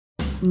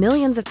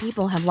Millions of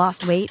people have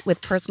lost weight with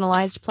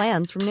personalized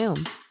plans from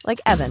Noom. Like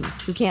Evan,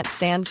 who can't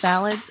stand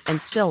salads and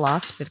still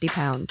lost 50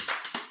 pounds.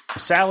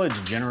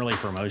 Salads generally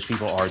for most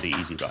people are the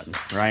easy button,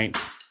 right?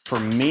 For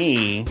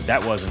me,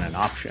 that wasn't an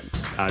option.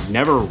 I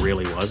never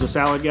really was a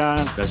salad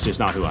guy. That's just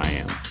not who I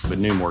am. But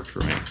Noom worked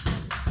for me.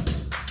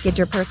 Get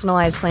your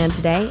personalized plan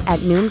today at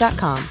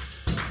Noom.com.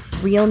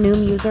 Real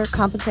Noom user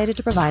compensated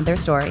to provide their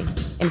story.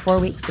 In 4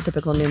 weeks, the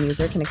typical Noom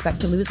user can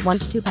expect to lose 1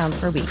 to 2 pounds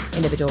per week.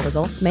 Individual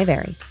results may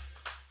vary.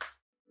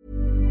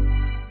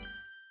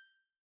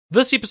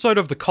 This episode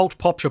of the Cult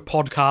Popture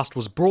podcast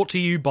was brought to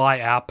you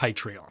by our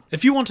Patreon.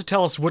 If you want to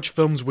tell us which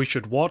films we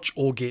should watch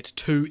or get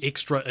 2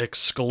 extra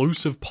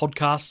exclusive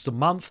podcasts a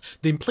month,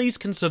 then please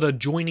consider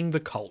joining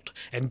the cult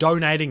and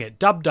donating at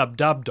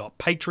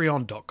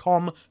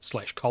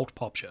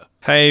www.patreon.com/cultpopture.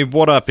 Hey,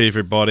 what up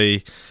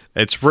everybody?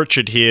 It's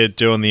Richard here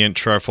doing the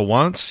intro for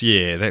once.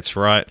 Yeah, that's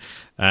right.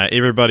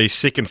 Everybody's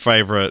second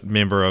favourite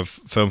member of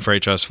Film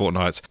Franchise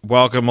Fortnights.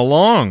 Welcome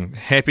along.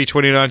 Happy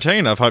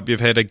 2019. I hope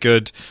you've had a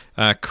good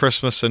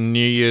Christmas and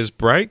New Year's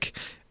break.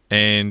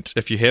 And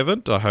if you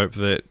haven't, I hope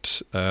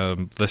that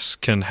this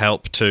can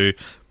help to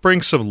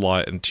bring some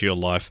light into your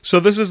life. So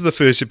this is the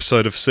first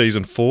episode of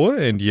Season 4,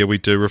 and yeah, we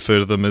do refer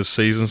to them as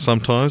seasons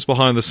sometimes,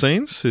 behind the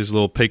scenes. There's a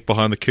little peek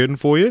behind the curtain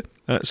for you.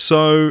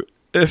 So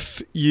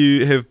if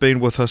you have been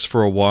with us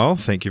for a while,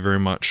 thank you very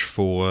much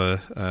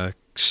for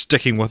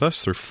sticking with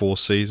us through 4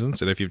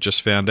 seasons, and if you've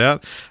just found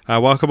out,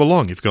 welcome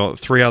along. You've got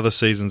 3 other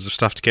seasons of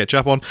stuff to catch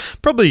up on.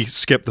 Probably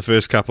skip the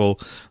first couple,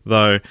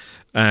 though.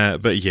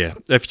 But yeah,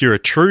 if you're a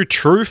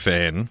true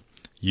fan,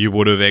 you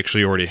would have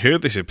actually already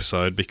heard this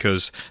episode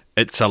because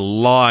it's a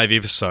live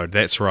episode.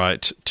 That's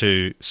right,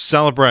 to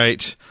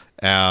celebrate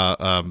our,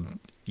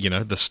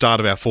 the start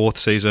of our 4th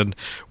season.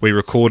 We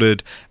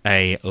recorded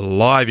a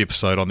live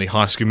episode on the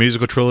High School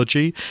Musical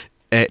trilogy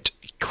at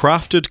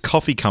Crafted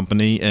Coffee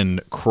Company in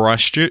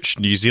Christchurch,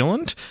 New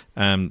Zealand.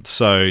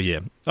 So yeah,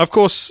 of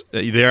course,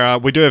 we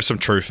do have some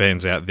true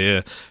fans out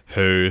there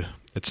who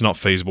it's not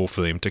feasible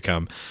for them to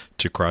come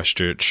to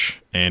Christchurch,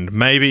 and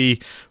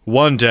maybe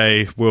one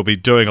day we'll be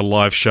doing a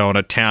live show in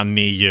a town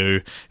near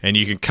you, and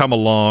you can come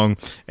along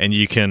and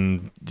you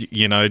can,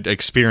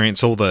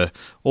 experience all the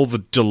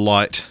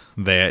delight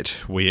that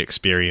we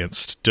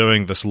experienced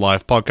doing this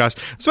live podcast.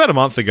 It's about a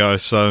month ago,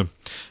 so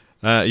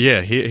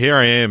here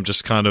I am,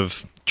 just kind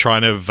of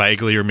trying to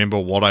vaguely remember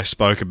what I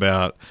spoke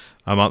about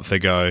a month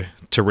ago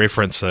to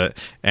reference it,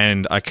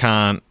 and I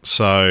can't,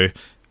 so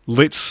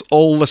let's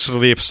all listen to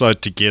the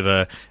episode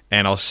together,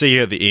 and I'll see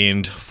you at the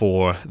end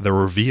for the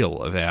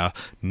reveal of our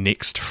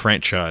next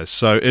franchise.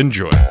 So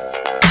enjoy.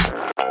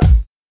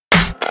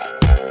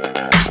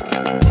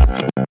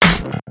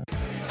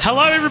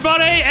 Hello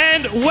everybody,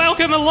 and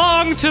welcome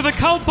along to the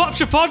Cult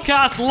Popture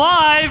podcast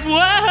live.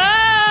 Woohoo!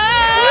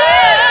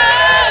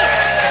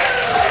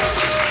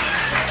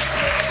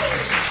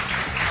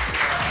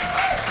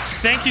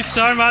 Thank you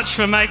so much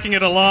for making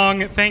it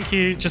along. Thank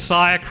you,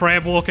 Josiah,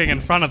 crab walking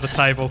in front of the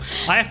table.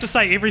 I have to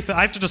say everything.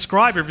 I have to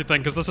describe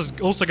everything because this is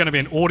also going to be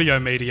an audio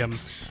medium,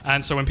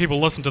 and so when people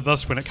listen to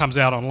this when it comes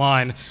out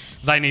online,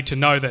 they need to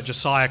know that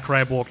Josiah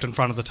crab walked in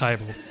front of the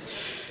table.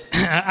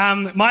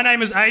 My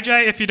name is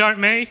AJ. If you don't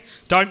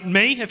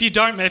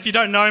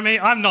know me,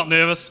 I'm not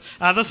nervous.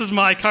 This is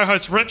my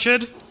co-host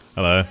Richard.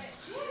 Hello.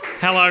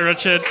 Hello,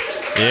 Richard.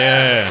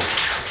 Yeah.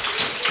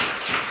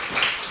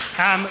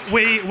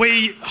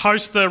 We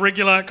host the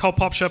regular Cult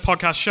Popture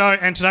podcast show,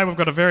 and today we've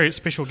got a very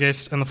special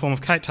guest in the form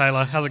of Kate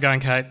Taylor. How's it going,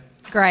 Kate?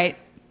 Great.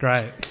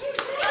 Cool.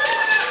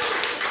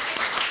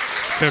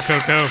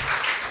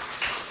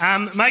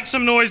 Make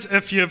some noise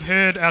if you've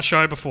heard our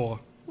show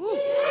before. Woo.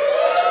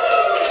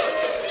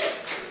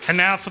 And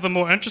now for the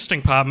more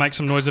interesting part, make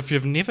some noise if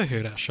you've never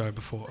heard our show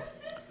before.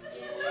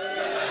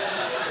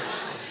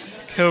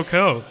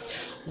 Cool.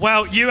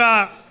 Well, you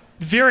are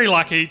very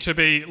lucky to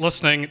be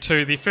listening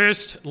to the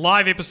first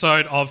live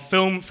episode of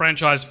Film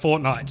Franchise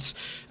Fortnights.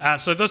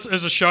 So this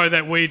is a show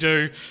that we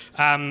do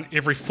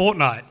every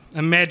fortnight.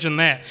 Imagine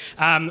that.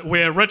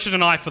 Where Richard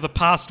and I, for the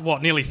past,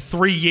 nearly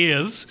 3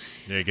 years,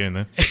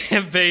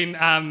 have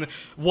been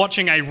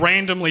watching a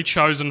randomly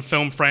chosen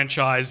film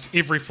franchise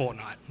every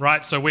fortnight,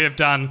 right? So we have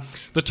done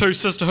the 2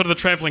 Sisterhood of the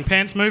Travelling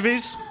Pants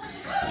movies.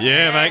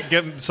 Yeah, mate,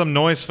 get some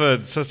noise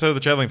for Sisterhood of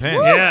the Travelling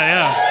Pants.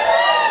 Yeah.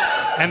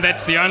 And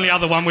that's the only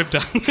other one we've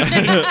done.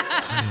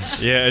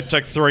 Yeah, it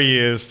took 3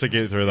 years to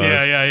get through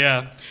those.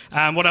 Yeah.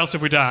 What else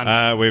have we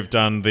done? We've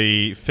done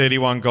the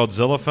 31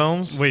 Godzilla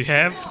films. We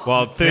have.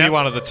 Well,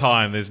 31 at the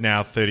time. There's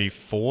now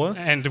 34.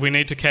 And we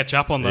need to catch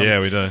up on them.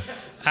 Yeah, we do.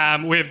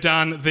 We've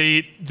done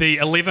the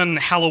 11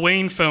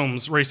 Halloween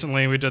films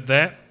recently. We did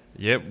that.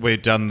 Yep,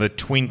 we've done the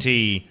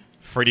 20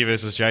 Freddy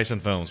vs. Jason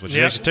films, which is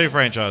actually 2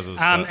 franchises.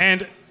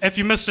 And if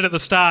you missed it at the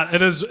start,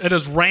 it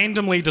is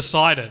randomly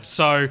decided.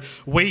 So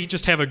we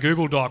just have a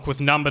Google Doc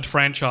with numbered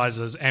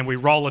franchises, and we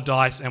roll a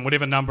dice, and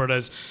whatever number it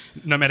is,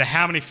 no matter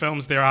how many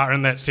films there are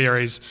in that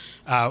series,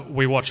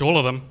 we watch all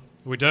of them.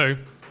 We do.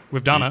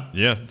 We've done it.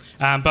 Yeah.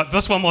 But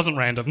this one wasn't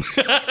random.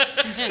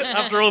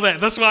 After all that,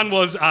 this one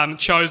was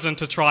chosen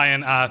to try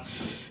and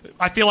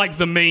I feel like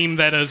the meme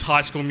that is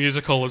High School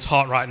Musical is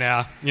hot right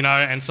now, you know,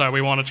 and so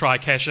we want to try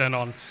cash in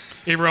on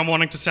everyone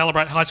wanting to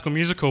celebrate High School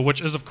Musical,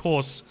 which is, of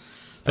course,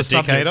 the A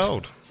decade subject.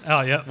 old.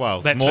 Oh, yeah.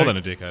 Well, that more too. than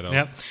a decade old.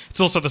 Yeah. It's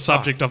also the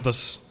subject of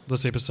this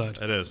episode.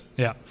 It is.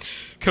 Yeah.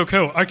 Cool.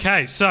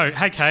 Okay, so,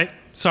 hey, Kate.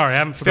 Sorry, I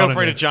haven't Feel forgotten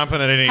free you. to jump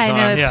in at any Hey, time.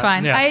 no, it's Yeah,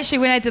 fine. yeah. I actually,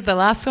 when I did the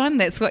last one,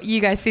 that's what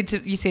you guys said.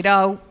 You said,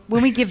 "Oh,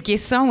 when we give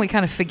guests on, we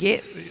kind of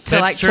forget to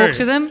That's talk true.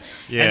 to them."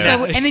 Yeah.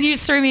 So, and then you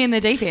just threw me in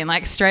the deep end,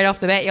 like straight off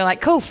the bat. You're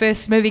like, "Cool,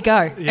 first movie, go,"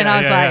 and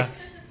I was like,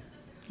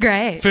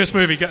 "Great." First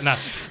movie, no.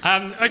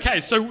 Okay,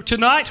 so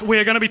tonight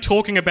we're going to be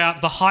talking about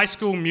the High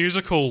School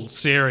Musical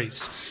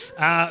series.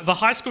 The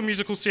High School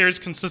Musical series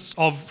consists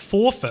of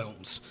 4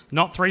 films,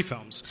 not 3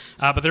 films,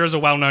 but there is a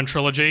well-known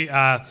trilogy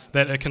that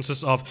it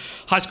consists of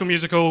High School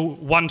Musical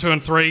 1, 2,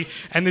 and 3,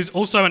 and there's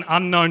also an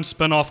unknown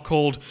spin-off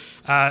called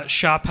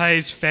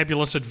Sharpay's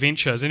Fabulous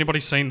Adventure. Has anybody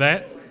seen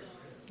that?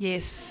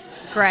 Yes,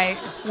 great.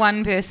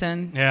 One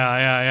person.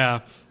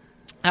 Yeah.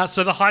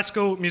 So the High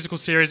School Musical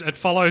series, it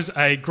follows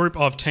a group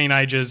of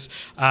teenagers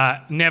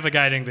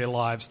navigating their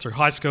lives through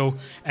high school,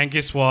 and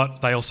guess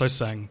what? They also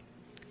sing.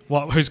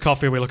 Whose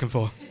coffee are we looking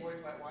for?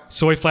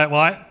 Soy Flat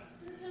White?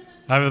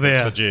 Over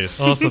there. That's for Jess.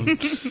 Awesome. All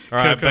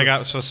right, Cool. big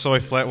ups for Soy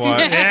Flat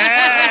White.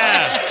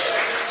 Yeah!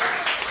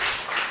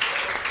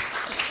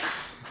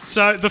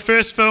 So the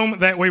first film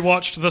that we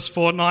watched this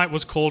fortnight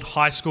was called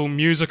High School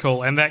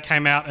Musical, and that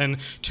came out in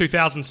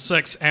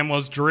 2006 and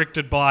was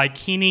directed by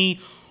Kenny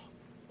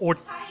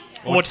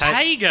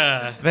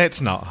Ortega.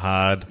 That's not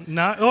hard.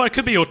 No, or it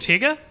could be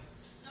Ortega.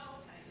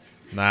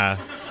 Nah,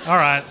 All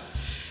right.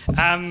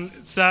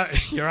 So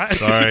you're right.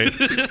 sorry.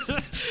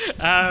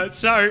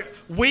 So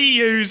we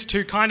use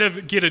to kind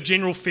of get a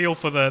general feel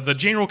for the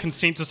general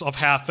consensus of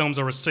how films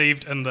are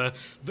received in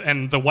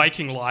the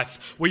waking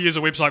life. We use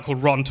a website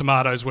called Rotten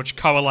Tomatoes, which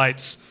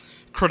collates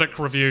critic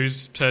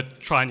reviews to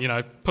try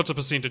and puts a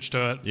percentage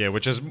to it. Yeah,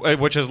 which is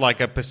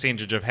like a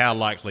percentage of how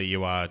likely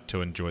you are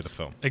to enjoy the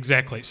film.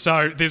 Exactly.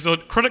 So there's a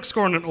critic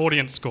score and an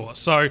audience score.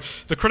 So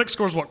the critic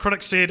score is what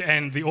critics said,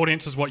 and the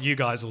audience is what you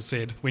guys all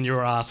said when you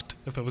were asked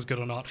if it was good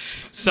or not.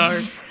 So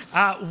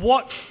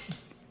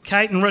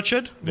Kate and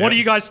Richard, Yeah. what do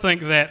you guys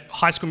think that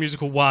High School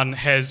Musical 1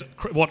 has?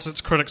 What's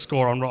its critic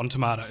score on Rotten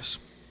Tomatoes?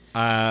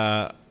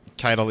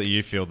 Kate, I'll let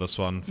you field this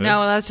one first.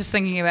 No, well, I was just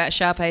thinking about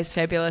Sharpay's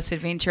Fabulous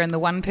Adventure, and the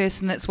one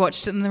person that's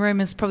watched it in the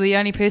room is probably the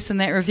only person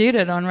that reviewed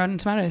it on Rotten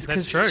Tomatoes.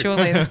 That's Because true.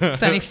 surely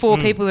it's only 4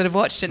 people that have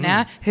watched it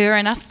now, her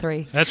and us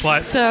 3. That's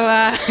why. So,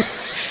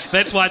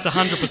 That's why it's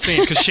 100%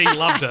 because she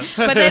loved it.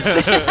 but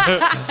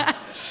that's.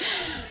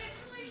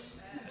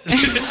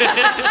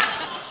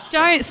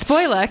 Don't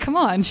spoiler. Come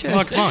on, sure.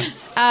 Oh, come on.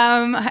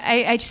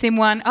 HSM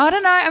 1. I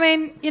don't know. I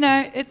mean,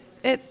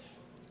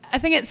 I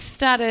think it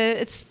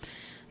started. It's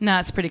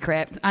pretty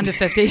crap. Under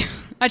 50.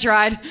 I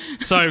tried.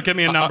 So give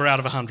me a number out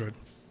of 100.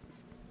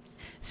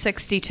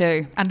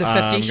 62. Under 50.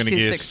 I'm She gonna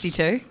says guess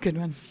 62. Good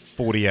one.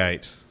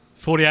 48.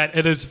 48.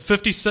 It is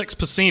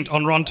 56%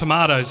 on Rotten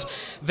Tomatoes.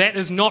 That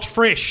is not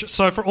fresh.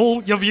 So for all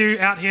of you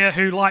out here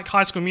who like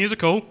High School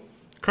Musical,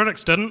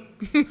 critics didn't.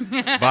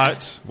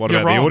 But what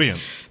You're about the wrong.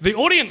 audience? The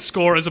audience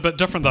score is a bit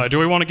different, though. Do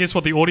we want to guess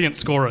what the audience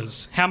score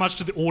is? How much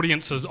do the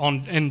audiences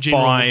in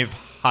general?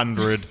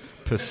 500%.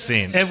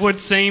 It would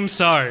seem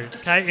so.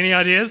 Okay, any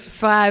ideas?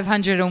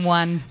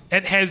 501.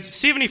 It has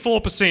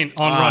 74%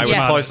 on it Rotten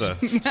was Tomatoes.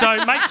 closer.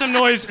 So make some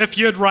noise if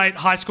you'd rate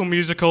High School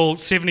Musical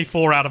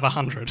 74 out of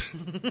 100.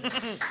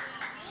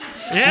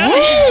 Yeah?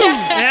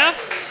 Yeah?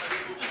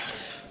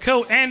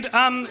 Cool. And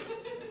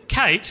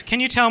Kate,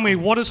 can you tell me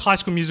what is High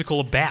School Musical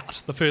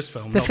about? The first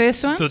film. The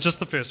first one? Just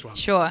the first one.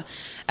 Sure.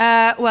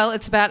 Well,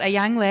 it's about a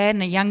young lad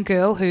and a young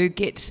girl who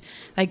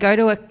they go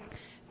to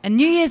a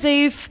New Year's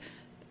Eve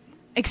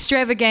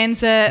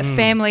extravaganza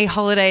family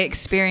holiday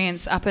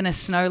experience up in a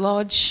snow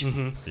lodge.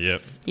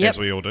 Yep. Yep. As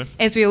we all do.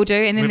 As we all do.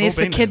 And then We've there's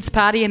all the been kids'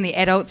 party and the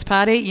adults'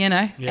 party,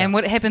 Yeah. And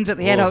what happens at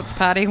the Oh. adults'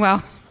 party?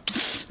 Well,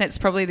 that's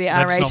probably the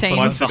R That's not rating. for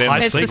Once the again, High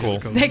the That's the- sequel.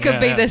 That could Yeah,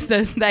 be yeah.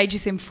 the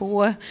HSM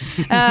 4.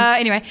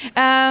 Anyway,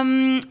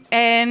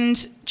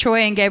 and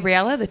Troy and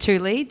Gabriella, the 2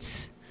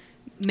 leads,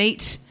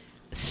 meet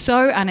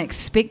so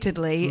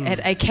unexpectedly at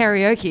a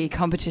karaoke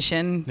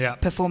competition Yeah.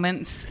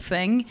 performance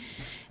thing.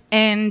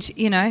 And,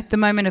 the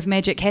moment of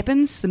magic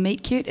happens, the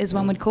meet cute, as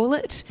one would call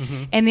it.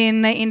 And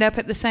then they end up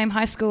at the same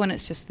high school, and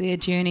it's just their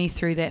journey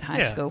through that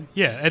high school.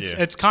 Yeah,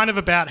 it's kind of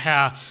about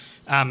how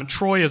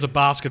Troy is a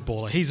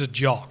basketballer. He's a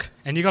jock,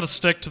 and you got to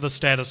stick to the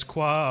status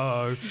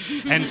quo.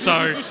 And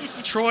so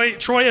Troy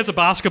as a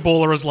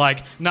basketballer is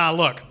like, nah,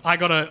 look, I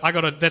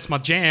gotta. That's my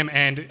jam.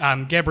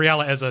 And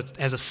Gabriella as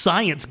a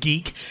science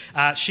geek,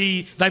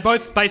 they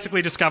both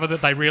basically discover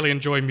that they really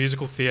enjoy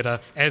musical theatre,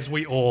 as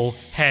we all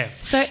have.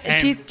 So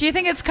And- do you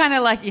think it's kind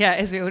of like,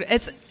 as we would,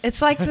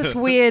 it's like this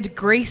weird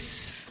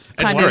Grease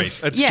kind of...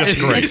 Grease. It's just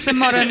Grease. It's the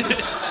modern...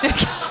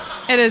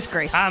 It is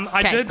Grease.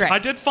 I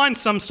did find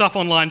some stuff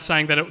online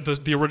saying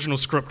that the original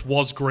script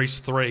was Grease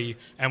 3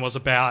 and was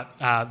about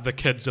the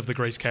kids of the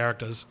Grease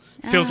characters.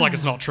 Feels like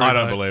it's not true. I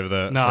don't though. believe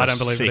that No, for I a don't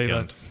believe it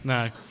either. second.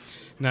 No.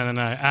 No.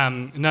 No.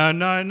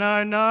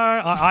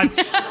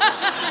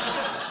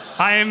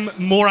 I am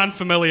more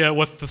unfamiliar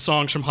with the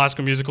songs from High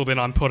School Musical than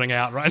I'm putting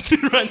out right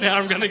now.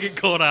 I'm going to get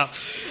caught up.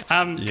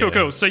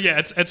 Cool. So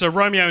yeah, it's a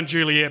Romeo and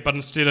Juliet, but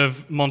instead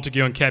of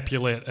Montague and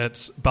Capulet,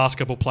 it's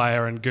basketball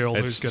player and girl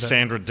who's good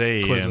Sandra at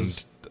Dee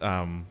quizzes.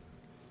 and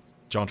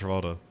John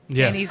Travolta.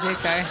 Yeah. Danny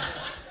Zuko.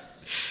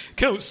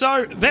 Cool.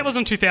 So that was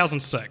in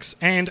 2006,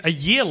 and a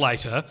year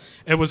later,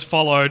 it was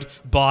followed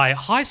by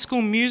High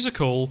School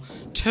Musical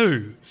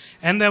 2,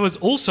 and that was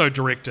also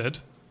directed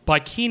by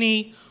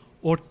Kenny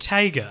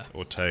Ortega.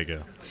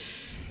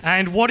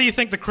 And what do you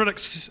think the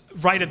critics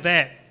rated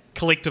that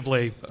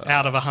collectively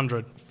out of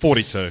 100?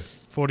 42.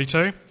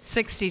 42?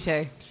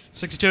 62.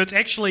 62. It's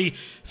actually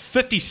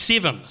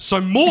 57,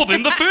 so more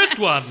than the first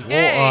one.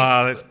 Yay.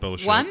 Oh, that's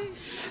bullshit. One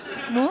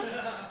more?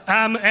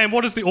 And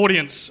what is the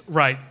audience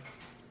rate?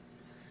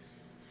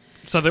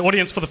 So the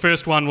audience for the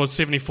first one was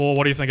 74.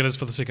 What do you think it is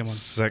for the second one?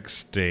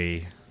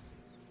 60.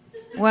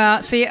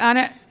 Well, see,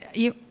 I'm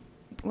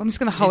just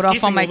going to hold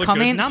off on my guessing all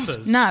the good comments.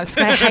 numbers.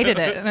 No, I hated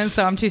it, and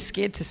so I'm too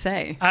scared to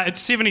say.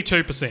 It's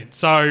 72%,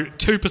 so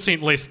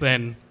 2% less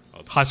than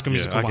High School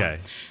Musical 1. okay.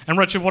 And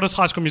Richard, what is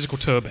High School Musical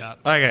 2 about?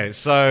 Okay,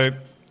 so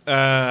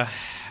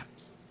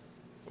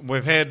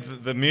we've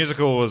had the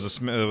musical was a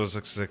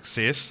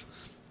success,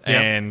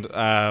 Yep.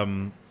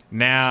 and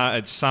now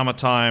it's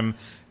summertime.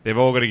 They've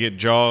all got to get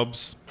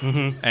jobs,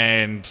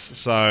 and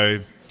so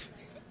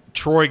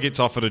Troy gets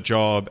offered a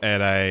job at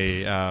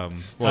a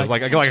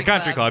like a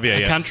country club,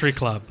 A country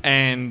club.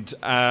 And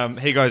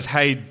he goes,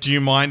 "Hey, do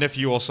you mind if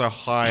you also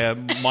hire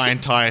my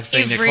entire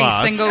senior Every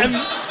class?" single... And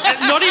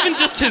not even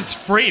just his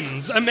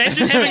friends.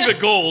 Imagine having the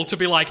gall to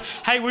be like,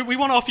 hey, we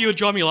want to offer you a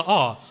job. And you're like,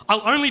 oh,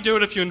 I'll only do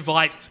it if you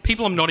invite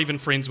people I'm not even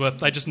friends with.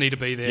 They just need to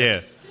be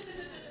there.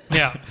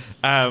 Yeah.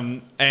 Yeah.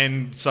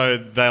 And so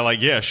they're like,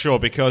 yeah, sure,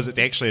 because it's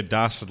actually a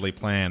dastardly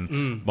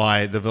plan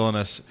by the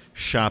villainous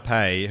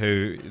Sharpay,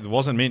 who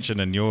wasn't mentioned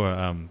in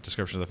your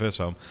description of the first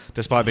film,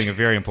 despite being a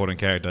very important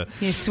character.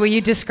 Yes, well,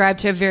 you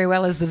described her very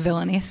well as the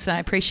villainess. I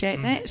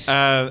appreciate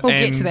that. We'll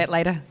get to that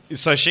later.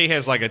 So she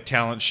has like a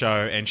talent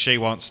show, and she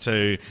wants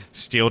to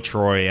steal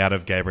Troy out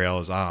of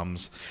Gabriella's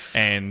arms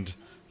and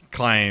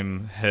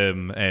claim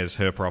him as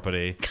her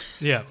property.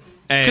 Yeah.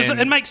 Because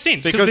it makes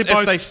sense. Because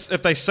they're both...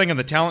 if they sing in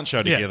the talent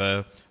show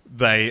together,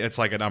 it's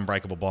like an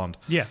unbreakable bond.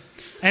 Yeah.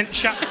 And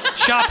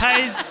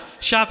Sharpay's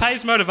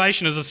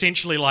motivation is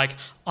essentially like,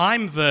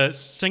 I'm the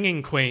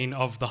singing queen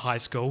of the high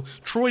school.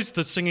 Troy's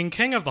the singing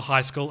king of the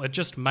high school. It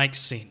just makes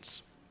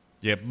sense.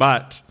 Yeah,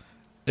 but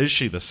is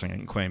she the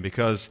singing queen?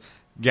 Because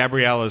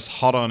Gabriella's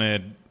hot on her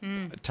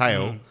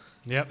tail.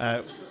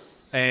 Yep.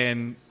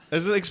 And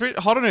is it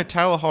hot on her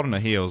tail or hot on her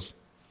heels?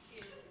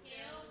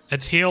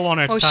 It's heel on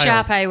her Well,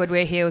 tail. Sharpay would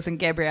wear heels and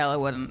Gabriella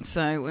wouldn't.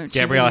 So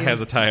Gabriella has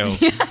a tail.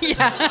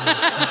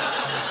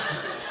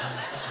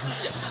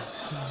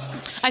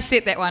 I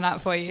set that one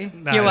up for you.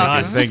 No, You're welcome.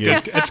 nice. Thank you.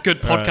 It's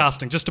good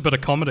podcasting. Just a bit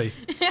of comedy.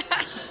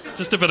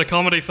 Just a bit of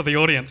comedy for the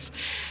audience.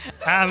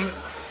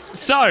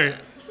 So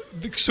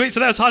that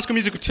was High School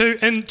Musical 2.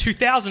 In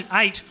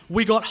 2008,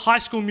 we got High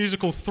School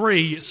Musical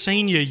 3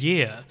 senior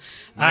year.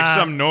 Make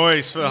some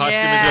noise for High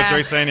School Musical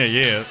 3 senior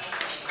year.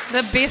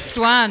 The best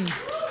one.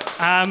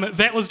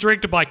 That was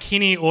directed by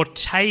Kenny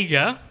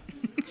Ortega.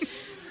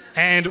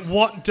 And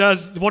what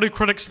do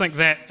critics think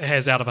that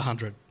has out of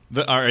 100?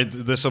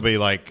 This will be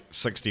like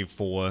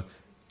 64,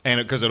 and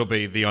because it'll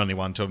be the only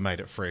one to have made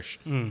it fresh.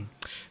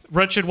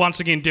 Richard once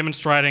again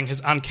demonstrating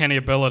his uncanny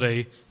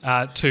ability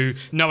to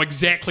know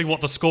exactly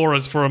what the score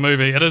is for a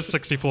movie. It is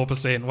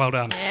 64%. Well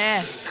done.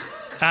 Yes.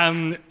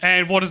 And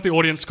what is the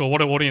audience score? What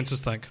do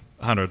audiences think?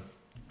 100.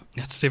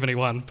 That's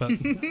 71, but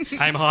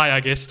aim high, I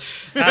guess.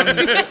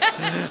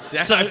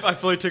 So I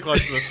flew too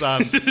close to the sun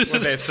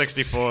with that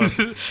 64.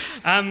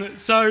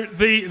 So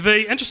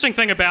the interesting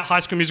thing about High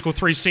School Musical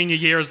 3 senior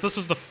year is this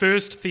is the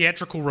first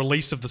theatrical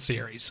release of the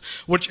series,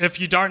 which if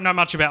you don't know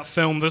much about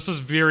film, this is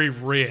very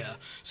rare.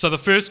 So the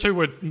first two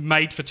were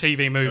made for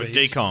TV movies.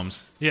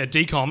 DComs. Yeah,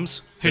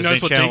 DComs. Who Disney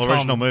knows what Channel DCom?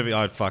 original movie.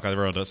 Oh, fuck, I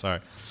ruined it, sorry.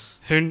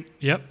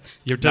 Yep,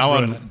 you did No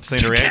ruin one it.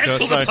 seemed to react to it,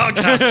 Cancel the so...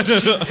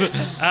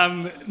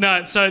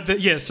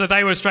 podcast. So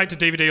they were straight to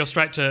DVD or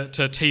straight to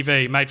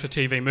TV, made for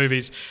TV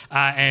movies,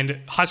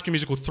 and High School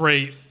Musical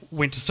 3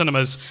 went to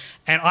cinemas,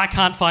 and I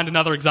can't find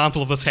another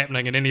example of this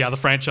happening in any other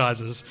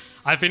franchises.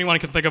 If anyone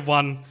can think of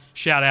one,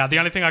 shout out. The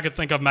only thing I could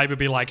think of maybe would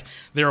be like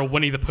there are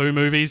Winnie the Pooh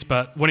movies,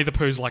 but Winnie the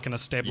Pooh's like an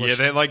established... Yeah,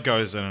 that like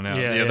goes in and out.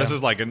 Yeah. This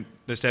is like an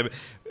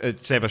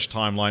established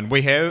timeline.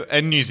 We have,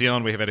 in New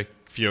Zealand, we have had a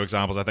few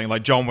examples, I think.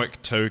 Like John Wick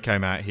 2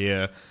 came out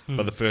here,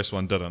 but the first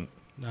one didn't.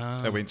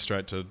 It went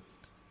straight to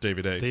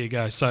DVD. There you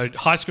go. So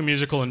High School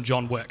Musical and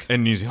John Wick.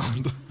 In New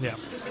Zealand. Yeah.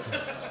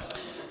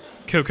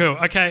 Cool.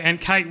 Okay, and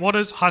Kate, what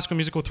is High School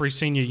Musical 3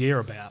 senior year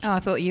about? Oh, I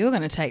thought you were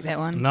going to take that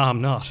one. No,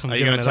 I'm not. Are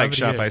you going to take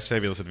Sharpay's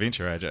Fabulous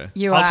Adventure, AJ?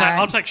 You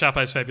I'll take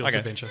Sharpay's Fabulous Okay.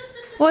 Adventure.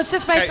 Well, it's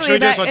just basically should we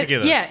do this about, one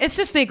together? yeah, it's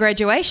just their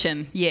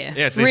graduation year.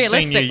 Yeah, it's their senior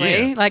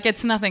realistically, year. like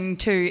it's nothing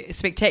too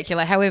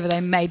spectacular. However,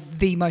 they made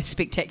the most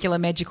spectacular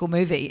magical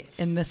movie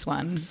in this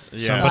one. Yeah.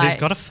 Somebody's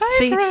got a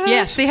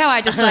favourite. See how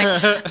I just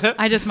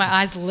my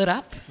eyes lit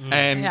up.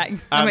 And Yeah,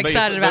 I'm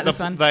excited about this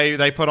one.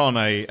 They put on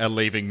a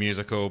Leaving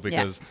musical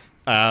because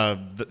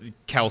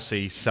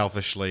Kelsey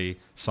selfishly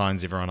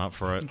signs everyone up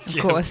for it. Of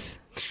course.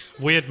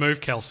 Weird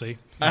move, Kelsey.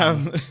 Yeah.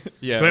 Do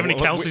we have any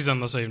Kelseys in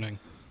this evening?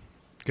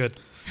 Good.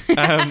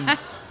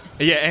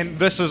 Yeah, and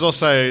this is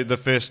also the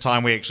first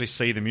time we actually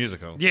see the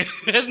musical. Yeah,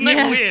 isn't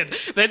that weird?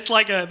 That's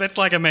like a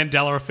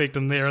Mandela effect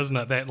in there, isn't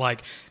it? That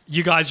like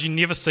you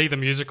never see the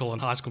musical in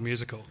High School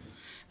Musical.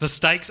 The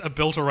stakes are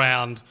built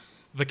around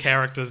the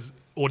characters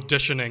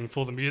auditioning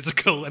for the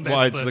musical, and that's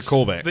Well, it's the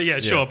callbacks. Yeah,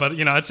 sure, but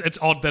you know, it's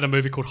odd that a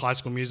movie called High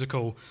School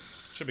Musical.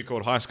 Should be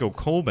called High School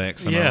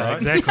Callbacks. Am I Yeah, right?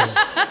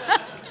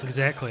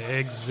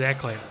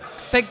 exactly.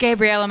 But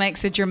Gabriella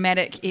makes a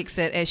dramatic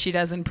exit as she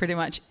does in pretty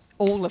much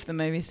all of the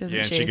movies, doesn't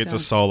Yeah, she? and she gets So- a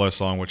solo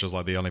song, which is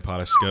like the only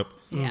part I skip.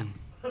 Yeah.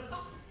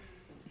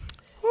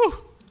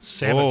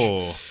 Savage.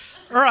 Oh,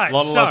 All right, a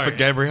lot of love for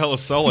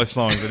Gabriella's solo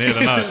songs in here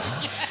tonight.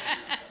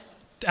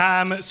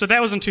 So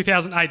that was in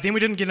 2008. Then we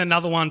didn't get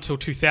another one until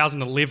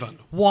 2011.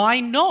 Why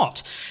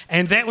not?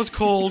 And that was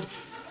called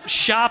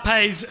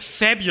Sharpay's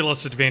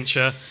Fabulous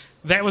Adventure.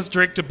 That was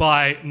directed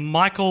by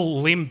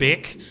Michael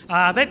Lembeck.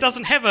 That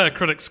doesn't have a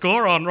critic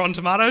score on Rotten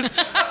Tomatoes,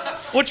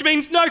 which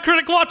means no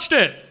critic watched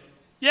it.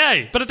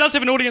 Yay. But it does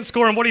have an audience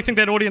score, and what do you think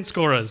that audience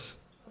score is?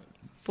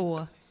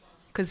 4,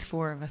 because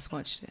 4 of us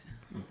watched it.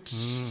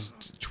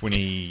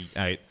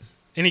 28.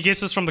 Any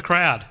guesses from the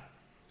crowd?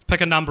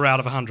 Pick a number out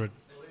of 100.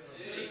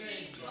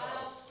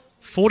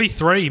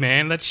 43,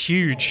 man. That's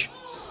huge.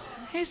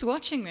 Who's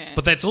watching that?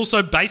 But that's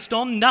also based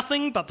on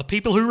nothing but the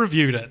people who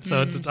reviewed it.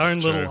 So it's its own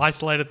little true.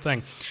 isolated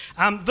thing.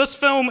 This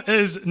film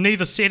is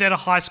neither set at a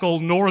high school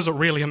nor is it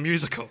really a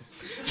musical.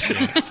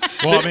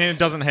 Well, I mean, it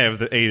doesn't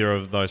have either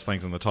of those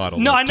things in the title.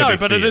 No, I to know, be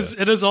but fair.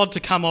 it is odd to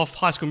come off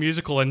High School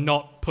Musical and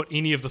not put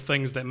any of the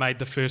things that made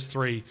the first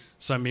 3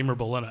 so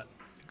memorable in it,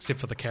 except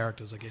for the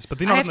characters, I guess. But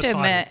they're not I in have the to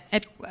title.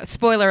 admit,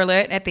 spoiler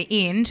alert, at the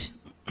end,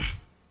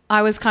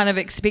 I was kind of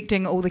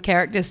expecting all the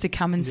characters to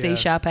come and see Yeah.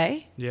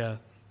 Sharpay. Yeah.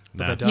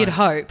 But No. they don't. You'd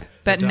hope,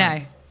 but They no.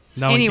 don't.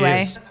 No one Anyway,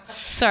 cares.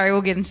 sorry,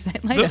 we'll get into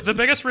that later. The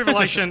biggest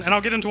revelation, and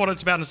I'll get into what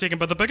it's about in a second,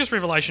 but the biggest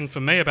revelation for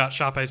me about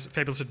Sharpay's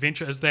Fabulous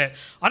Adventure is that,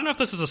 I don't know if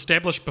this is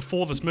established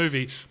before this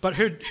movie, but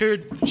her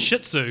Shih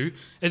Tzu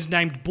is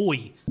named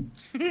Boy.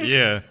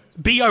 Yeah.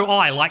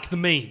 B-O-I, like the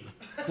meme.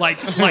 Like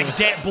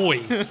Dat Boy.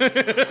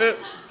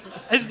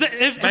 Is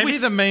that, Maybe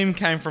the meme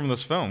came from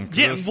this film. 'cause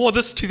yeah, this- well,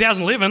 this is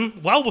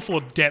 2011, well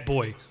before Dat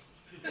Boy.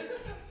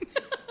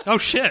 Oh,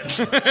 shit.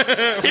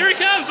 Here he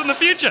comes in the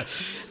future.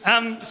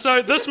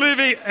 So this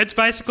movie, it's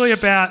basically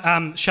about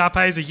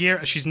Sharpay's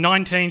she's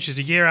 19, she's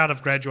a year out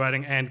of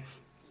graduating, and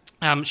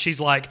she's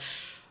like,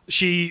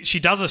 she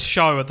does a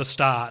show at the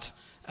start.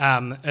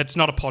 It's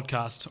not a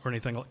podcast or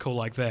anything cool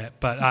like that,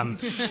 but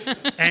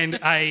and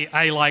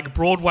a like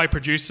Broadway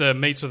producer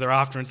meets with her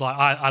after and is like,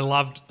 I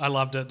loved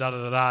it, da da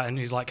da da, and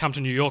he's like, come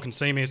to New York and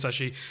see me. So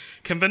she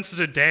convinces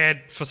her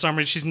dad for some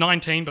reason. She's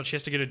 19, but she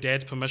has to get her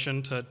dad's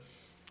permission to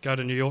go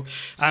to New York.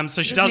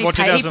 So she does. he, what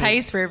she he doesn't-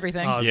 pays for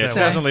everything. Oh, is Yeah, that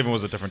 2011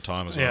 was a different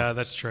time as well. yeah,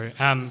 that's true.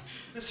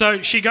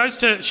 So she goes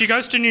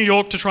to New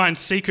York to try and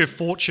seek her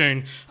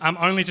fortune,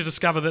 only to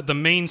discover that the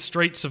mean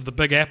streets of the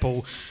Big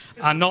Apple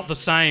are not the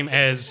same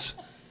as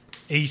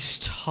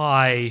East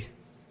High.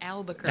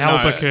 Albuquerque.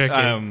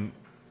 Albuquerque.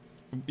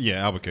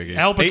 Yeah, Albuquerque.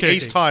 Albuquerque.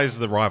 East High is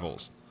the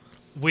rivals.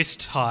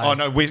 West High. Oh,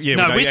 no, West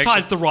West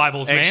High's the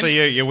rivals, man.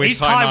 Actually, yeah, West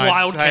East High High Knights.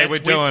 Wildcats, Hey, we're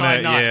West doing High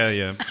it. Knights.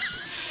 Yeah.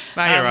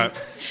 No, you're right.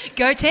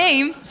 Go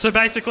team. So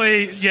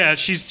basically, yeah,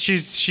 she's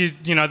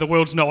the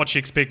world's not what she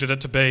expected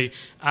it to be,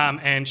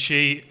 and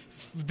she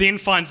then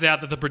finds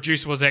out that the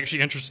producer was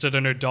actually interested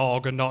in her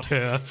dog and not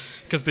her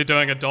because they're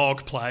doing a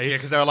dog play. Yeah,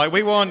 because they were like,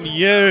 we want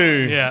you.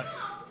 Yeah.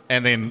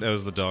 And then it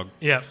was the dog.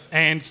 Yeah,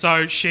 and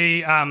so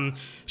she's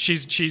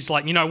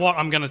like, you know what,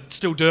 I'm going to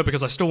still do it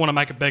because I still want to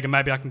make it big and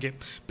maybe I can get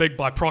big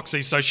by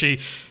proxy. So she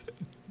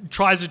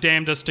tries her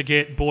damnedest to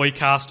get Boy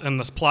cast in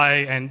this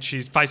play, and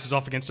she faces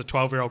off against a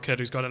 12-year-old kid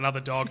who's got another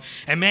dog.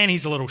 And man,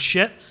 he's a little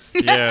shit.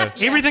 Yeah.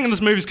 Everything in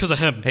this movie is because of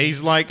him. He's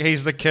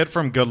the kid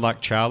from Good Luck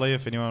Charlie,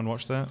 if anyone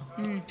watched that.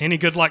 Any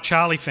Good Luck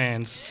Charlie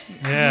fans?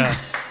 Yeah.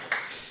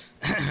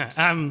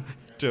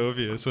 2 of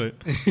you, sweet.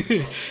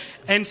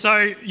 And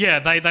so, yeah,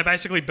 they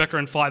basically bicker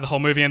and fight the whole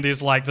movie, and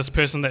there's like this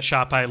person that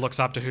Sharpay looks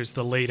up to who's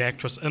the lead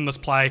actress in this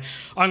play,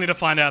 only to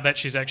find out that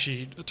she's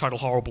actually a total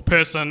horrible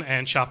person,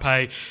 and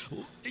Sharpay,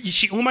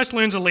 she almost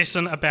learns a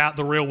lesson about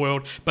the real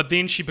world, but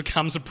then she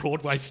becomes a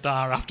Broadway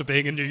star after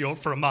being in New York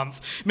for a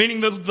month.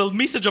 Meaning the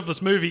message of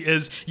this movie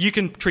is you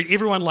can treat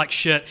everyone like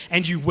shit,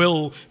 and you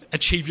will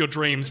achieve your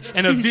dreams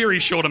in a very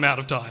short amount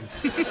of time.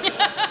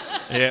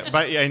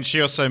 And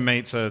she also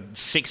meets a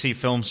sexy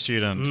film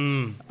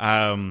student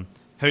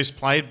who's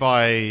played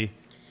by...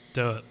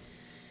 Do it.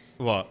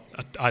 What?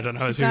 I don't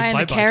know who's Guy in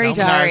played the by. Carrie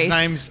Tell me.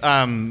 Diaries.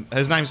 No,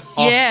 his name's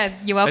Austin. Yeah,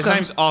 you're welcome. His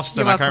name's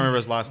Austin. You're I can't welcome. remember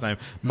his last name.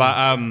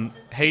 But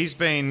he's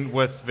been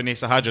with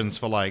Vanessa Hudgens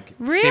for like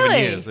 7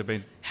 Really? years. They've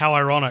been How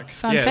ironic.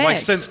 Fun like fact.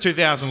 since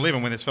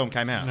 2011 when this film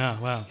came out.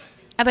 Oh, wow.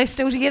 Are they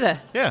still together?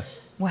 Yeah.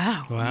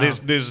 Wow. Wow.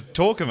 There's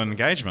talk of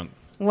engagement.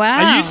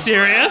 Wow. Are you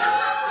serious?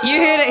 You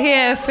heard it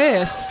here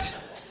first.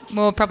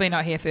 Well, probably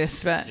not here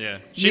first, but Yeah.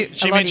 you- She a lot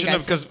of you mentioned it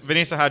guys because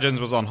Vanessa Hudgens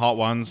was on Hot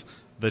Ones.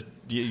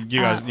 You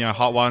guys,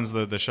 Hot Ones,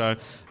 the show,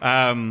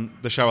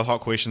 the show with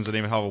hot questions and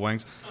even hover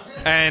wings,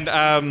 and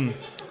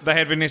they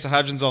had Vanessa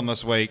Hudgens on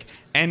this week,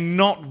 and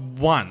not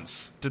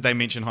once did they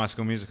mention High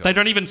School Musical. They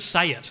don't even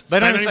say it. They They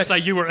don't don't even say-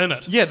 say you were in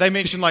it. Yeah, they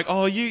mentioned like,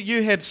 oh,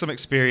 you had some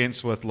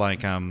experience with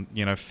like,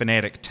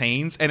 fanatic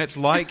teens, and it's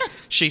like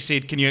she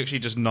said, can you actually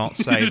just not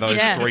say those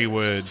Yeah. 3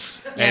 words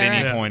at Yeah,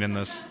 any right. point in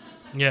this?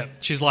 Yeah,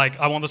 she's like,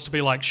 I want this to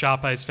be like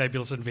Sharpay's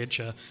Fabulous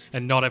Adventure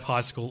and not have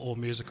high school or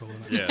musical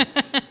in it.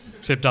 Yeah.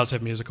 Except it does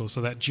have musical, so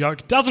that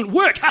joke doesn't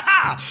work. Ha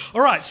ha! All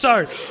right,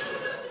 so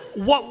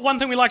one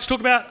thing we like to talk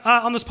about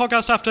on this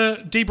podcast after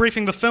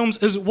debriefing the films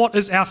is what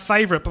is our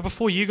favourite. But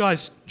before you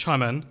guys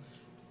chime in,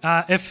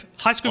 if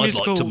High School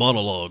Musical...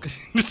 monologue.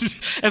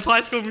 If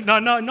High School... No,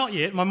 not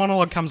yet. My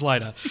monologue comes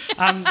later.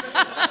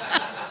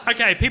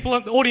 Okay, people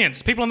in the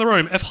audience, people in the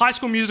room, if High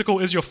School Musical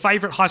is your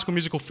favourite High School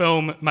Musical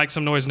film, make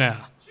some noise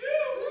now.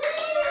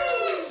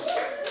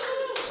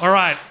 All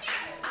right.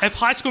 If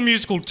High School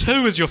Musical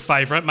 2 is your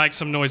favourite, make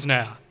some noise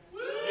now.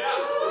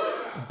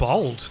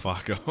 Bold.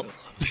 Fuck off.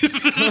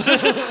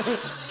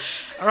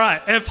 All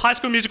right. If High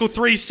School Musical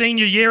 3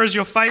 Senior Year is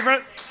your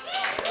favourite.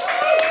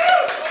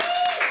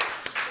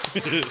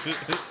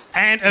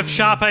 And if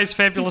Sharpay's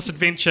Fabulous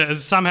Adventure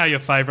is somehow your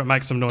favourite,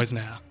 make some noise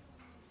now.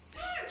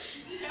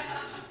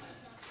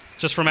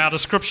 Just from our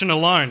description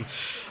alone.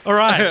 All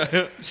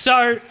right.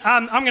 So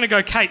I'm going to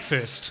go Kate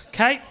first.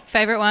 Kate,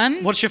 Favorite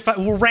one? what's your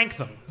we'll rank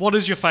them. What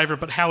is your favourite,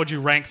 but how would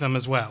you rank them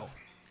as well?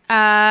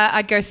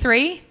 I'd go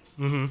 3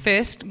 Mm-hmm.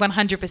 first,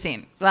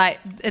 100%. Like,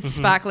 it's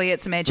sparkly,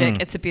 it's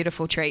magic, it's a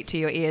beautiful treat to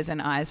your ears and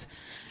eyes.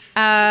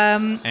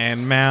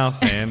 And mouth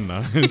and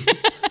nose.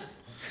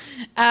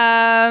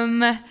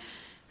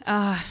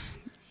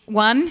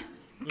 1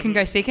 can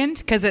go second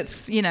because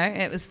it's,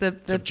 it was the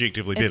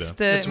objectively it's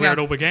better. That's where it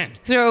all began.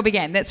 That's where it all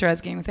began. That's where I was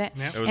getting with that.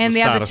 Yep. It was And the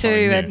the start other of 2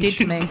 something are new. dead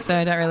to me, so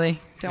I don't really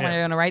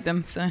want to rate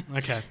them. So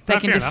Okay. they No,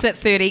 can fair just enough. sit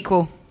third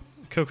equal.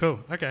 Cool.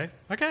 Okay.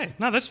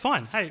 No, that's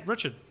fine. Hey,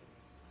 Richard,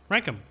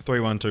 rank them. 3,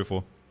 1, 2,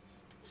 4.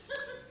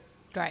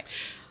 Great.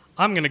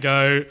 I'm going to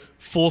go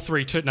 4,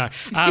 3, 2. No.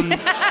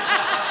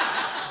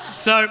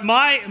 So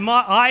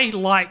I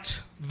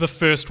liked the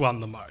first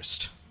one the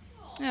most.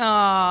 Oh.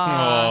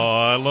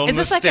 Oh, a little Is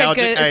this like a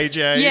nostalgic good?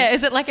 AJ. Yeah,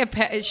 is it like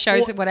it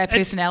shows Well, what our it's-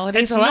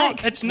 personalities it's are not-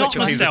 like? It's not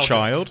Because he's a nostalgic.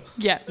 child.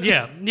 Yeah.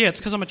 Yeah, it's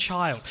because I'm a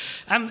child.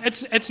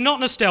 It's not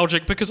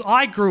nostalgic because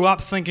I grew up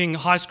thinking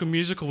High School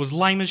Musical was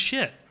lame as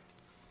shit.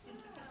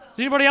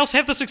 Did anybody else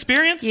have this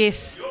experience?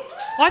 Yes.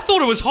 I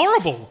thought it was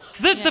horrible.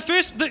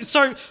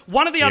 So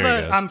one of the Here he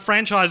other goes.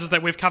 franchises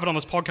that we've covered on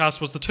this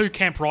podcast was the 2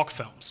 Camp Rock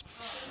films.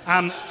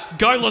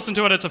 Go listen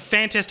to it. It's a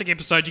fantastic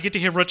episode. You get to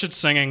hear Richard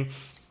singing.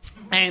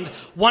 And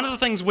one of the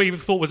things we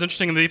thought was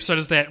interesting in the episode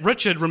is that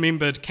Richard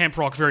remembered Camp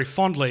Rock very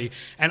fondly,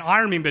 and I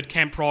remembered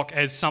Camp Rock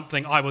as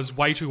something I was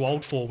way too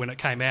old for when it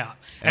came out.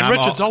 And I'm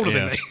Richard's older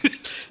than yeah. me.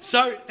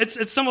 So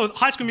it's similar.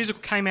 High School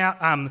Musical came out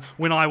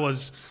when I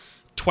was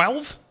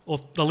 12 or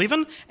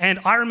 11, and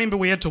I remember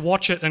we had to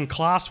watch it in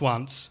class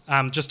once,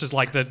 just as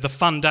like the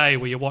fun day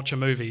where you watch a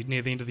movie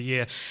near the end of the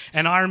year.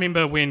 And I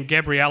remember when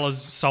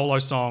Gabriella's solo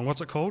song, what's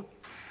it called?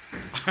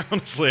 I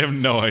honestly have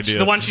no idea.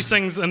 The one she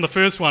sings in the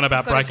first one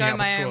about Gotta breaking go up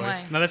my with own Troy.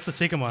 way. No, that's the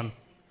second one.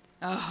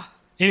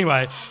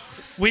 Anyway,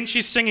 when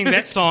she's singing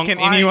that song, Can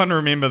anyone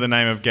remember the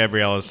name of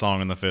Gabriella's song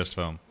in the first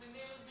film?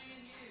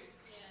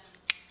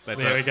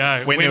 That's There it. we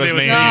go. When there was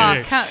me you. and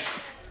you. Oh,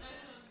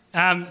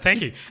 can't,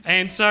 Thank you.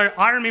 And so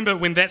I remember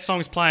when that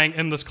song's playing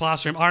in this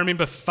classroom, I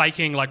remember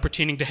faking, like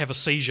pretending to have a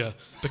seizure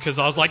because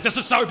I was like, this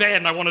is so bad,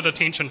 and I wanted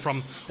attention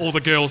from all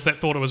the girls that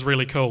thought it was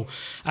really cool.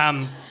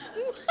 And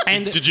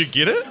Did you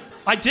get it?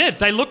 I did.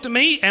 They looked at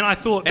me, and I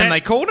thought, And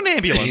they called an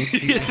ambulance.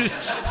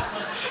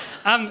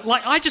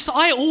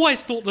 I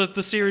always thought that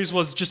the series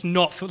was just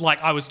not for,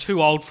 like, I was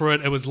too old for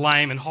it. It was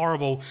lame and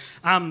horrible.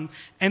 And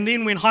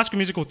then when High School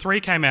Musical 3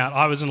 came out,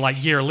 I was in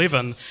like year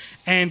 11,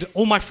 and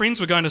all my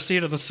friends were going to see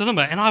it at the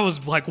cinema, and I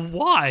was like,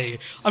 why?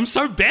 I'm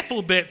so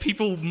baffled that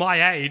people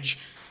my age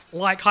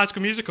like High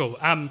School Musical.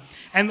 And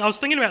I was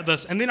thinking about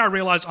this, and then I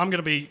realised I'm going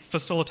to be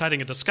facilitating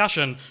a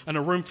discussion in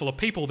a room full of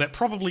people that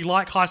probably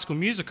like High School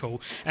Musical,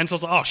 and so I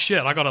was like, oh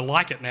shit, I got to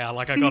like it now,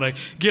 like I got to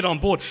get on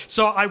board.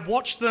 So I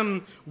watched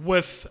them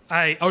with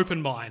a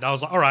open mind. I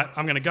was like, all right,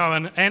 I'm going to go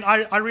in, and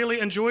I really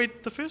enjoyed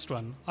the first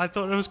one. I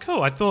thought it was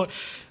cool. I thought...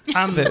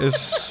 That is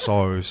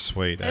so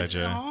sweet,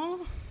 AJ. Aw.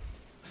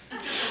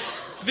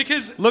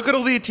 Because Look at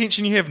all the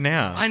attention you have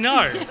now. I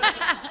know.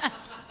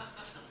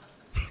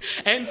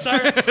 And so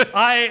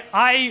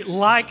I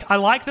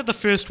like that the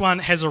first one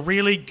has a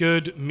really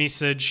good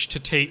message to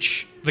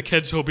teach the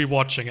kids who'll be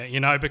watching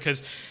it,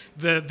 because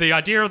the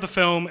idea of the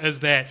film is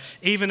that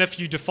even if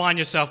you define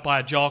yourself by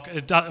a jock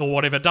or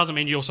whatever, it doesn't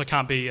mean you also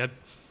can't be a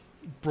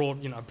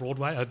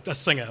Broadway, a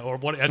singer or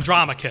a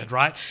drama kid,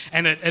 right?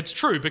 And it's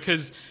true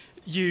because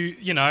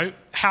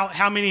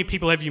how many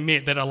people have you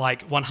met that are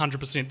like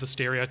 100% the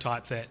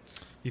stereotype that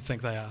you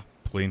think they are?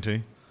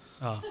 Plenty.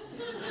 Oh.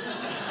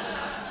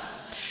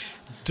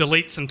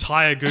 Deletes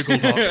entire Google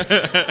Doc.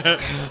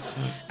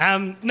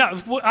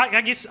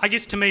 I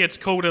guess to me it's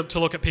cool to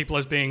look at people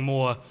as being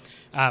more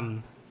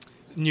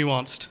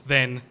nuanced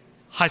than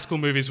high school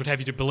movies would have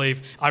you to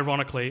believe.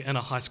 Ironically, in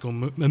a high school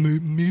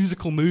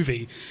musical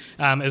movie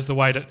is the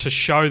way to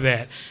show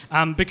that.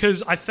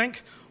 Because I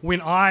think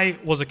when I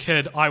was a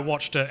kid, I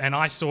watched it and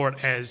I saw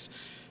it as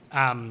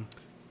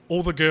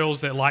all the girls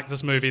that like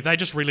this movie, they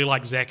just really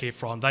like Zac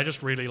Efron. They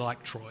just really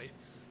like Troy.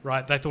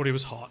 Right? They thought he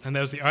was hot, and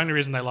that was the only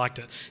reason they liked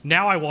it.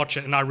 Now I watch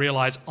it and I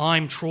realise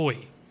I'm Troy.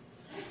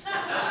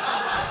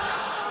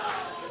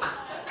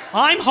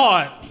 I'm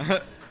hot.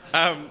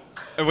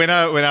 When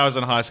I was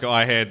in high school,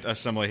 I had a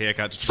similar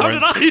haircut to So Troy,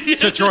 did I.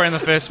 to Troy in the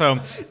first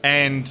film,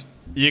 and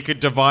you could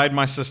divide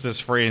my sister's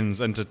friends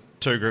into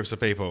two groups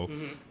of people.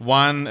 Mm-hmm.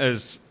 One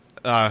is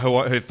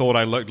who thought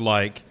I looked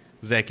like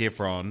Zac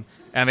Efron,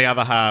 and the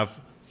other half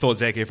thought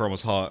Zac Efron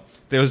was hot.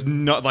 There was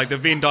not, like, the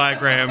Venn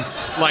diagram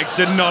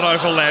did not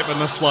overlap in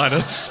the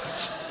slightest.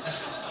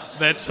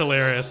 That's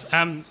hilarious.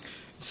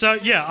 So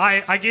yeah,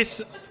 I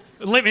guess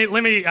let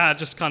me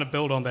just kind of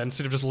build on that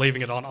instead of just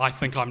leaving it on. I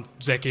think I'm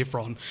Zac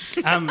Efron.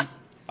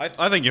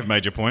 I think you've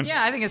made your point.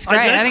 Yeah, I think it's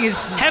great. I think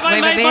it's have I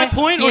made my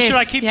point, or should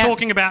I keep yeah.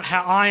 talking about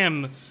how I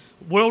am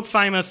world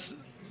famous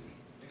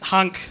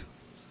hunk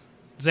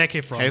Zac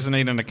Efron? Hasn't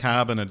eaten a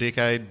carb in a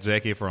decade.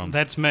 Zac Efron.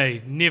 That's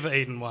me. Never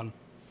eaten one.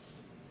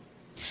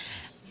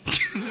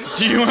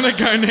 Do you want to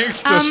go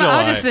next, or shall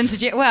I'll I? just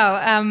interject.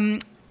 Well,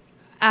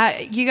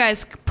 you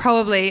guys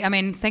probably, I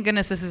mean, thank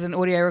goodness this is an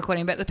audio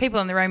recording, but the people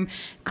in the room,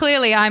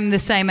 clearly I'm the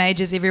same age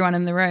as everyone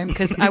in the room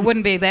because I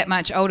wouldn't be that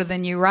much older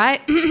than you,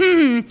 right?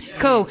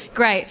 Cool,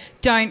 great.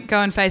 Don't go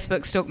on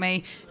Facebook, stalk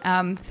me.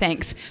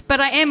 Thanks. But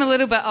I am a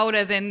little bit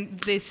older than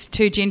these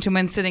two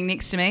gentlemen sitting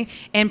next to me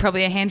and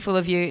probably a handful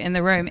of you in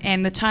the room.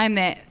 And the time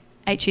that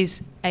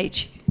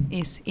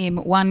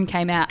HSM1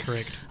 came out,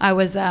 correct, I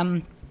was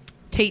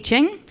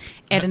teaching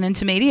at an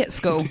intermediate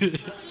school.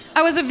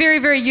 I was a very,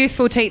 very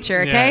youthful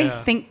teacher, okay?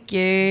 Yeah. Thank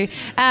you.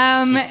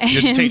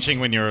 You're teaching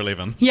when you're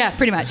 11. Yeah,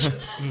 pretty much.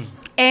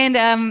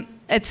 And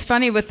it's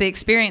funny with the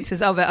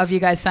experiences of you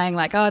guys saying,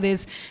 like,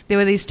 there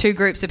were these two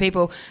groups of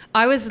people.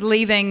 I was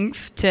leaving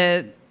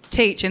to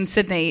teach in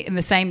Sydney in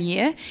the same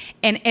year,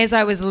 and as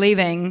I was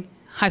leaving,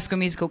 High School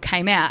Musical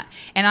came out,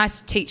 and I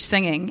teach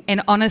singing.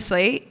 And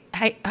honestly,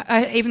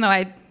 even though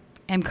I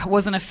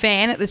wasn't a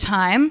fan at the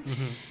time,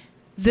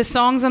 the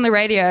songs on the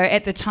radio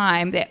at the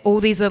time that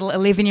all these little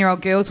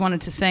 11-year-old girls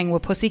wanted to sing were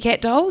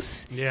Pussycat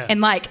Dolls. Yeah. And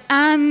like,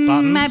 Buttons.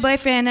 my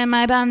boyfriend and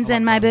my buns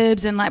and my buns.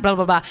 boobs and like blah,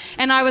 blah, blah.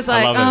 And I was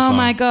like, love that oh song.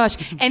 my gosh.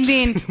 And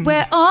then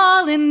We're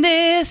All in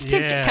This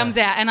Yeah. comes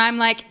out. And I'm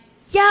like,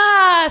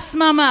 yes,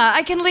 Mama,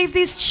 I can leave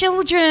these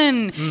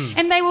children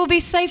and they will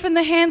be safe in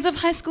the hands of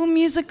High School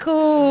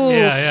Musical.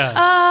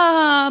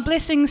 Yeah.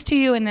 Blessings to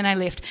you. And then I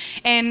left.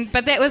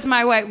 But that was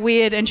my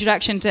weird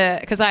introduction to,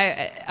 because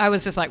I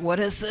was just like, what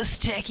is this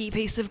tacky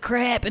piece of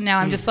crap? And now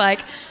I'm just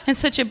like, it's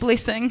such a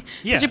blessing.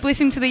 Yeah. Such a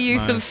blessing to the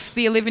youth of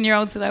the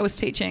 11-year-olds that I was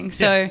teaching.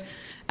 So,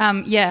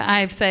 as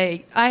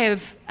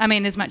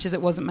much as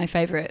it wasn't my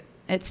favourite,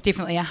 it's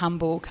definitely a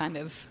humble kind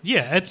of...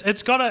 Yeah,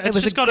 it's got a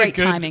great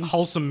good, timing.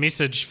 wholesome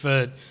message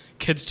for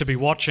kids to be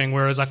watching,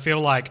 whereas I feel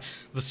like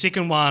the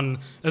second one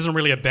isn't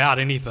really about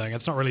anything.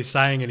 It's not really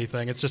saying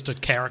anything. It's just a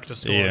character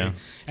story. Yeah.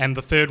 And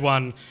the third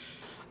one,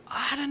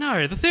 I don't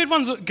know. The third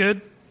one's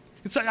good.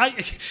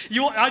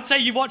 I'd say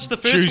you watch the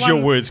first one... Choose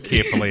your words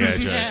carefully,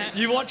 AJ.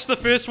 You watch the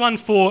first one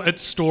for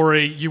its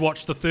story. You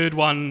watch the third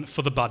one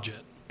for the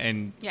budget.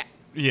 And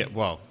Yeah.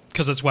 well...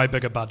 Because it's way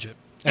bigger budget.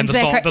 And the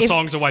Zac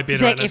songs are way better.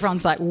 Zac and it's-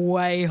 Efron's like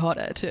way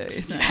hotter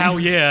too. So. Hell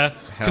yeah.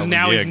 Because Hell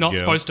now yeah, he's not girl.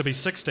 supposed to be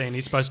 16.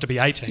 He's supposed to be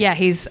 18. Yeah,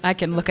 I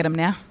can look at him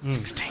now.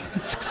 16.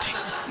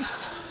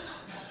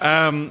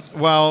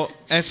 Well,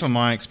 as for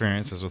my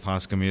experiences with High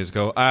School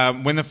Musical,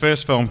 when the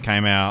first film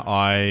came out,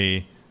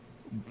 I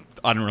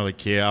didn't really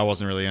care. I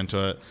wasn't really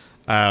into it.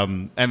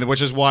 And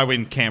which is why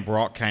when Camp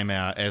Rock came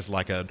out as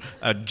like a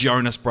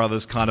Jonas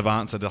Brothers kind of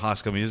answer to High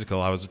School Musical,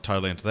 I was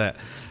totally into that.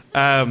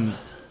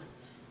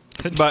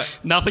 But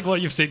nothing what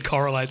you've said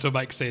correlates or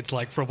makes sense,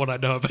 like, from what I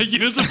know about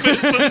you as a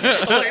person.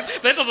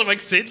 Like, that doesn't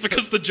make sense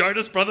because the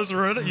Jonas Brothers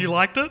were in it. You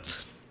liked it?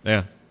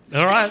 yeah.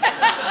 All right.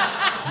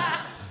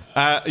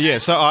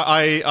 So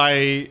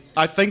I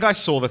think I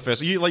saw the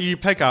first. You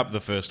pick up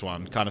the first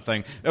one kind of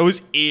thing. It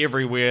was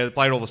everywhere. They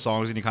played all the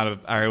songs, and you kind of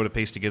are able to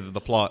piece together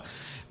the plot.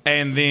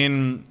 And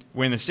then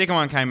when the second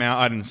one came out,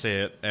 I didn't see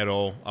it at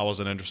all. I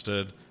wasn't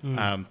interested.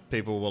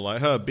 People were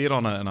like, "Oh, bet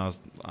on it," and I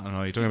don't know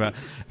what you're talking about.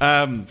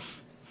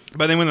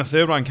 But then when the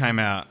third one came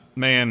out,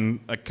 me and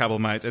a couple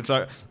of mates. And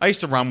so I used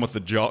to run with the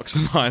jocks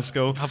in high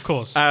school. Of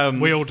course.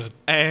 We all did.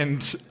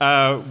 And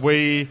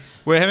we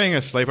were having a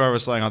sleepover or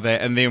something like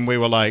that. And then we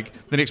were like,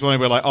 the next morning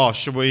we were like, oh,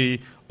 should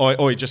we,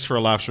 just for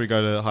a laugh, should we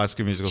go to High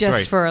School Musical 3?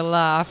 Just for a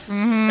laugh.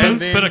 Mm-hmm.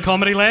 And then, Bit of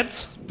comedy,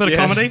 lads. Bit of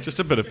comedy. Just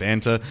a bit of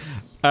banter.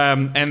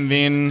 And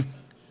then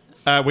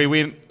we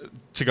went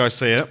to go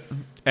see it.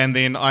 And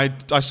then I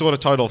saw it a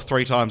total of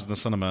 3 times in the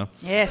cinema.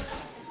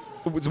 Yes.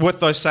 With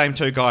those same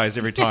 2 guys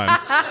every time.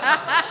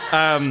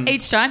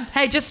 Each time?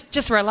 Hey,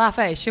 just for a laugh,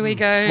 eh? Should we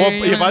go? Well,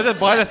 yeah, by the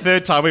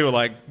 3rd time, we were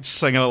like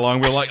singing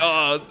along. We were like,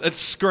 oh, it's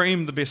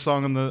Scream, the best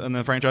song in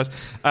the franchise.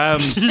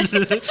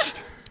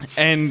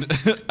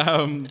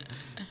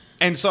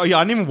 And so, yeah,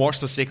 I didn't even watch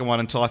the second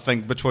one until I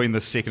think between the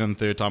second and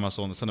third time I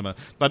saw in the cinema.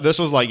 But this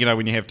was like,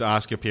 when you have to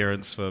ask your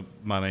parents for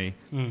money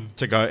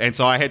to go. And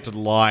so I had to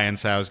lie and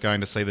say I was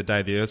going to see The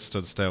Day the Earth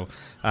Stood Still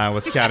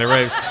with Keanu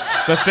Reeves.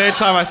 The 3rd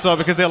time I saw it,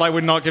 because they're like,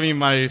 we're not giving you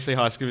money to see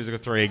High School Musical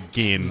 3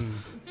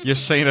 again. You've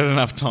seen it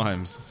enough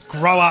times.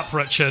 Grow up,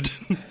 Richard.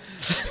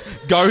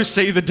 Go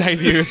see The Day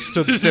the Earth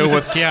Stood Still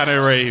with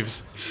Keanu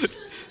Reeves.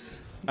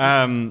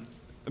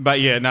 But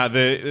yeah, no,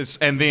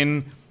 and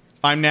then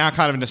I'm now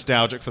kind of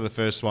nostalgic for the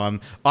first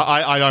one.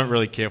 I don't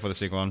really care for the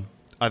second one.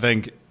 I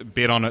think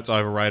Bet On It's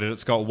overrated.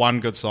 It's got 1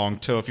 good song,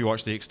 2 if you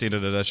watch the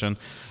extended edition.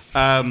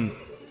 And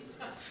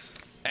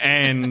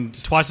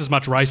twice as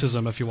much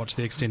racism if you watch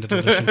the extended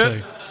edition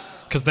too.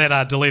 Because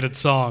that deleted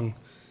song...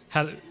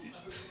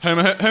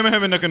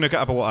 Huma Nuka Nuka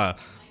Apawa'a.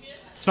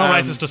 It's not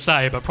racist to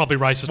say, but probably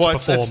racist to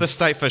perform. It's the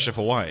state fish of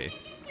Hawaii.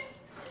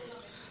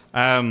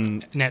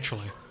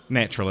 Naturally.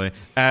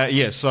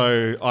 Yeah,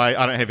 so I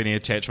don't have any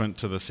attachment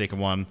to the second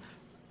one.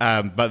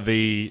 But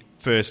the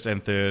first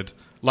and third,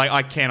 like,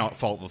 I cannot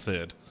fault the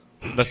third.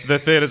 The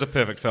third is a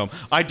perfect film.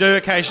 I do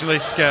occasionally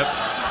skip.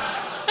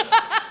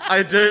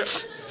 I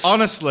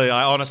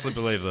honestly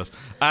believe this.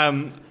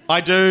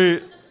 I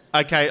do.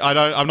 Okay,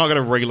 I'm not going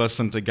to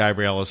re-listen to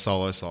Gabriella's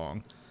solo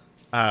song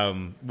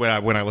when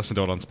I listen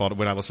to it on Spotify.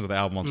 When I listen to the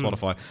album on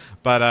Spotify,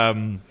 but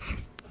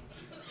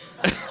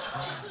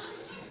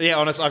yeah,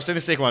 honestly, I've seen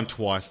the second one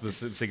twice. The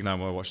second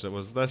time I watched it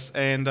was this,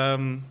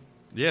 and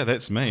yeah,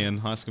 that's me in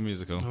High School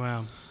Musical.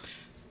 Wow.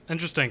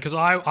 Interesting, because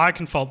I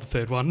can fault the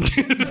third one.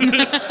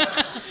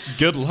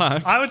 Good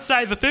luck. I would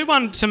say the third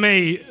one, to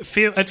me,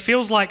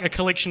 feels like a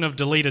collection of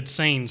deleted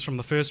scenes from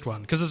the first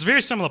one, because it's a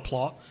very similar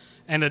plot,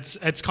 and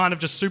it's kind of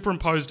just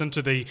superimposed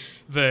into the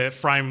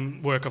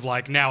framework of,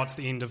 like, now it's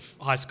the end of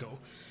high school.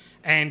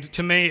 And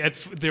to me,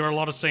 there are a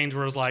lot of scenes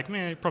where I was like,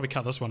 man, probably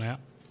cut this one out.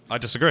 I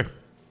disagree.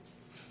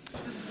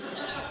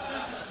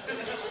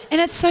 And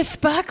it's so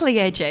sparkly,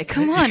 AJ.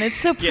 Come on, it's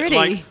so pretty.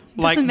 Yeah,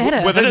 doesn't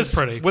matter. It is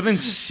pretty. Within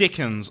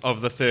seconds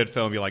of the third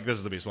film, you're like, this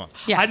is the best one.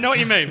 Yeah. I know what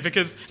you mean,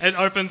 because it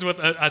opens with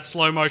a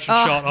slow motion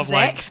shot of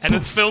Zach? like, and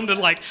it's filmed in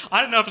like,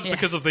 I don't know if it's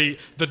because of the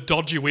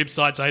dodgy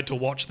websites I had to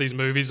watch these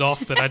movies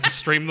off, that I had to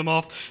stream them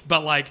off,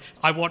 but like,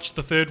 I watched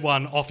the third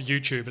one off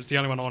YouTube. It's the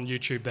only one on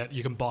YouTube that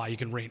you can buy, you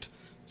can rent.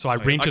 So I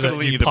rented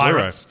it, you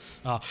pirates.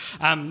 Yeah,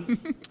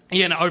 and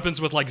it opens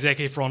with like Zac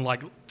Efron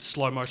like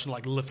slow motion,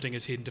 like lifting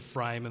his head into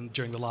frame, and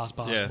during the last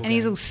basketball game. And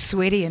he's all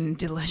sweaty and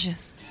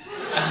delicious.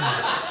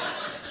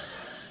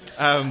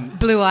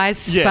 Blue eyes,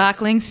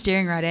 sparkling,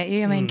 staring right at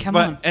you. I mean, come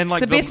on. And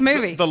like it's the best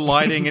movie. The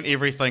lighting and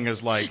everything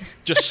is like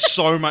just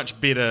so much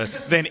better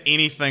than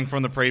anything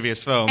from the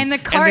previous films. And the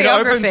And then it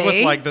opens choreography.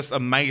 with like this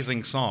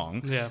amazing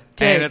song. Yeah.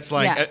 Dude, and it's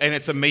like, yeah. and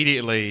it's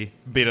immediately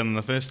better than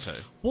the first two.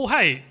 Well,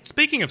 hey,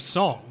 speaking of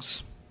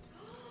songs,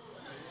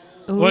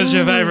 what's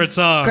your favourite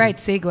song? Great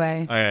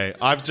segue. Okay,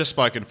 I've just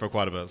spoken for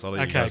quite a bit, so I'll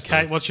let you Okay, guys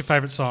Kate, go. what's your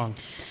favourite song?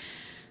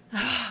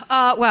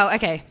 Well,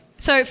 okay.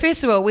 So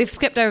first of all, we've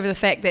skipped over the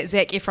fact that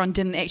Zac Efron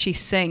didn't actually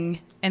sing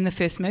in the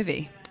first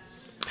movie.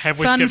 Have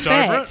we Fun skipped over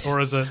fact. it, or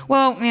is it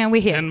Well, yeah,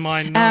 we're here. in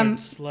my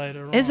notes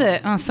later on? Is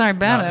it? Oh, sorry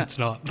about No, it. it's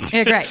not.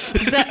 Yeah, great.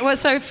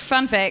 So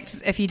fun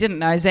fact, if you didn't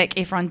know, Zac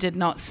Efron did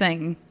not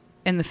sing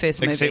in the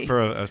first movie. Except for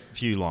a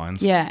few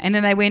lines. Yeah, and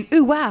then they went,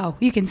 ooh, wow,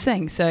 you can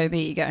sing. So there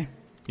you go.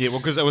 Yeah, well,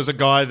 because it was a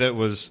guy that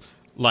was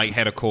like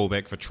had a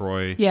callback for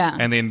Troy. Yeah.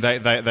 And then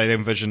they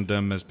envisioned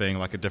him as being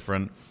like a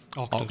different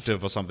Octave.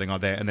 octave or something like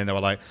that. And then they were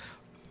like,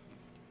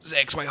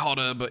 Zach's way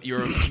hotter, but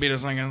you're a better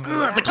singer.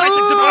 The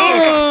classic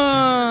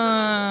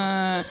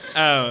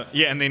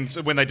Yeah, and then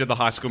when they did the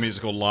High School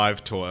Musical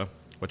live tour,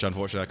 which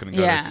unfortunately I couldn't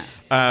go Yeah.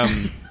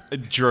 to,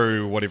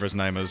 Drew, whatever his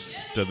name is,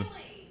 did.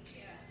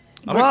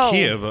 I Whoa. don't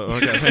care, but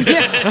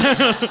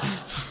okay.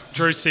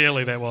 Drew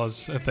Seeley, that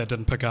was, if that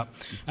didn't pick up.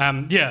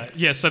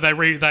 So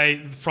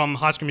they from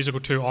High School Musical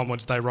 2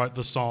 onwards, they wrote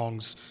the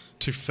songs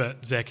to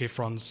fit Zac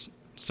Efron's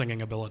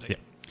singing ability.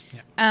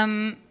 Yeah.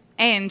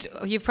 And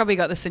you've probably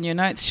got this in your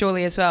notes,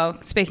 surely, as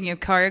well. Speaking of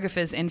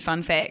choreographers and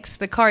fun facts,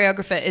 the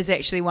choreographer is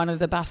actually one of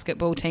the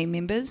basketball team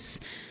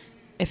members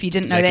if you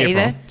didn't know Zac that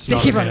either. Efron.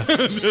 Zac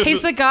Efron.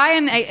 He's the guy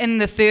in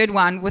the third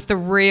one with the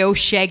real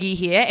shaggy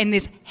hair, and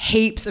there's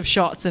heaps of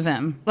shots of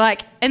him.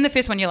 Like, in the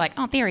first one, you're like,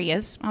 oh, there he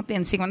is. Oh,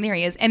 then the second one, there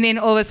he is. And then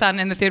all of a sudden,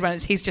 in the third one,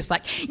 he's just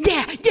like,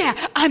 yeah,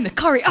 I'm the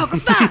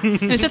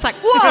choreographer. And it's just like,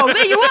 whoa,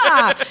 there you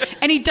are.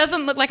 And he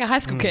doesn't look like a high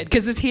school kid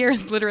because his hair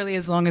is literally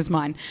as long as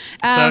mine.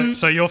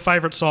 So your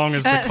favourite song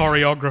is The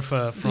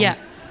Choreographer from... Yeah.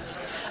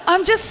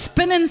 I'm just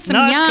spinning some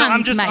No, it's cool. yarns,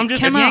 I'm just mate.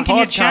 Come on. yanking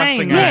your Podcasting,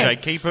 chain. AJ. Yeah.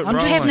 Keep it I'm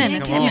rolling. It's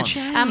happening. Come It's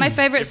on. happening. My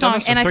favourite You've done song,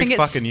 this for and I 3 think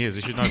it's... fucking years.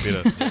 You should know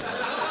better.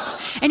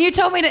 And you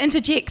told me to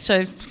interject,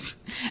 so...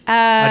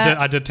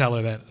 I did tell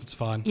her that. It's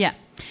fine. Yeah.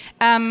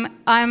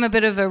 I'm a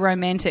bit of a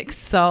romantic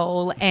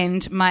soul,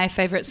 and my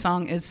favourite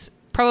song is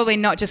probably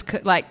not just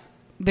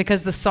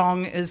because the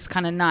song is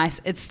kind of nice.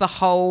 It's the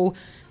whole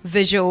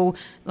visual,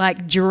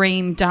 like,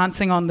 dream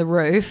dancing on the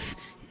roof.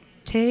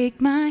 Take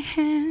my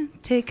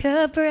hand, take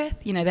a breath.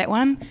 You know that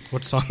one?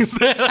 What song is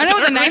that? I know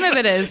what the name of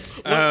it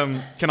is.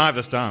 Can I have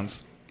this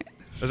dance?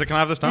 Is it Can I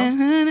Have This Dance?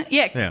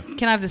 Yeah.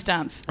 Can I have this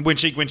dance? When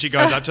she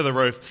goes up to the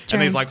roof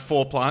and there's like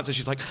 4 plants and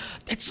she's like,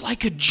 it's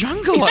like a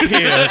jungle up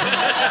here.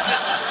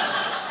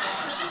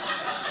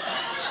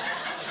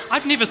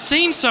 I've never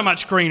seen so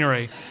much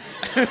greenery.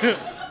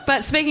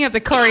 But speaking of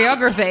the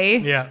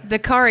choreography, Yeah. the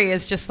choreo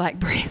is just like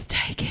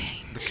breathtaking.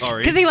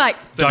 Corey. Because he like...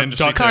 It's an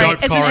industry Dope term.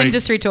 It's Corey. an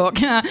industry talk.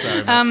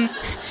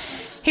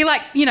 He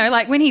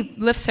like when he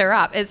lifts her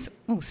up, it's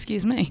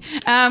excuse me.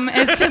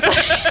 It's just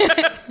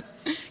like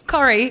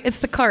Corey. It's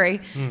the Corey.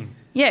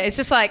 Yeah, it's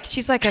just like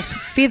she's like a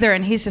feather,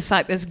 and he's just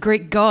like this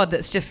Greek god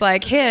that's just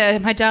like, here,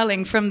 my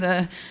darling,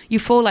 you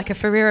fall like a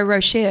Ferrero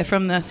Rocher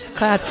from the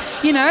clouds,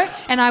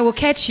 and I will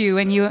catch you,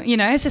 and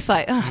it's just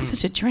like, it's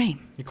such a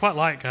dream. You quite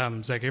like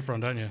Zac Efron,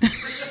 don't you?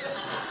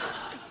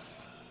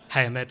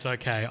 Hey, and that's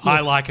okay. Yes.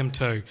 I like him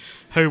too.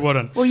 Who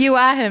wouldn't? Well, you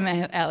are him,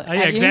 Alex.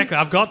 Yeah, exactly.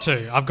 I've got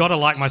to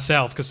like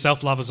myself because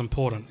self-love is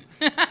important.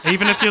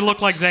 Even if you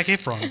look like Zac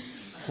Efron,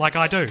 like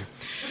I do.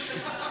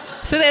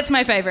 So that's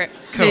my favourite.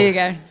 Cool. There you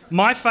go.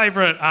 My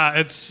favourite,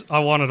 it's I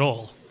Want It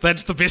All.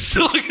 That's the best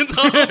song in the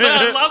whole thing.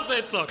 I love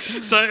that song.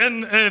 So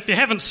if you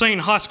haven't seen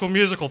High School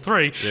Musical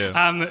 3,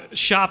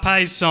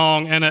 Sharpay's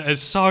song in it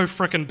is so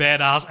freaking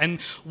badass.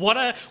 And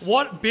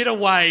what better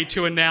way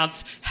to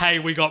announce, hey,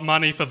 we got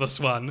money for this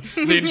one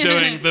than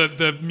doing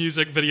the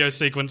music video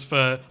sequence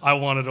for I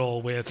Want It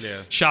All, where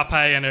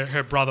Sharpay and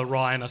her brother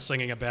Ryan are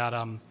singing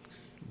about...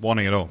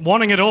 Wanting it all.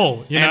 Wanting it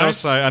all, you know? And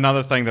also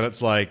another thing that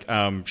it's like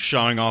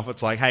showing off,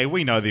 it's like, hey,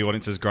 we know the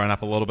audience has grown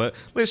up a little bit.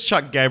 Let's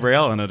chuck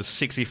Gabrielle in a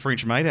sexy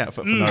French maid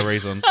outfit for no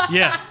reason.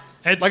 Yeah.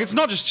 She's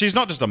not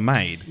just a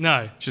maid.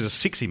 No. She's a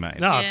sexy maid.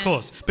 No, of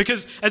course.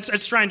 Because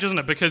it's strange, isn't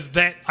it? Because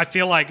I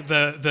feel like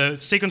the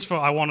sequence for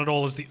I Want It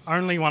All is the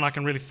only one I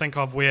can really think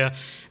of where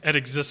it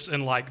exists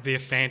in like their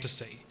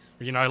fantasy.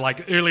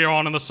 Like earlier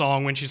on in the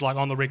song when she's like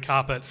on the red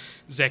carpet,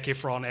 Zac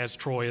Efron as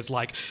Troy is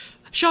like,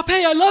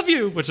 Sharpay, I love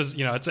you, which is,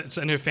 it's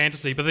in her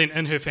fantasy. But then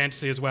in her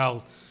fantasy as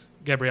well,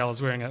 Gabrielle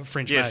is wearing a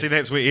French maid. Yeah, see,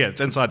 that's where,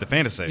 it's inside the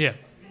fantasy. Yeah.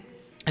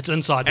 It's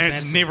inside the and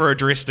fantasy. it's never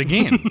addressed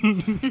again.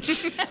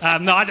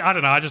 No, I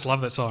don't know. I just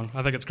love that song.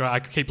 I think it's great.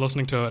 I could keep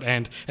listening to it.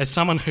 And as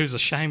someone who's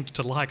ashamed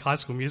to like High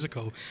School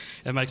Musical,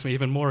 it makes me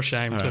even more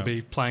ashamed to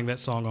be playing that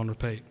song on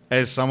repeat.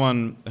 As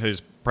someone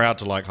who's proud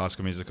to like High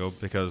School Musical,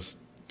 because,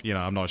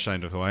 I'm not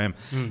ashamed of who I am.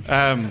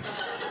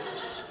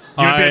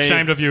 You'd be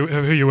ashamed of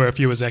who you were if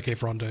you were Zac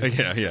Efron, dude.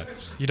 Yeah.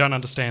 You don't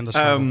understand the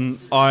struggle.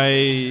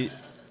 I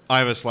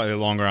have a slightly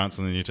longer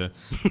answer than you two.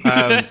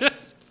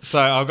 So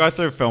I'll go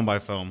through film by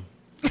film.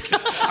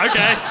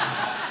 Okay.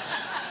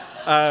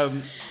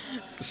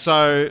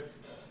 So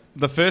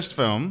the first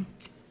film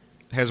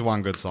has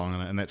one good song in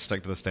it, and that's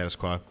Stick to the Status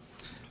Quo.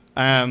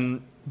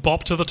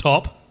 Bop to the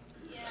Top.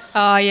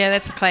 Oh, yeah,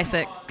 that's a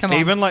classic. Come on.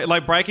 Even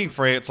like Breaking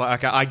Free, it's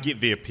like, okay, I get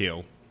the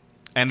appeal.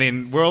 And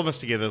then We're All This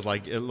Together is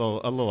like a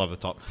little over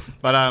the top.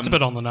 But it's a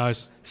bit on the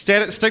nose.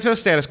 Stick to the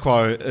Status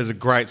Quo is a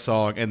great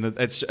song, and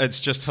it's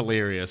just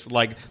hilarious.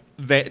 Like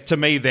that, to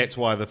me, that's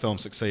why the film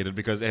succeeded,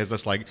 because it has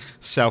this like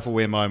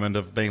self-aware moment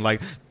of being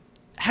like,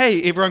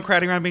 hey, everyone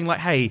crowding around being like,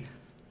 hey,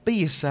 be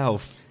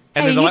yourself.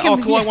 And then they're like, oh,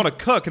 cool, I want to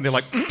cook. And they're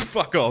like,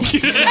 fuck off.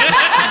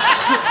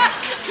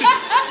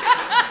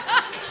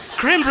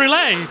 Creme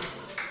brulee.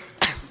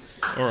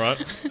 All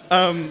right.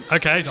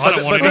 Okay, I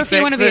don't want Or to. if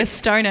you want to be a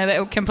stoner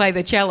that can play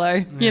the cello,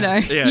 you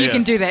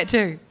can do that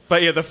too.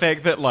 But yeah, the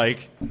fact that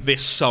like they're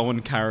so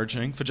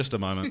encouraging for just a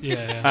moment.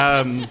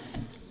 Yeah.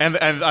 And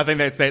I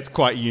think that's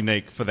quite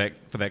unique for that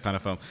kind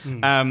of film.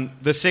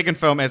 The second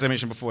film, as I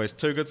mentioned before, has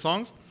two good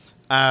songs.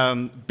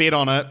 Bet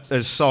on It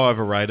is so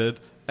overrated.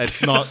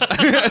 It's not.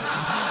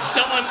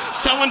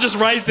 Someone just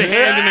raised their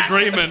hand in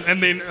agreement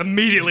and then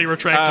immediately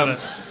retracted it.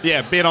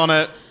 Yeah, Bet on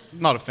It.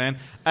 Not a fan.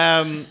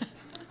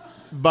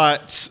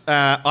 But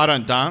I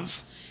Don't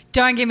Dance.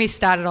 Don't get me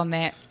started on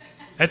that.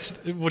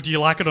 Would you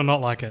like it or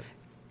not like it?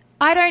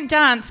 I don't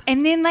dance,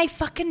 and then they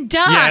fucking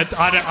dance.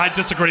 Yeah, I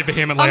disagree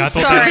vehemently. I'm I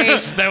thought sorry.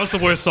 that was the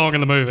worst song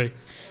in the movie.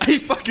 Are you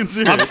fucking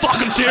serious? I'm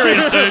fucking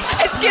serious, dude.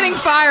 It's getting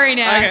fiery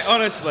now. Okay,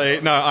 honestly,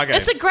 no, okay.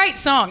 It's a great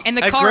song, and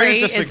the Agree to choreo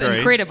is disagree.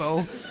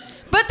 incredible.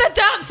 But the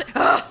dance...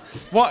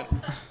 What?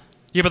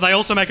 Yeah, but they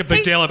also make a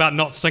big deal about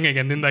not singing,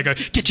 and then they go,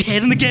 "Get your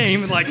head in the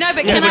game!" Like, No,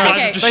 but all can the I- guys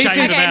okay. are just Okay,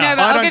 shaming them no, out.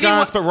 but I I'll don't give you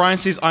dance, one- but Ryan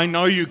says, I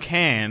know you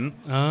can.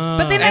 But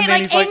they And make then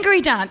like he's like-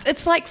 angry dance.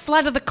 It's like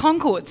Flight of the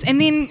Conchords. And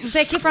then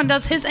Zac Efron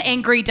does his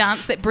angry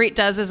dance that Brett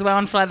does as well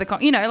in Flight of the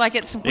Conchords. You know, like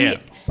it's Yeah.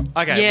 weird.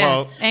 Okay, Yeah,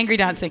 well, angry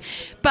dancing.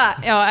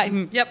 But,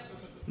 yep.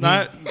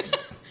 no.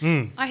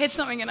 I had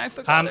something and I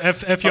forgot it.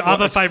 If your Oh,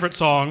 other it's- favourite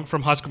song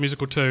from High School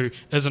Musical 2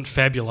 isn't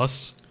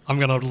Fabulous, I'm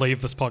going to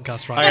leave this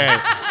podcast right now.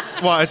 Okay.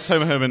 Well, it's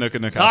Huma Huma Nuka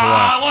Nuka.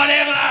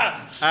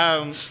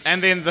 Whatever!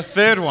 And then the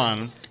third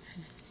one,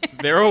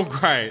 they're all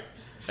great,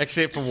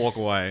 except for Walk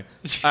Away.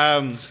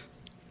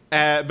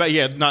 But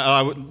yeah,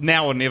 no,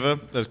 Now or Never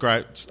is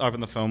great. Open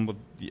the film with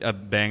a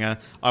banger.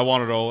 I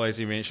Want It All, as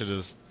you mentioned,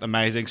 is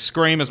amazing.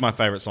 Scream is my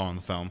favourite song in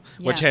the film,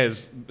 which Yeah.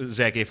 has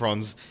Zac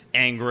Efron's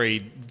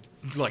angry,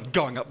 like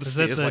going up the Is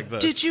that stairs the, like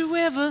this. Did you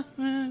ever?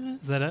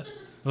 Is that it?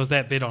 Or was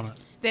that bit on it?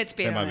 That's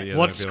better. That might than be it. it.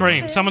 What's that'd be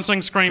Scream? Someone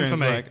sing Scream for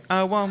Scream's me. like,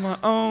 I want my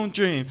own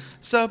dream,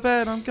 so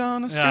bad I'm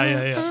gonna scream.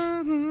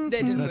 Yeah. That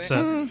didn't That's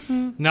work.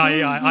 it. No,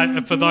 yeah.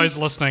 I, for those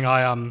listening,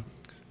 I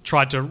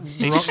tried to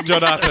He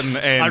stood up and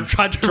I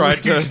tried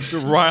to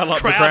rile up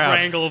the crowd crowd.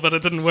 wrangle, but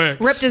it didn't work.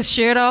 Ripped his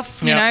shirt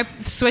off, you Yeah. know,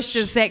 swished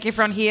his Zac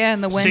Efron hair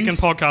in the wind. Second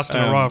podcast in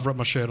a row, I've ripped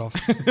my shirt off.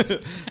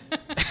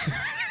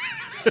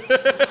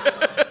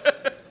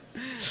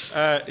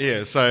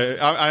 Yeah, so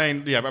I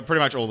mean, yeah, but pretty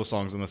much all the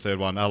songs in the third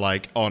one are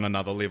like on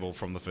another level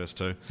from the first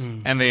two.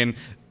 And then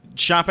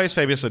Sharpay's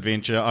Fabulous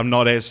Adventure, I'm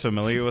not as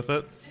familiar with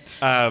it,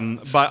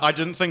 but I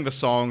didn't think the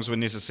songs were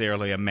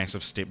necessarily a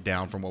massive step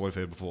down from what we've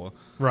heard before.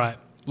 Right.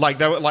 Like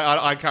they were,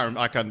 like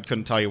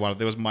couldn't tell you one.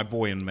 There was My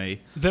Boy and Me.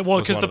 Well,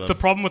 was because one of the them.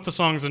 problem with the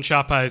songs in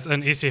Sharpay's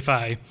and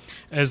SFA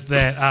is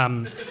that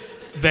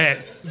that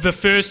the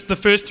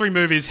first three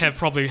movies have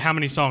probably how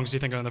many songs do you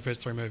think are in the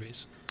first three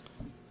movies?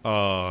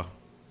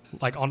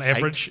 Like on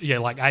average, yeah,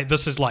 like 8.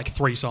 This is like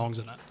 3 songs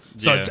in it.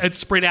 So Yeah. it's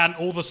spread out, and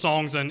all the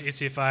songs in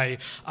SFA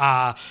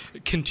are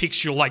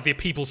contextual, like they're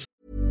people.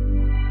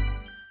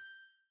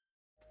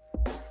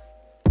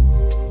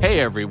 Hey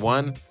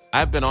everyone,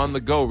 I've been on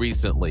the go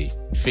recently.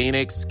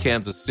 Phoenix,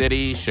 Kansas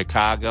City,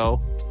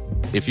 Chicago.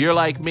 If you're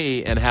like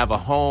me and have a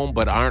home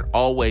but aren't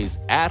always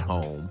at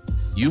home,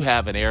 you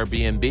have an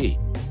Airbnb.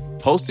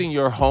 Hosting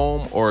your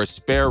home or a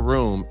spare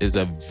room is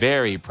a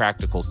very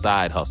practical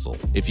side hustle.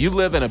 If you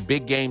live in a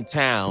big game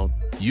town,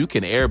 you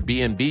can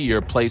Airbnb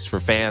your place for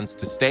fans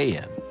to stay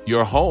in.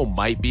 Your home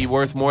might be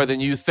worth more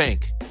than you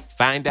think.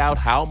 Find out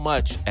how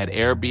much at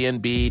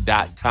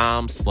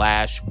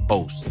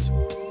airbnb.com/host.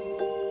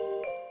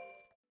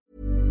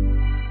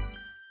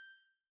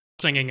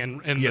 Singing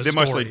in Yeah, the they're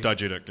mostly story.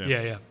 diegetic.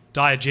 Yeah.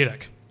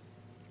 Diegetic.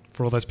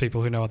 For all those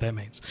people who know what that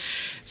means.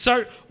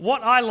 So,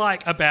 what I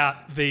like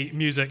about the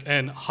music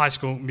in High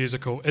School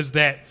Musical is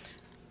that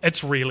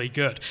it's really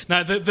good.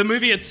 Now, the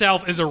movie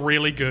itself is a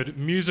really good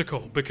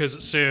musical because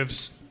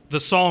the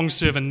songs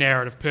serve a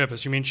narrative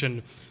purpose. You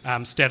mentioned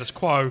Status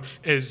Quo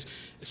is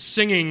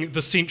singing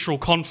the central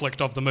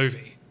conflict of the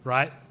movie,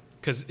 right?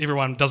 Because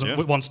everyone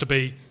wants to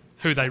be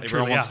who they Everyone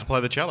truly wants are. to play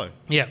the cello.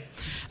 Yeah,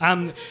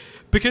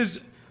 because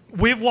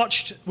we've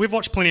watched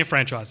plenty of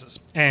franchises,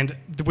 and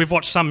we've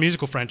watched some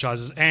musical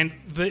franchises, and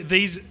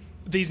these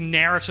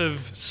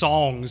narrative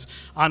songs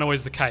aren't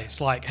always the case.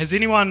 Like, has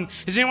anyone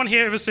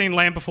here ever seen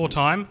Land Before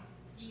Time?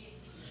 Yes.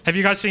 Have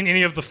you guys seen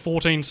any of the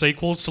 14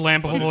 sequels to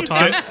Land Before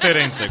Time?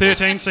 13 sequels.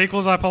 13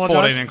 sequels. I apologise.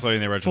 14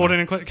 including the original.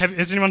 14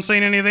 has anyone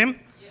seen any of them?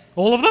 Yeah.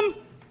 All of them?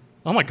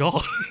 Oh my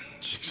god.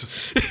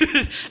 Jesus.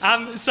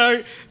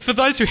 So, for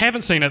those who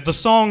haven't seen it, the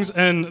songs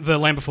in the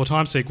Land Before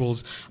Time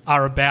sequels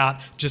are about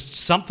just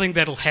something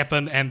that'll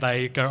happen, and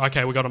they go,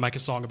 okay, we've got to make a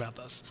song about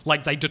this.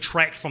 Like, they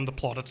detract from the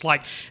plot. It's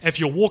like if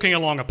you're walking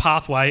along a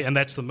pathway, and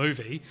that's the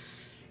movie,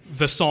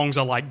 the songs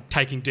are like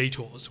taking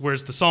detours,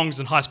 whereas the songs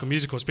in High School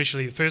Musical,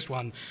 especially the first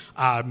one,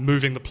 are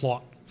moving the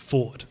plot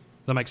forward.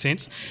 That makes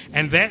sense?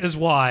 And that is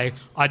why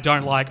I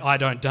don't like I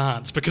Don't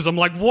Dance, because I'm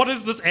like, what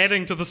is this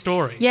adding to the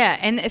story? Yeah,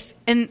 and if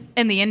in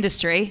the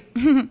industry,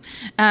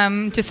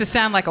 just to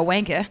sound like a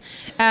wanker,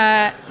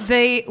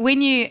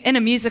 when you in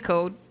a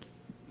musical,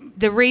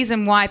 the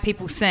reason why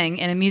people sing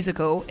in a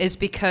musical is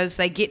because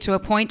they get to a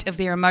point of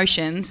their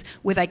emotions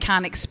where they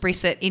can't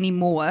express it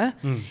anymore,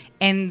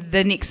 and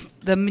the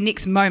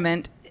next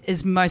moment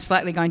is most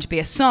likely going to be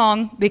a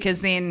song,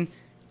 because then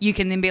you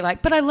can then be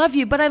like, but I love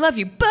you, but I love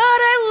you, but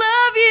I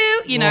love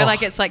you. You know, Oh.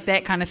 like it's like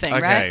that kind of thing,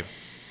 Okay. right?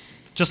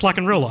 Just like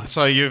in real life.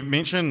 So you've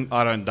mentioned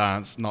I Don't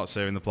Dance not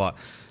serving the plot.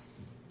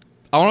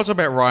 I want to talk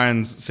about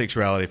Ryan's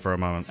sexuality for a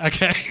moment.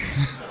 Okay.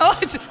 Oh,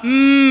 it's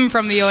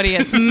from the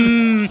audience.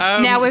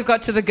 Now we've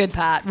got to the good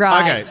part,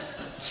 right? Okay,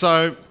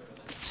 so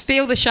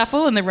Feel the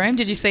shuffle in the room.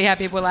 Did you see how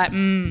people were like,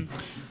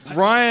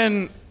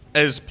 Ryan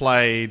is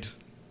played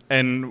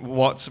in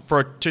what's, for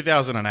a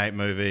 2008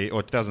 movie,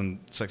 or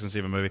 2006 and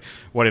 7 movie,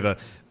 whatever,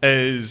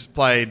 is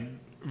played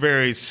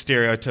very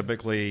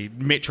stereotypically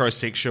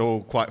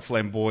metrosexual, quite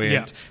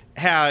flamboyant.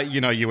 Yeah. How,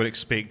 you would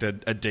expect a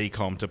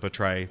decom to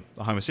portray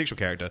a homosexual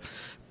character.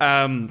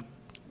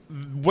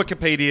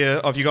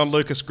 Wikipedia, if you go on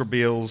Lucas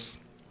Grabille's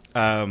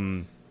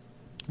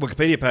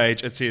Wikipedia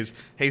page, it says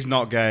he's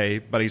not gay,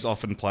 but he's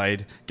often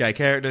played gay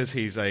characters.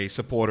 He's a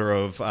supporter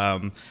of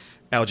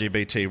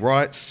LGBT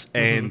rights,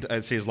 and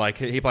it says like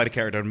he played a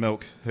character in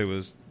Milk who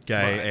was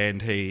gay,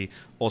 and he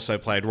also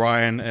played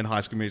Ryan in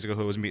High School Musical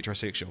who was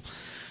metrosexual.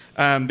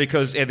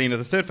 Because at the end of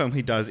the third film,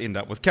 he does end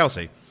up with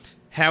Kelsey.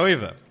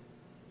 However,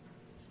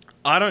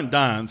 I Don't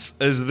Dance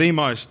is the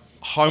most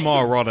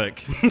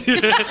homoerotic.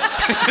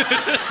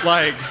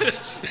 Like,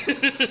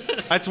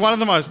 it's one of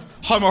the most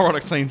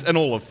homoerotic scenes in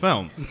all of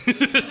film.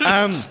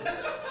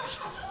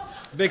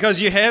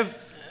 Because you have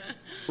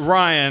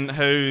Ryan,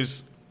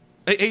 who's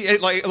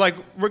like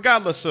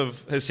regardless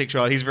of his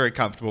sexuality, he's very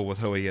comfortable with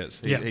who he is.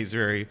 He's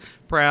very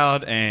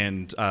proud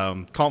and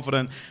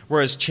confident,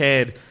 whereas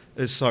Chad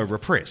is so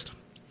repressed.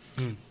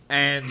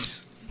 And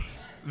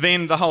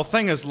then the whole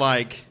thing is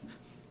like,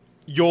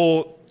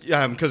 you're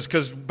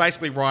because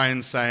basically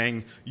Ryan's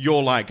saying,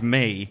 you're like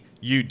me,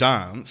 you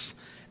dance,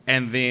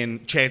 and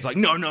then Chad's like,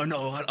 no,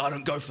 I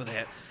don't go for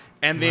that.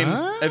 And then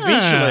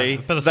eventually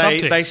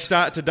they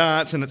start to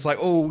dance, and it's like,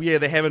 oh yeah,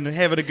 they're having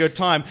a good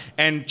time.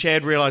 And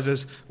Chad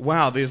realizes,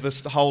 wow, there's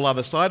this whole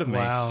other side of me.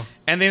 Wow.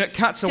 And then it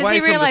cuts away from the scene.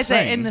 Does he realize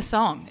that in the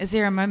song? Is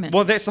there a moment?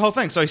 Well, that's the whole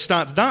thing. So he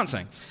starts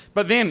dancing.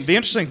 But then the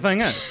interesting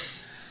thing is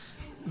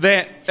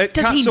that it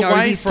cuts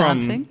away from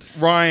dancing?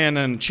 Ryan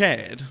and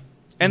Chad,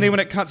 and then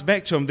when it cuts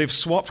back to him, they've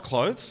swapped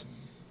clothes.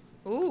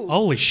 Ooh.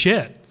 Holy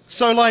shit.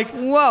 So like,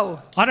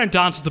 whoa. I Don't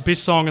Dance is the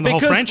best song in the whole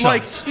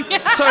franchise.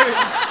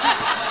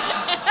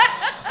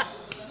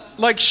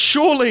 Like,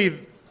 surely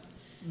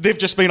they've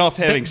just been off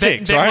having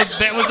sex, right?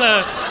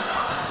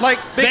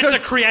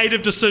 That's a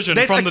creative decision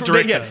from the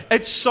director. Yeah,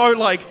 it's so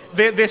like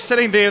they're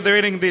sitting there, they're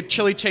eating their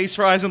chili cheese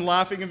fries and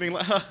laughing and being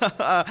like, ha, ha,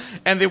 ha,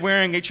 and they're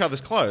wearing each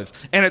other's clothes,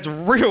 and it's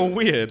real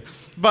weird.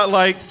 But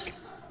like,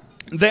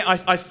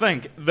 I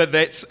think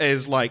that's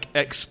as like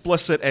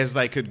explicit as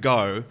they could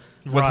go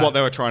with what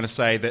they were trying to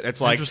say. That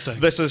it's like,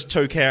 this is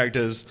two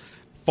characters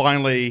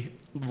finally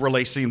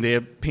releasing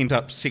their pent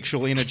up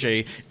sexual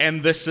energy,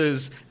 and this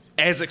is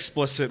as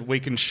explicit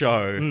we can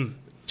show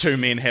two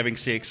men having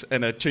sex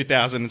in a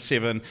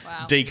 2007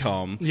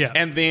 decom. Yeah.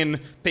 And then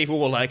people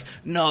were like,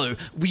 no,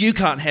 you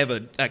can't have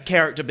a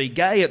character be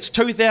gay. It's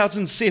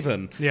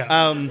 2007.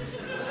 Yeah.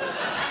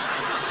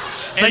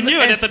 They knew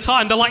it at the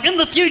time. They're like, in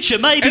the future,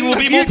 maybe we'll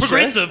be more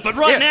progressive, but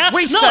right now,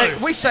 we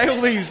say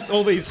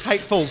all these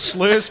hateful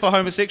slurs for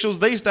homosexuals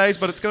these days,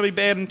 but it's going to be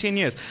bad in 10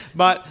 years.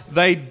 But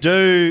they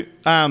do.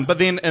 But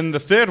then in the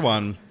third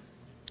one,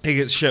 he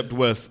gets shipped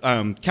with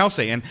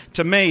Kelsey, and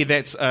to me,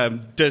 that's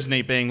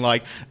Disney being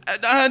like,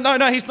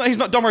 no, he's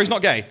not. Don't worry, he's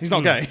not gay. He's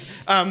not gay.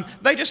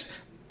 They just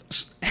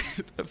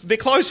their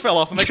clothes fell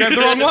off and they grabbed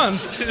the wrong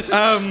ones.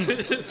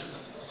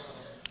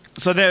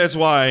 So that is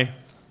why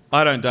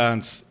I Don't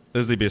Dance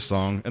is the best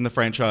song in the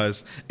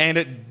franchise, and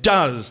it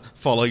does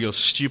follow your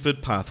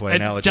stupid pathway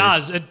analogy.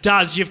 It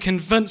does. You've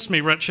convinced me,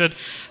 Richard.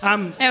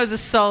 That was a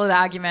solid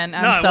argument.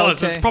 It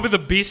was. It's probably the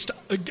best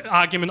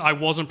argument I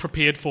wasn't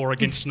prepared for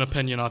against an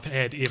opinion I've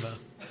had ever.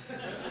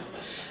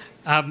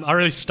 I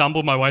really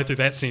stumbled my way through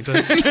that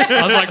sentence.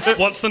 I was like,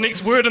 what's the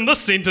next word in this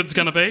sentence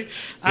going to be?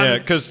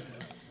 Because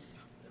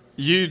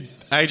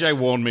AJ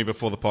warned me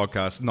before the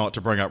podcast not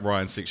to bring up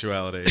Ryan's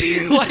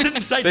sexuality. Well, I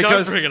didn't say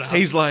don't bring it up.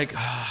 He's like...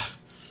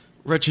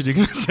 Richard, you're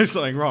going to say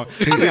something wrong.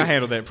 I think I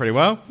handled that pretty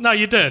well. No,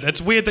 you did.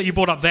 It's weird that you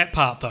brought up that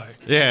part, though.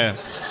 Yeah.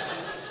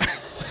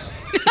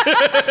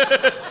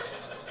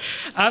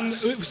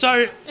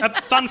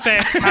 Fun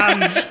fact.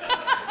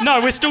 No,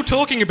 we're still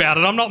talking about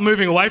it. I'm not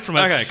moving away from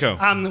it. Okay, cool.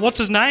 What's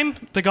his name?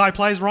 The guy who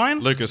plays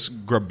Ryan? Lucas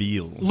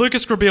Grabille.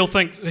 Lucas Grabille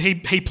thinks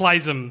he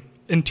plays him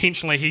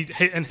intentionally. He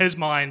in his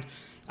mind,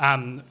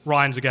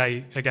 Ryan's a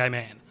gay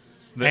man.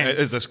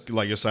 Is this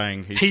like you're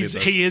saying?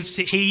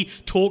 He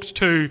talked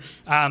to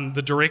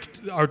the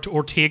director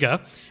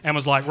Ortega and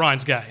was like,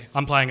 Ryan's gay.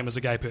 I'm playing him as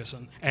a gay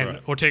person, and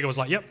Ortega was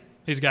like, yep,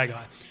 he's a gay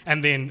guy.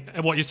 And then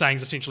what you're saying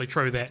is essentially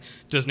true, that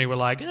Disney were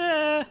like,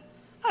 I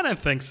don't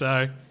think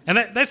so, and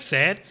that's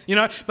sad, you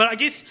know. But I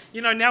guess,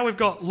 you know, now we've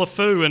got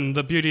LeFou and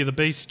the Beauty of the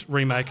Beast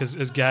remake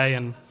is gay,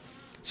 and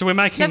so we're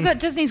making.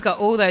 Disney's got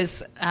all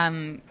those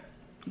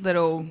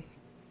little.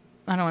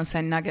 I don't want to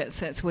say nuggets,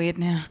 that's weird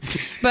now.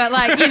 But,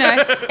 like, you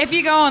know, if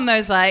you go on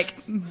those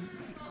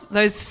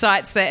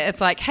sites that it's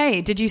like,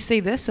 hey, did you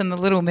see this in The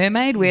Little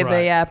Mermaid where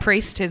the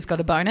priest has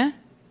got a boner?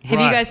 Have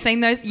you guys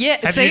seen those? Yeah.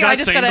 Have you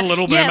guys seen The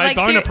Little Mermaid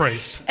boner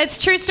priest?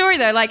 It's true story,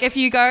 though. Like, if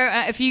you go,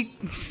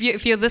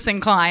 if you're this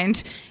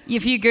inclined,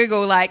 if you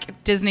Google,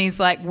 like, Disney's,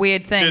 like,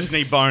 weird things.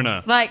 Disney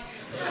boner. Like,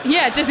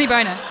 yeah, Disney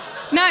boner.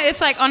 No,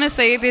 it's like,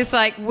 honestly, there's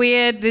like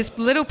there's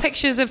little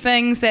pictures of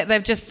things that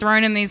they've just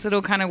thrown in these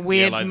little kind of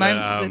weird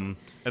moments.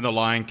 In The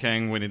Lion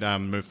King, when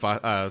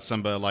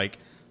Simba like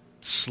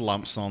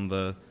slumps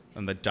on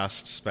and the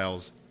dust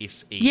spells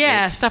SEX.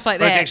 Yeah, stuff like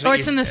that. Or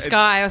it's in the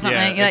sky or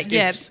something. It's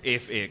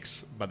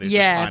FX, but there's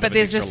just an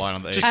extra line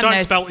on the Just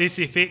don't spell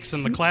SFX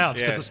in the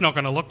clouds, because it's not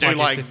going to look like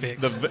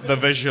SFX. The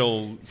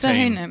visual So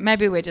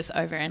maybe we're just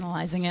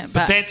overanalyzing it.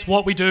 But that's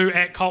what we do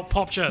at Cult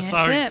Popture. That's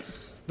it.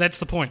 That's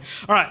the point.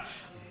 All right.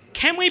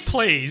 Can we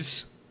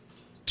please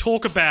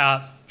talk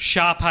about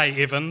Sharpay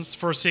Evans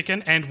for a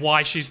second and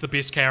why she's the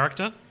best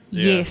character?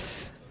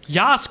 Yes.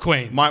 Yas,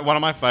 Queen. One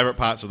of my favourite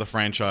parts of the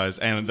franchise,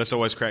 and this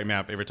always cracked me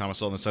up every time I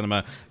saw it in the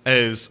cinema,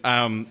 is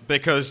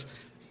because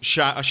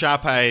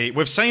Sharpay,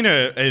 we've seen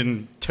her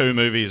in 2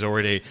 movies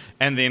already,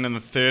 and then in the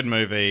 3rd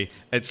movie,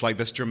 it's like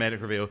this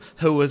dramatic reveal.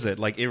 Who is it?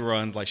 Like,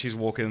 everyone, like, she's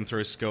walking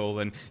through school,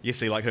 and you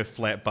see, like, her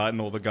flat butt,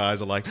 and all the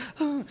guys are like,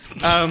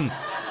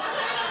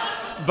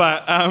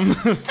 but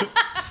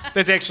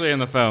that's actually in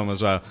the film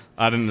as well.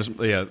 I didn't,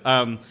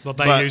 Well,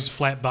 they use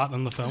flat butt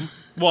in the film.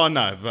 Well,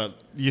 no, but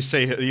you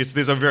see,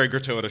 there's a very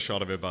gratuitous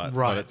shot of her butt.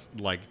 Right. But it's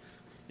like,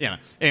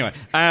 Anyway,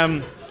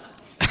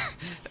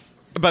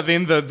 but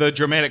then the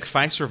dramatic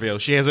face reveal,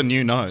 she has a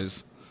new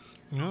nose.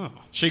 Oh.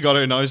 She got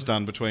her nose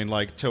done between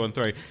like 2 and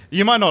 3.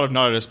 You might not have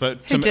noticed,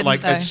 but to Who me, didn't,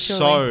 like, though, it's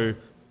surely? so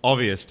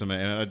obvious to me,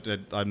 and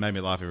it made me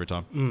laugh every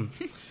time.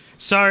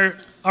 So,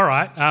 all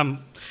right.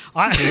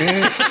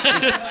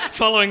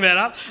 Following that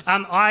up,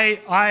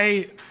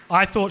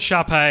 I thought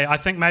Sharpay, I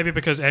think maybe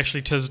because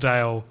Ashley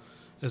Tisdale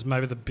is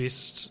maybe the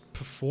best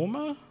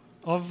performer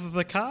of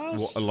the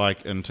cast.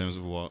 Like, in terms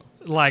of what?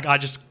 Like, I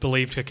just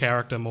believed her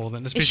character more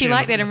than... Is especially she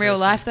like the that in real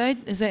first life, though?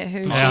 Is that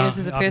who she Yeah, is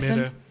as a I've met person?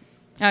 her.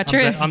 Oh,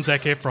 true. I'm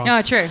Zac Efron.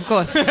 Oh, true, of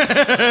course.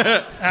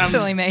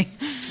 Silly me.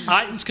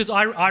 It's because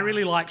I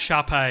really like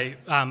Sharpay,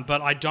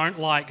 but I don't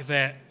like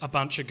that a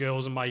bunch of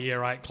girls in my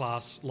year 8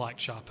 class like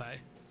Sharpay.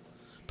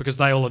 Because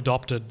they all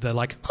adopted the,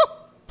 like,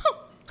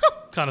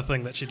 kind of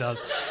thing that she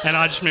does. And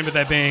I just remember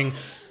that being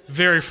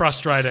very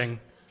frustrating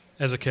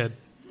as a kid.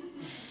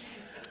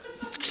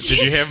 Did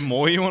you have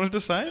more you wanted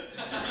to say?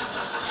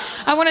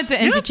 I wanted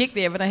to interject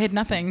there, but I had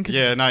nothing.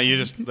 Yeah, no, you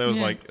just, there was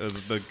Yeah. like... It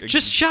was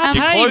Just you Sharpay,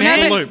 closed man.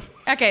 the loop.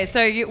 Okay,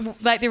 so you,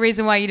 like the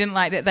reason why you didn't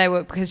like that they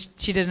were because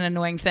she did an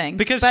annoying thing.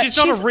 Because But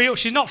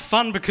she's not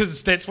fun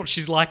because that's what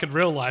she's like in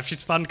real life.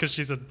 She's fun because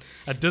she's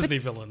a Disney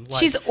villain.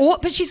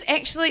 Like, but she's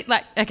actually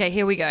like, okay,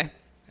 here we go.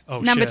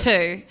 Number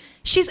shit. 2.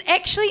 She's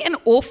actually an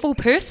awful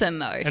person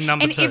though. And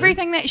number and 2.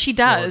 everything that she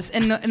does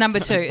in number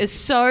 2 is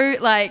so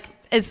like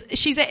and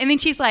then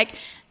she's like,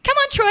 "Come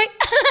on, Troy."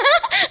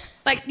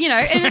 Like, you know,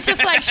 and it's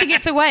just like she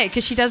gets away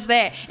because she does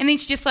that. And then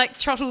she just like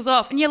trottles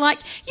off. And you're like,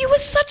 you were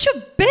such a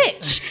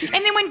bitch.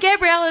 And then when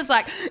Gabriella's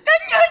like,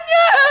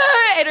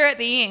 no, at her at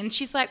the end,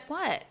 she's like,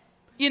 what?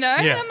 You know?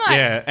 Yeah. And I'm like,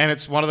 Yeah, and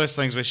it's one of those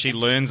things where she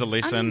learns a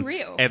lesson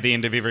unreal. at the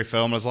end of every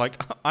film. It's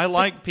like, I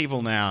like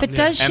people now. But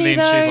does and she, then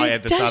she's though? like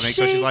at the Does starting,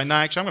 so she? she's like, no,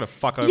 actually, I'm going to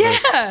fuck over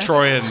Yeah.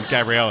 Troy and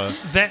Gabriella.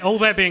 All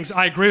that being,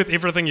 I agree with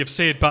everything you've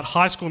said, but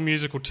High School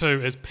Musical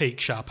 2 is peak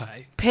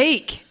Sharpay.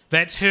 peak.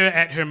 That's her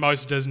at her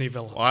most Disney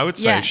villain. Well, I would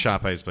say Yeah.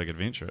 Sharpay's Big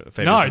Adventure. No,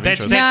 Fabulous that's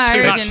Adventure. that's No,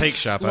 too I much. reckon- Peak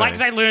Sharpay. Like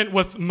they learned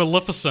with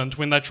Maleficent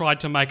when they tried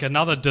to make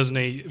another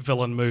Disney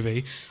villain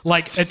movie.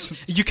 Like it's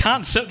you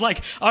can't sit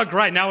like, oh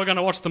great, now we're going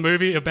to watch the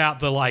movie about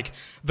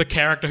the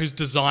character who's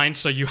designed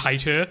so you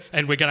hate her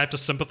and we're going to have to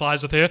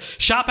sympathise with her.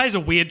 Sharpay's a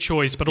weird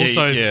choice, but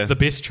also yeah. the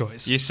best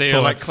choice. You see for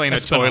her like clean a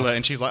spin-off. toilet,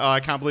 and she's like, "Oh, I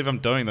can't believe I'm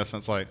doing this." And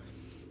it's like,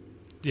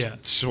 Yeah.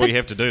 it's just what you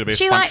have to do to be a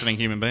she, like- functioning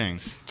human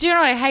being. Do you know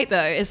what I hate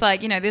though? It's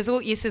like, you know, there's all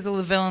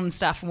the villain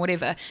stuff and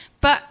whatever.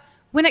 But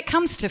when it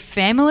comes to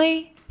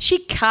family, she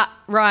cut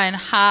Ryan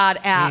hard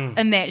out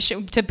in that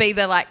to be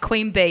the like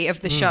queen bee of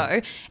the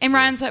show. And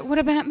Ryan's like, what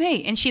about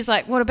me? And she's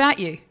like, what about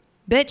you?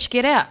 Bitch,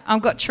 get out.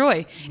 I've got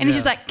Troy. And he's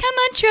just like, come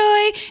on,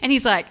 Troy. And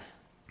he's like,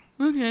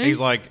 okay. He's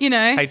like, you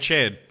know. hey,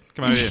 Chad,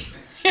 come over here.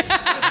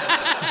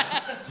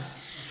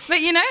 But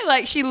you know,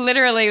 like she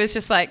literally was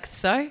just like,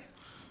 so?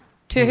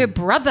 To her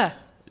brother.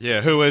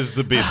 Yeah, who is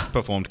the best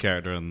performed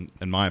character in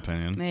my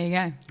opinion? There you go.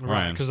 Right,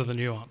 Ryan. because of the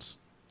nuance.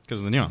 Because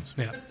of the nuance.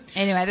 Yeah.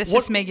 Anyway, that's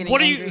just me getting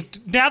what angry.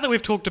 now that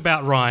we've talked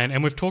about Ryan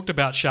and we've talked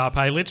about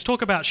Sharpay, let's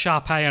talk about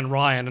Sharpay and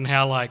Ryan and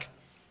how like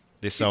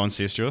They're so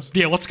incestuous.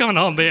 yeah, what's going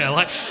on there?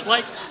 Like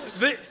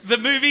the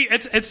movie,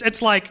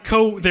 it's like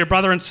cool. They're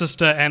brother and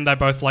sister, and they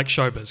both like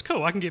showbiz.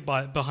 Cool, I can get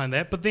behind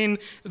that. But then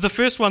the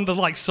first one, the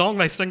like song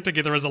they sing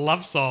together is a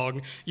love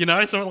song, you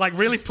know. So it like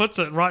really puts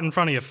it right in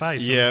front of your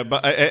face. Yeah,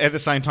 but at the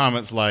same time,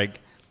 it's like,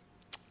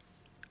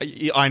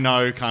 I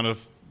know kind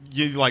of,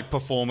 you like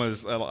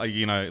performers,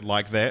 you know,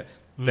 like that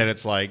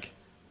it's like,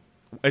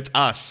 it's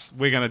us.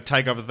 We're going to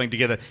take over the thing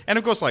together. And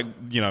of course, like,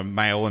 you know,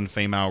 male and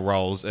female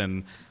roles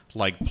in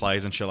like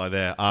plays and shit like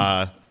that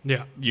are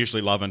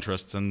usually love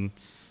interests, and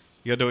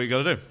you got to do what you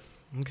got to do.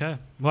 Okay.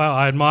 Well,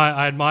 I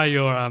admire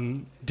your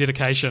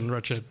dedication,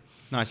 Richard.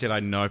 No, I said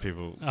I know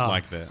people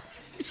like that.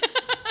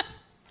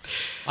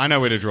 I know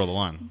where to draw the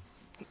line.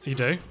 You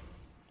do.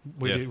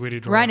 Where Yeah. do you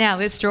draw Right it? now,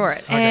 let's draw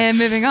it. And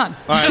moving on.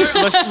 All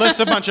right, list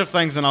a bunch of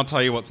things, and I'll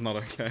tell you what's not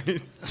okay.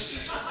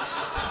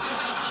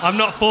 I'm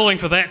not falling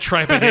for that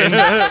trap again.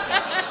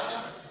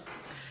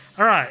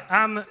 All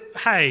right.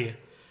 Hey.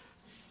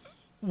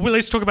 Well,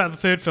 let's talk about the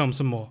third film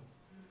some more.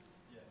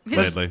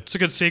 Gladly. It's a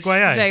good segue,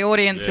 eh? The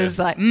audience is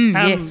like,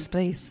 yes,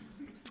 please.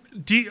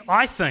 Do you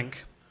guys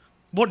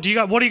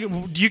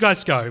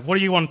go? What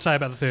do you want to say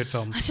about the third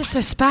film? It's just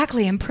so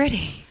sparkly and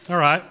pretty. All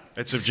right.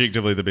 It's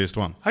objectively the best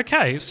one.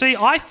 Okay. See,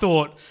 I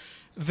thought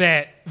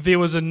that there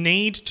was a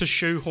need to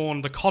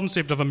shoehorn the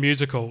concept of a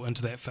musical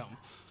into that film,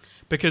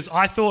 because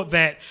I thought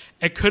that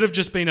it could have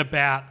just been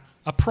about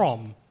a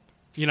prom.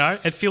 You know,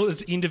 it feels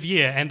it's end of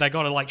year and they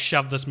got to like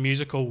shove this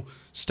musical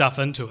stuff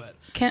into it.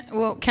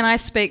 Can I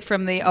speak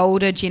from the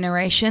older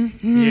generation?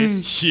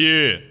 Yes.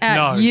 Yeah.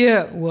 No.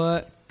 Yeah,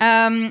 what?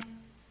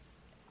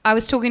 I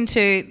was talking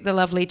to the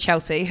lovely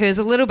Chelsea, who's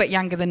a little bit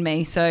younger than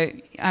me. So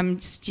I'm,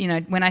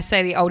 when I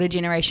say the older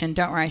generation,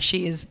 don't worry,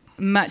 she is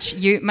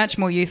much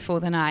more youthful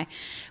than I.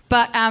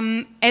 But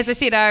as I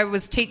said, I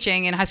was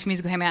teaching and High School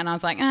Musical came out and I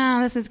was like,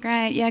 this is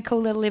great. Yeah, cool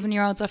little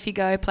 11-year-olds, off you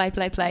go, play,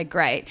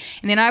 great.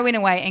 And then I went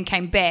away and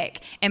came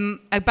back and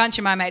a bunch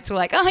of my mates were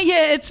like, oh,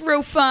 yeah, it's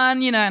real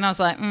fun, And I was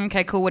like,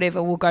 okay, cool,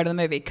 whatever, we'll go to the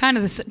movie. Kind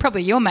of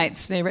probably your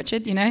mates there,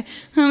 Richard,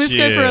 let's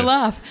go for a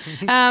laugh.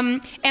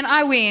 And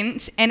I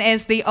went, and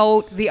as the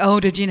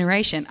older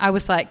generation, I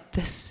was like,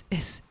 this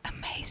is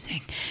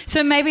amazing.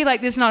 So maybe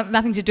like there's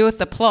nothing to do with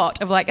the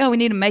plot of like, we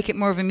need to make it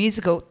more of a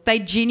musical. They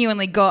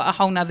genuinely got a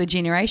whole nother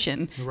generation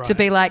to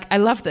be like, I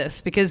love this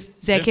because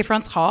Zac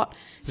Efron's hot.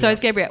 So is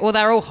Gabrielle. Well,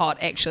 they're all hot,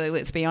 actually,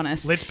 let's be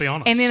honest.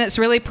 And then it's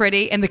really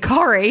pretty. And the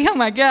Corrie, oh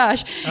my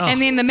gosh. Oh.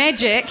 And then the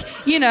magic,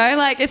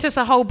 it's just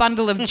a whole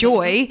bundle of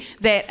joy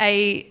that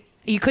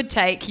you could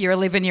take your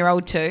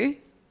 11-year-old to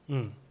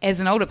as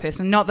an older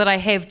person. Not that I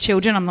have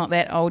children. I'm not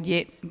that old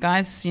yet,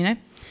 guys,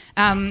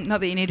 not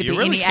that you need to be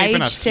really any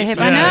age to have.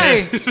 Yeah. I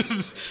know.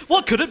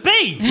 What could it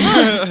be?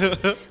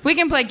 We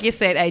can play guess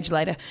that age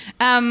later.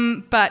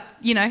 But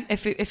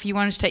if you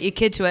wanted to take your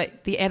kid to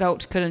it, the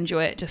adult could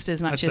enjoy it just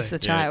as much as the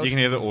child. You can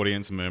hear the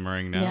audience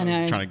murmuring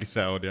now, trying to guess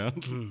how old you are.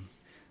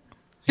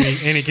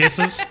 Any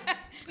guesses?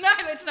 No,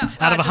 it's not.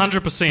 Out of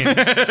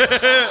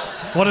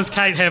 100%. What does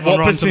Kate have on What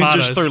Rotten percentage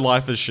Tomatoes? through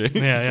life is she?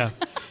 Yeah.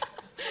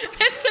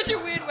 That's such a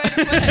weird way to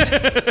put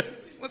it.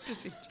 What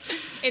percentage?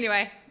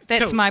 Anyway.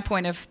 That's Cool. my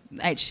point of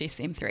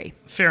HSM3.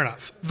 Fair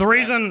enough. The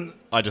reason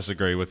I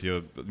disagree with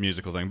your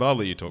musical thing, but I'll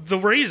let you talk. The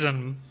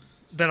reason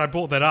that I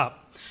brought that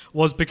up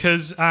was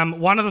because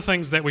one of the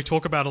things that we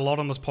talk about a lot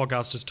on this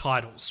podcast is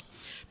titles.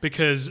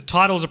 Because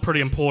titles are pretty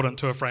important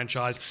to a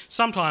franchise.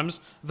 Sometimes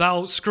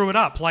they'll screw it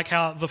up, like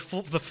how the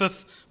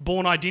fifth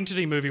Bourne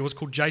Identity movie was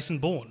called Jason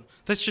Bourne.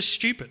 That's just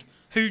stupid.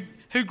 Who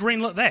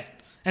greenlit that?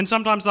 And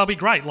sometimes they'll be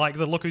great, like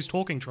the Look Who's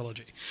Talking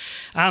trilogy.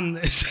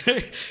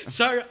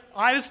 So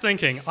I was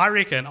thinking, I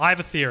reckon, I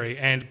have a theory,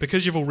 and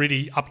because you've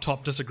already up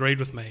top disagreed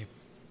with me,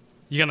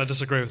 you're going to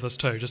disagree with this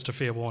too, just a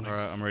fair warning. All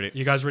right, I'm ready.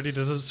 You guys ready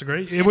to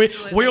disagree?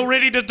 Absolutely. We all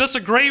ready to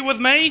disagree with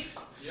me?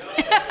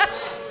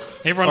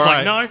 Everyone's All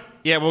like, right. no?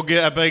 Yeah, we'll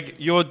get a big,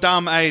 you're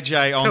dumb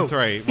AJ on Cool.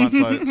 3 once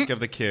I give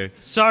the cue.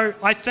 So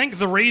I think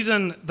the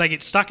reason they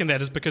get stuck in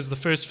that is because the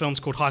first film's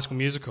called High School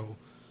Musical,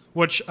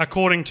 which,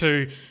 according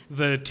to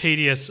the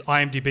tedious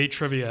IMDb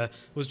trivia,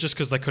 was just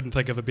because they couldn't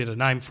think of a better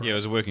name for Yeah, it it.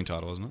 was a working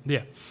title, wasn't it?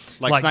 Yeah.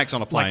 Like Snakes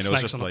on a Plane, Like it was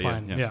Snakes just on a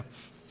like, Plane,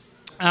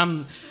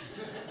 yeah.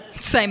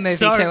 Same movie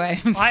So too,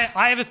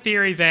 I have a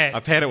theory that...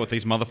 I've had it with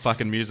these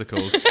motherfucking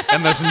musicals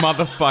in this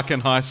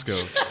motherfucking high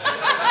school.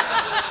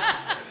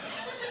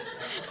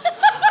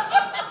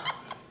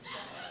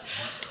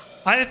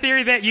 I have a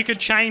theory that you could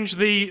change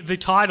the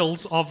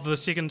titles of the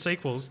second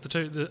sequels,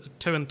 the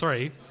 2 and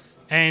 3,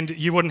 and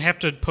you wouldn't have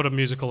to put a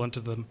musical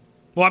into them.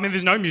 Well, I mean,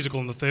 there's no musical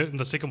in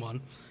the second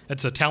one.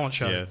 It's a talent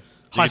show. Yeah.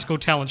 High school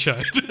talent show.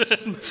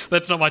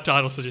 That's not my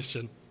title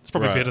suggestion. It's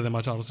probably Right. better than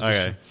my title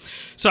suggestion. Okay.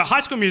 So,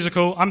 High School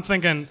Musical, I'm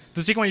thinking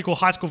the second one you call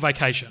High School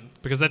Vacation,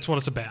 because that's what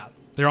it's about.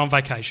 They're on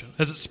vacation.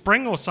 Is it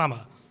spring or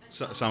summer?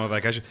 Summer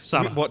vacation.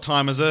 Summer. What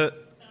time is it?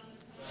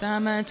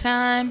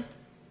 Summertime.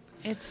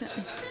 It's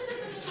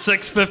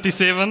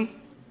 6:57.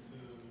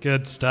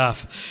 Good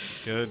stuff.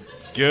 Good.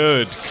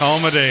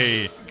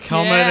 Comedy.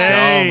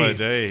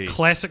 Comedy.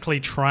 Classically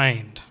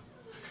trained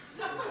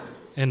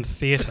in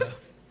theatre.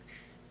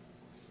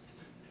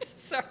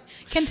 sorry.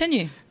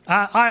 Continue.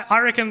 I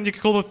reckon you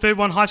could call the third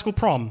one High School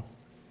Prom.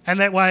 And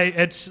that way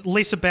it's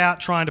less about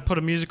trying to put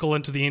a musical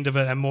into the end of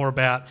it and more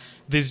about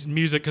there's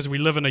music because we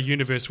live in a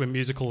universe where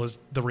musical is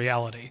the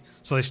reality.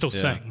 So they still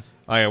sing.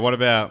 Okay, what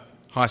about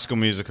High School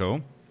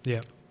Musical,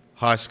 Yeah.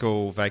 High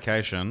School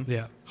Vacation,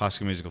 Yeah. High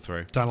School Musical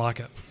 3? Don't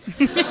like it.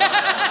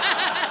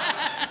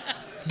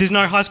 There's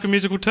no High School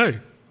Musical 2.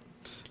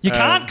 You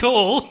can't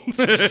call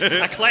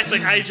a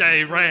classic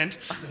AJ rant.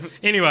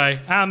 Anyway,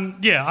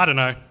 yeah, I don't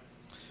know.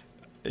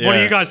 What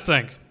do you guys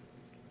think?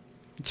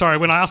 Sorry,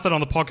 when I asked that on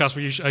the podcast,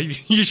 we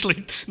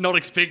usually not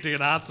expecting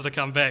an answer to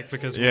come back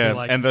because we'd be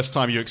like... and this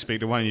time you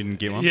expected one, you didn't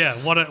get one. Yeah,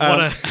 what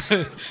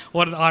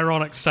an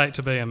ironic state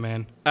to be in,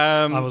 man.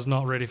 I was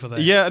not ready for that.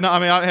 Yeah, no, I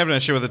mean, I don't have an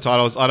issue with the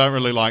titles. I don't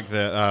really like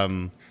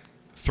that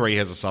 3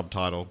 has a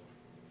subtitle.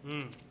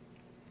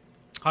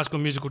 High School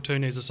Musical 2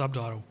 needs a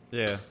subtitle.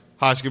 Yeah.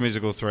 High School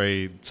Musical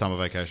 3, Summer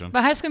Vacation.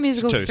 But High School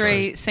Musical Two,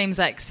 3 seems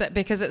like,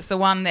 because it's the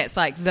one that's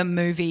like the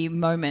movie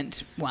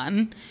moment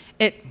one,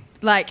 it,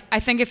 like, I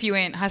think if you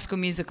went High School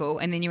Musical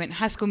and then you went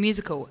High School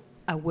Musical,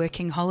 A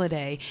Working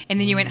Holiday, and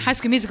then you went High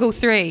School Musical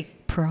 3,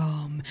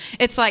 Prom,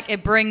 it's like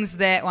it brings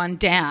that one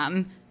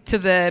down to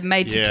the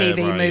made-to-TV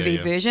Yeah, right, movie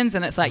yeah. versions,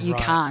 and it's like you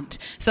Right. can't.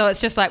 So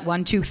it's just like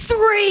 1, 2,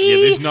 3. Yeah,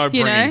 there's no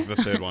you bringing know?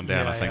 the third one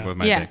down. Yeah, I think yeah. we've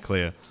made Yeah. that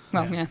clear.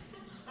 Well, yeah.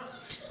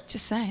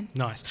 Just saying.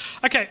 Nice.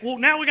 Okay, well,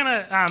 now we're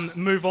going to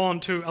move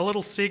on to a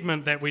little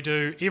segment that we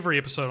do every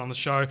episode on the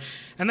show,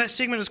 and that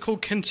segment is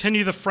called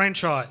Continue the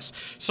Franchise.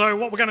 So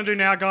what we're going to do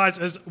now, guys,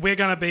 is we're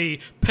going to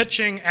be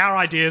pitching our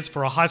ideas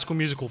for a High School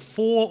Musical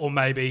 4, or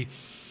maybe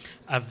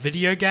a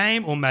video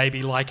game, or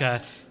maybe like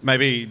a...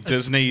 Maybe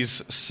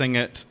Disney's Sing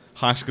It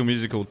High School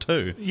Musical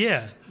 2.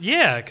 Yeah,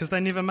 because they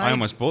never made... I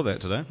almost bought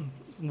that today.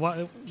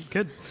 What?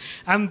 Good.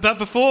 But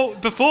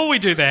before we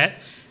do that,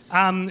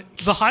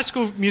 the High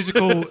School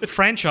Musical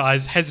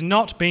franchise has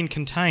not been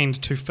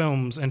contained to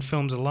films and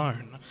films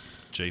alone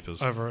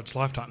Jeepers. over its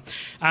lifetime.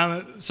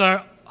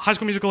 So High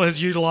School Musical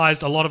has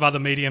utilised a lot of other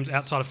mediums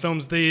outside of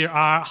films. There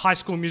are High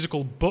School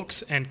Musical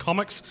books and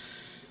comics,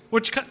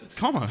 which...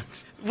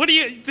 Comics. What do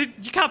you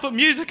can't put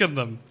music in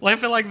them. Like,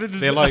 I feel like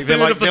They're like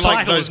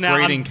those now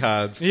greeting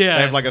cards. Yeah.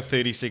 They have like a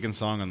 30-second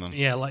song in them.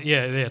 Yeah,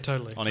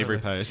 totally. On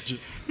every totally. page.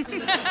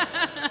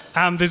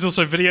 There's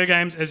also video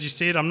games, as you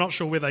said. I'm not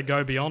sure where they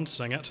go beyond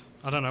Sing It.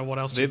 I don't know what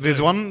else. There's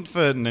do. one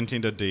for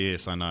Nintendo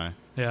DS, I know.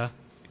 Yeah.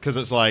 Because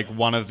it's like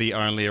one of the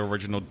only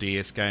original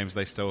DS games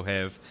they still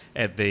have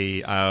at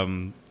the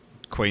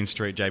Queen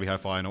Street JB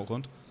Hi-Fi in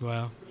Auckland.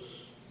 Wow.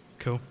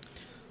 Cool.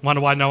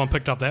 Wonder why no one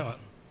picked up that one.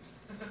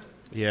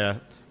 Yeah.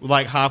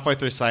 Like halfway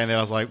through saying that,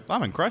 I was like,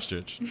 I'm in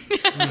Christchurch.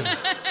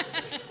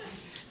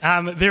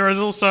 There is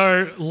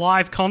also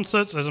live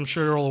concerts, as I'm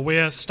sure you're all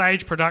aware,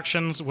 stage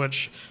productions,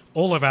 which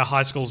all of our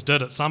high schools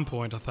did at some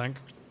point, I think.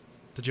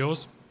 Did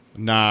yours?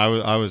 No,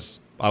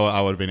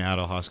 I would have been out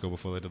of high school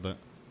before they did that.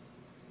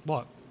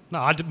 What? No,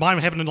 I did, mine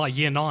happened in like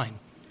year 9.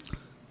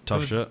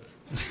 Tough shit.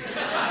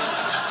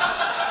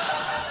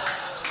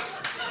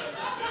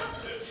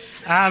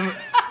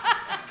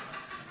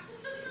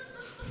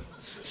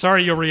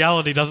 Sorry, your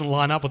reality doesn't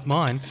line up with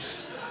mine.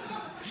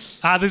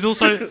 There's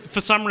also,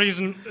 for some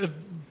reason,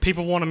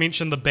 people want to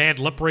mention the bad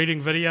lip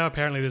reading video.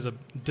 Apparently, there's a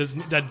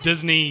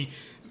Disney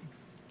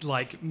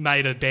like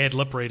made a bad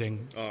lip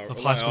reading of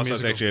High School also, it's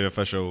Musical. actually an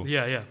official.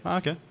 Yeah. Oh,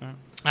 okay.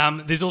 All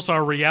right. There's also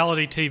a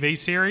reality TV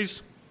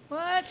series. What?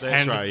 That's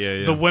and right.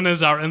 Yeah. The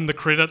winners are in the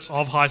credits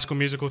of High School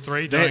Musical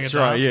 3 doing That's a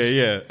right. dance.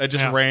 Yeah. It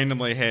just Yeah.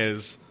 randomly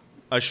has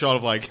a shot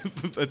of like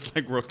it's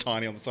like real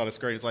tiny on the side of the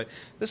screen. It's like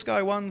this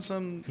guy won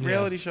some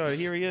reality show.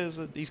 Here he is.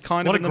 He's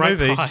kind What of a in great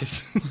the movie.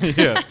 prize.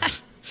 Yeah.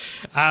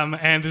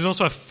 And there's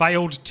also a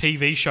failed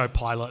TV show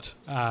pilot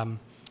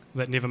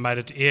that never made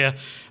it to air.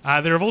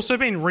 There have also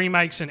been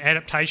remakes and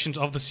adaptations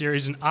of the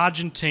series in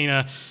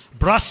Argentina,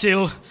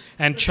 Brazil,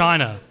 and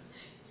China.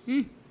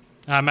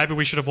 Maybe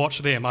we should have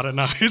watched them. I don't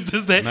know.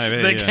 Does that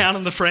Maybe, count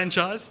in the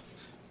franchise?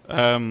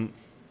 I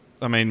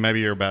mean, maybe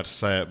you're about to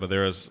say it, but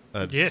there is.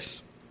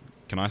 Yes,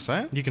 Can I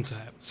say it? you can say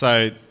it.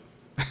 So,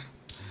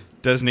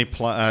 Disney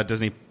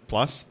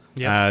Plus,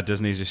 Yep.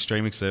 Disney's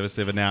streaming service,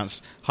 they've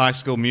announced High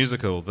School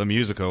Musical, the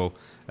musical,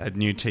 a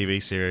new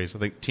TV series. I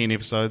think 10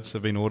 episodes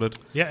have been ordered.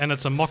 Yeah, and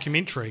it's a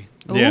mockumentary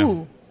Yeah.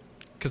 Ooh.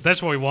 because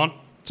that's what we want.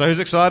 So who's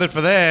excited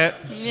for that?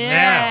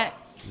 Yeah.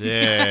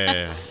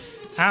 Yeah.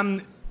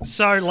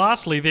 So,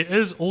 lastly, there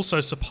is also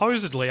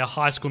supposedly a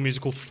High School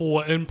Musical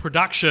 4 in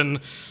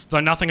production, though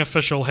nothing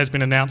official has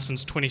been announced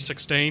since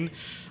 2016.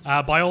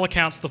 By all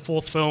accounts, the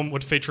fourth film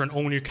would feature an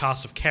all-new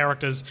cast of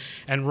characters,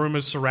 and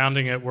rumours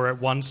surrounding it were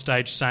at one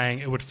stage saying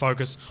it would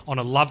focus on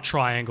a love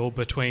triangle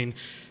between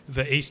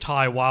the East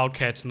High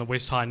Wildcats and the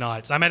West High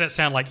Knights. I made it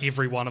sound like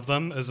every one of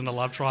them is in a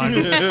love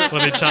triangle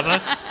with each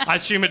other. I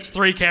assume it's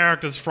 3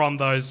 characters from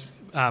those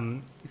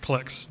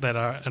cliques that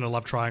are in a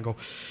love triangle.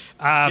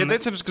 Yeah,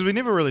 that's interesting because we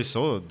never really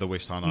saw the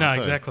West High Knights. No, eh?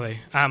 exactly.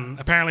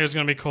 Apparently, it's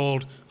going to be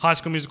called High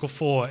School Musical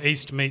 4: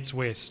 East Meets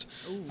West.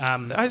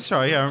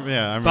 Sorry, I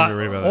remember But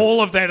reading about that.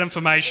 all of that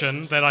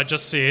information that I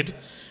just said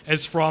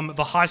is from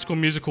the High School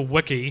Musical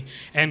wiki,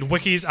 and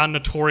wikis are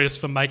notorious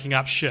for making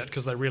up shit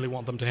because they really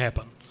want them to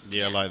happen.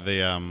 Yeah, like the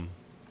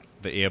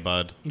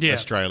Airbud Yeah.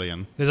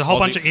 Australian. There's a whole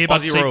bunch of Airbud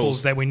Aussie sequels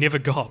rules. that we never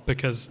got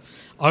because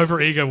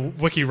overeager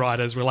wiki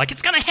writers were like,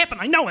 it's going to happen,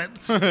 I know it.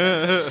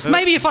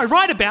 Maybe if I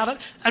write about it,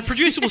 a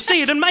producer will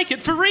see it and make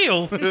it for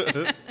real.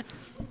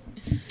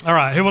 All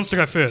right, who wants to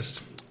go first?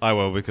 I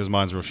will because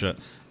mine's real shit.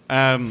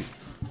 So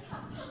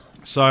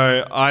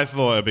I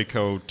thought it'd be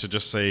cool to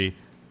just see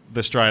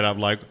the straight up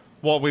like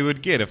what we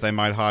would get if they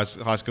made High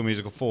School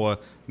Musical 4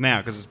 now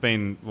because it's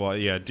been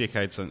a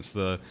decade since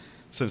the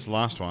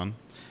last one.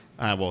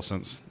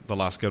 Since the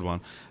last good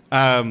one.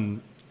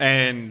 And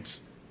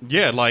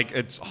yeah, like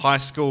it's High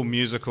School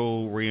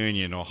Musical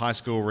Reunion or High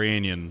School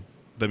Reunion,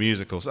 the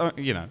musical. So,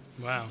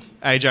 Wow.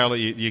 AJ, I'll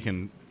let you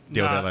can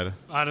deal with that later.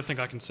 I don't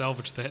think I can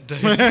salvage that,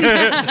 dude. Well,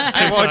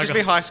 it'd just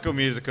be High School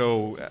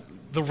Musical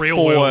The real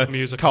 4 world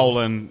musical.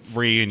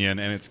 reunion,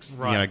 and it's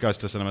Right. goes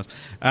to cinemas.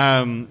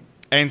 And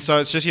so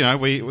it's just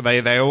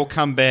they all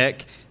come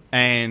back,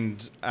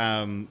 and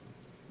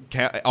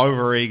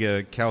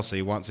overeager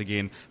Kelsey once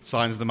again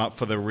signs them up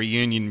for the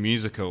reunion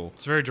musical.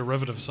 It's very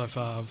derivative so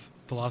far of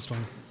the last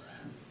one.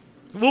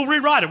 We'll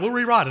rewrite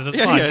it. It's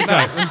Yeah, fine.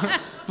 yeah, no.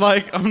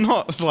 Like, I'm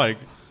not, like...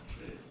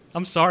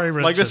 I'm sorry,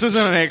 Richard. Like, this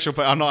isn't an actual...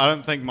 I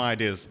don't think my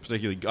idea is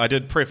particularly... I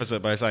did preface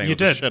it by saying You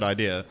it was a did. shit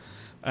idea.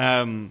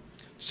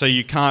 So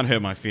you can't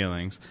hurt my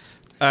feelings.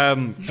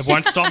 It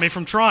won't stop me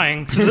from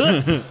trying.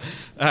 Yeah,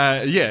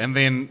 and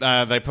then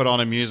they put on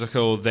a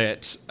musical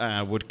that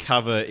would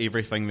cover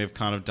everything they've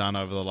kind of done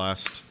over the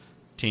last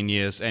 10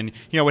 years. And,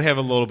 would have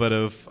a little bit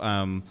of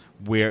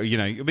where,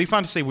 it'd be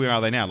fun to see where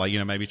are they now. Like,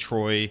 maybe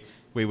Troy...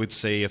 We would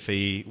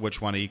see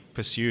which one he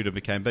pursued and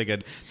became bigger.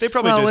 They'd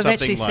probably do we've something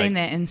actually like... seen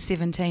that in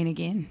 17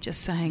 again,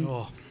 just saying.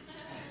 Oh.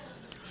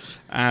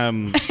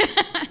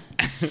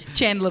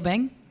 Chandler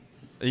Bing.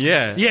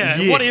 Yeah. Yeah,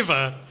 yes.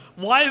 whatever.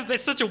 Why is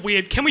that such a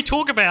weird... Can we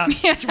talk about...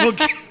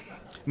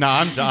 No,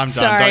 I'm done.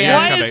 Sorry, Don't,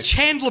 Why come is back.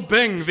 Chandler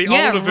Bing the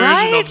Yeah, older version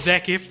right? of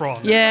Zac Efron?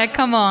 Yeah,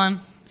 come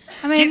on.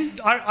 I mean,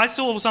 I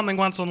saw something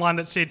once online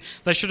that said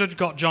they should have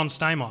got John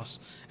Stamos.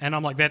 And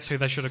I'm like, that's who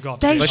they should have got.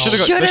 They They should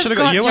should have have got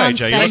got you, John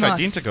AJ. You look Stamos.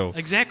 identical.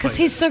 Exactly. because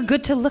he's so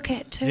good to look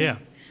at too. Yeah,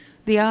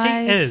 The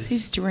eyes. is.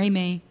 He's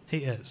dreamy. he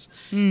is.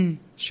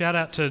 Shout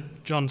out to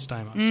John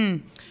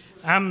Stamos.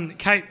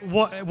 Kate,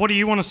 what do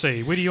you want to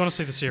see? Where do you want to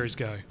see the series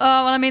go? Oh,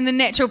 well, I mean, the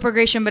natural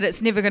progression, but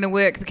it's never going to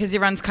work because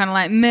everyone's kind of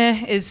like,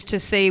 meh, is to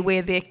see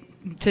where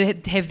to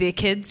have their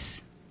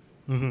kids,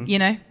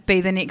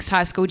 be the next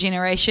high school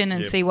generation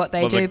and Yeah. see what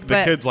they Well, do.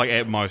 The kids, like,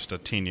 at most are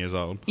 10 years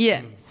old.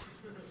 Yeah.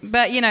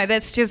 But,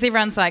 that's just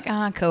everyone's like,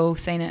 cool,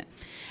 seen it.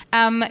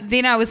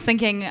 Then I was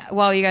thinking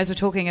while you guys were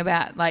talking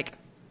about, like,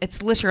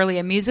 it's literally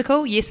a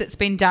musical. Yes, it's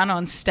been done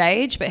on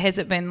stage, but has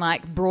it been,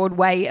 like,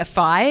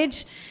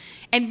 Broadway-ified?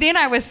 And then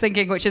I was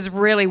thinking, which is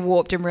really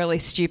warped and really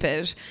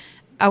stupid,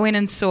 I went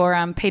and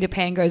saw Peter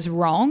Pan Goes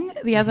Wrong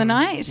the other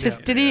night.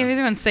 Did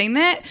everyone seen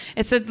that?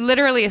 It's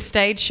literally a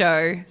stage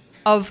show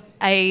of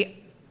a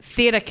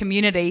theatre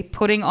community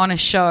putting on a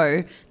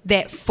show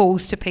that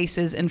falls to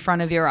pieces in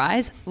front of your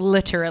eyes,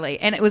 literally.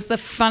 And it was the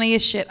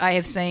funniest shit I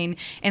have seen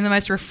and the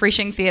most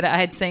refreshing theatre I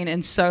had seen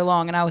in so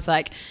long. And I was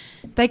like,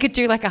 they could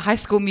do like a High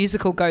School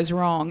Musical Goes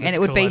Wrong and That's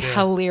it would a be cool idea.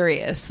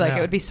 hilarious. Like Yeah.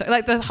 it would be so,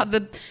 like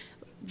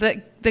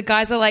the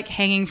guys are like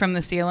hanging from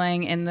the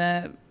ceiling and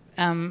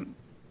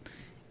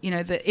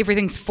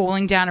everything's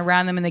falling down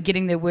around them and they're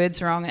getting their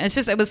words wrong.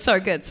 It was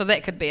so good. So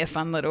that could be a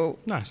fun little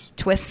Nice.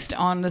 twist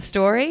on the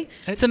story.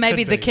 It So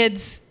maybe could the be.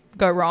 kids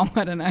go wrong.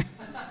 I don't know.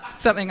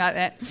 Something like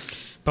that.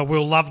 But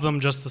we'll love them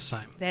just the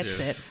same. That's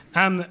it.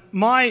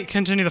 My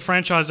continue the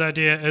franchise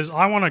idea is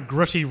I want a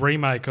gritty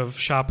remake of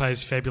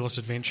Sharpay's Fabulous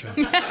Adventure.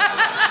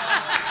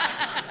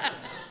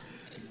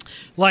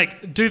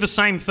 Like, do the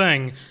same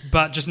thing,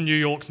 but just New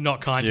York's not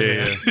kind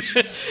to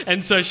her.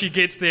 And so she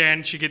gets there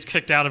and she gets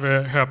kicked out of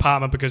her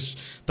apartment because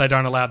they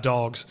don't allow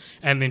dogs.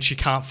 And then she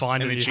can't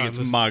find And any then she gets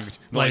homeless- mugged.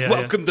 Like, Like,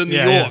 welcome to New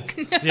Yeah, York.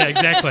 Yeah,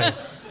 exactly.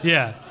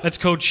 Yeah, it's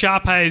called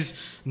Sharpay's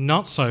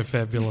Not So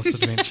Fabulous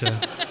Adventure.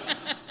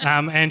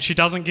 And she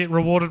doesn't get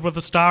rewarded with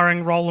a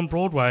starring role on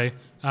Broadway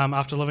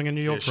after living in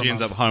New York for a She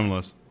ends up month.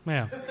 homeless.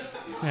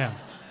 Yeah,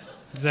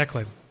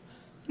 exactly.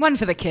 One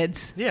for the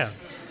kids. Yeah.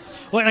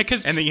 Well,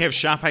 because And then you have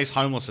Sharpay's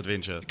homeless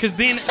adventure.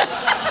 then...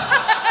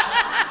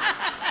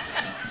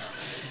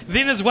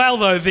 Then as well,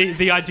 though,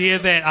 the idea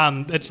that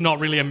it's not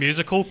really a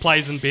musical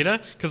plays in better.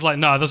 Because, like,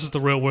 no, this is the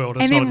real world.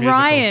 It's And not a then musical.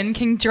 Ryan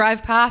can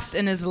drive past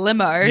in his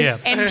limo. Yeah.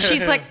 And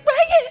she's like,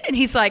 Ryan! And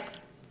he's like,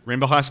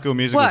 Remember High School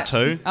Musical What?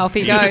 2? Off he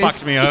You goes.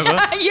 fucked me over.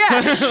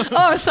 yeah. Oh,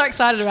 I was so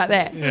excited about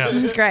that. Yeah.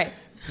 It was great.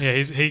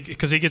 Yeah,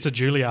 because he gets a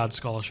Juilliard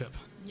scholarship.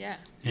 Yeah.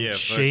 Yeah,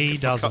 she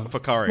doesn't. For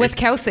Corey. With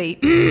Kelsey.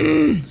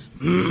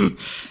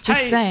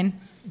 Just Hey. saying.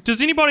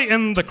 Does anybody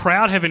in the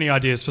crowd have any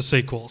ideas for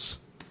sequels?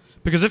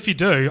 Because if you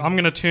do, I'm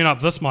going to turn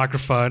up this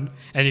microphone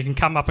and you can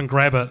come up and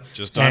grab it.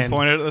 Just don't and-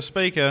 point it at the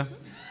speaker.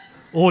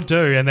 Or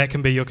do, and that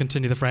can be your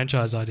continue the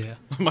franchise idea.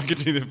 My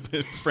continue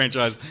the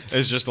franchise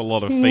is just a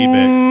lot of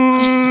feedback.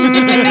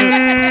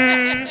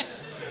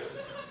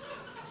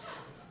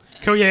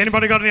 Cool, yeah,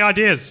 anybody got any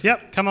ideas?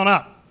 Yep, come on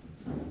up.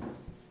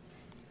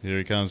 Here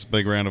he comes.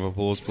 Big round of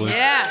applause, please.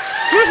 Yeah.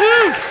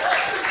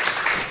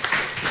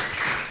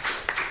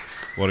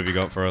 What have you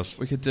got for us?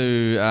 We could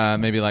do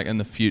maybe like in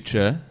the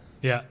future.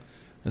 Yeah.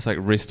 It's like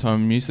rest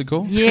home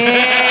musical.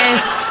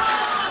 Yes.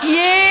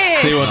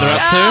 Yes. See what they're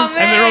up to? Oh,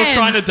 And they're all man.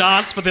 trying to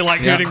dance, but they're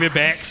like Yeah. hurting their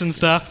backs and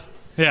stuff.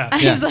 Yeah.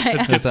 He's like,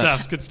 It's good stuff,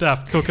 it's good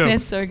stuff. Cool, cool.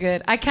 That's so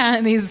good. I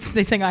can't.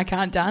 They sing I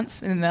can't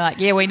dance, and they're like,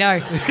 "Yeah, we know."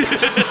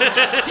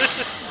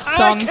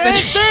 Song for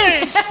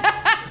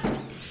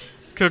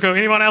Cool, cool.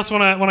 Anyone else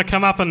want to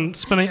come up and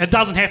spin it? It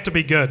doesn't have to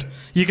be good.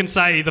 You can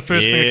say the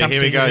first thing that Yeah, comes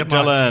here to we your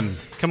go. mind.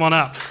 Dylan. Come on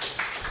up.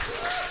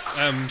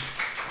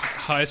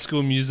 High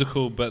School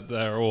Musical, but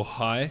they're all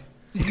high.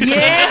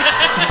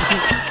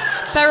 yeah.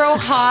 They're all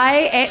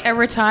high at a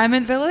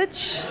retirement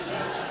village.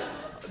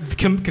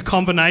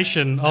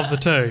 Combination of the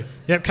two.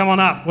 Yep, come on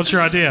up. What's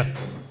your idea?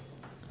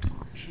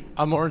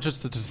 I'm more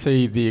interested to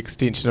see the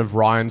extension of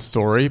Ryan's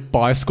story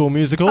by School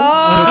Musical.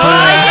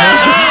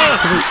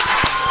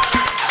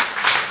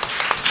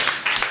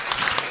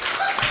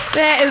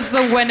 That is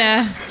the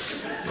winner.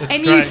 It's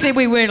And great. you said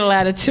we weren't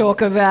allowed to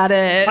talk about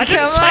it. I didn't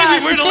Come say on.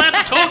 we weren't allowed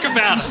to talk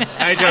about it.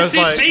 AJ I was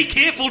said like- be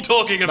careful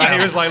talking about But he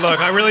it. was like, look,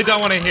 I really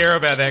don't want to hear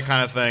about that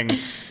kind of thing.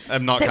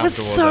 I'm not That was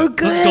comfortable so with it.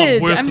 good. This has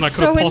gone worse I'm than I could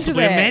so have into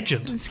possibly that.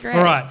 imagined. It's great.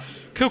 All right.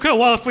 Cool.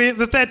 Well,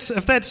 if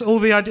that's all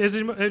the ideas,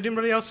 does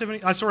anybody else have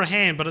any? I saw a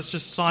hand, but it's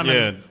just Simon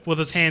Yeah. with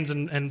his hands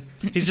and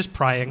he's just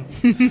praying.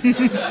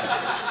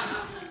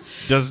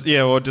 Does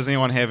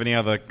anyone have any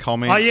other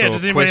comments? Oh, yeah, or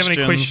does anybody have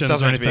any questions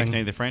Doesn't or have to be anything?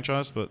 connected to the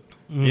franchise, but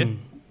yeah.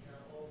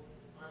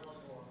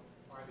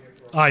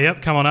 Oh,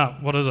 yep. Come on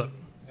up. What is it?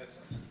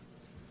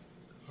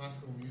 High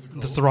School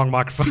Musical. That's the wrong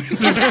microphone.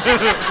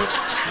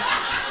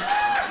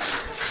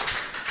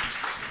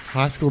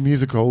 High School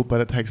Musical,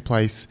 but it takes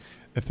place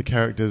if the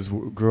characters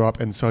grew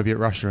up in Soviet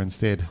Russia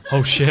instead.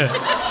 Oh shit.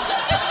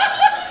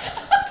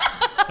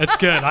 It's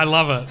good. I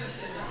love it.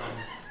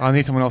 I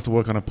need someone else to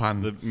work on a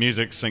pun. The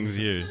music sings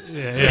you.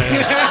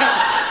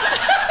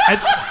 Yeah.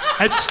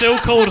 It's still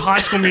called High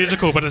School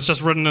Musical, but it's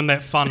just written in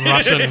that fun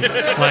Russian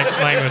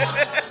language.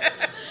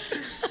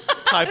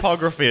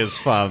 Typography is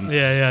fun.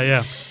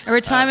 Yeah. A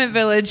retirement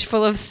village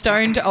full of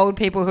stoned old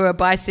people who are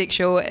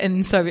bisexual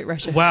in Soviet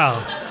Russia.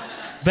 Wow.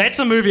 That's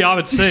a movie I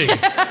would see.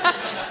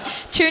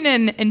 Tune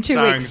in 2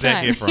 Starring weeks'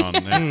 Zac time.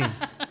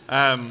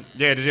 Efron.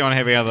 Yeah. Does anyone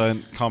have any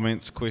other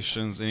comments,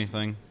 questions,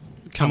 anything?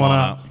 Come on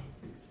up.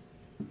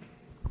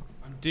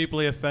 I'm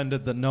deeply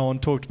offended that no one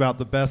talked about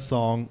the best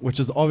song, which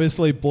is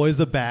obviously Boys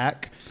Are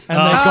Back. And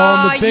Oh. they go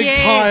on the big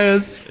yes.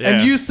 tires. Yeah.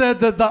 And you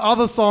said that the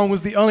other song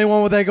was the only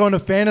one where they go into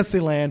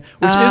Fantasyland,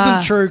 which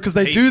isn't true because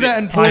they He do said- that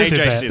in I Boys. said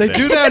that. said They that.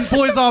 do that in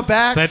Boys Are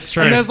Back. That's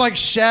true. And there's like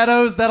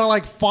shadows that are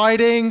like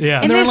fighting. Yeah.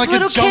 And, And they're in there's like a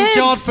little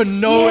junkyard kids. for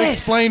no Yes.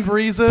 explained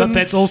reason. But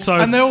that's also-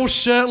 And they're all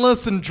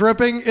shirtless and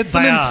dripping. It's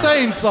an They are.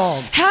 insane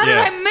song. How did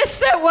Yeah. I miss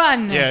that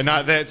one? Yeah,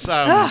 no, that's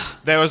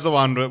that was the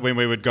one when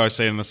we would go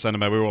see it in the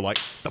cinema. We were all like,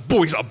 "The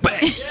boys are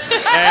back," and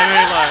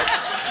we're like,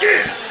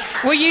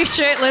 Were you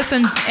shirtless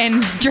and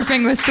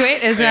dripping with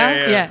sweat as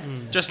well? yeah.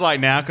 Just like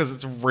now because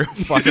it's real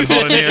fucking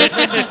hot in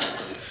here.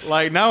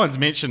 Like no one's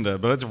mentioned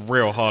it, but it's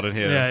real hot in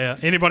here. Yeah.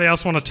 Anybody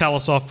else want to tell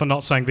us off for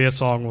not saying their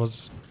song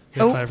was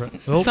their Oh, favourite?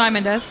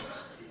 Simon does.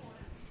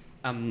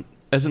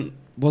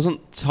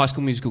 Wasn't High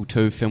School Musical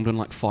 2 filmed in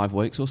like 5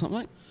 weeks or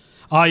something?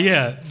 Oh,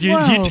 yeah. You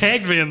Whoa.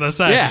 tagged me in this,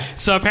 eh? Yeah.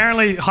 So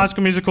apparently High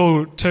School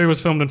Musical 2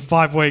 was filmed in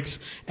 5 weeks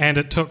and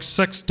it took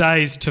 6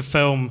 days to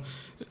film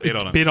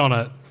Bet on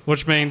It.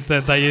 which means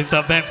that they used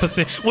up that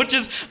percent. Which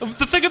is,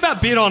 the thing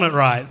about Bet on It,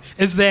 right,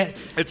 is that...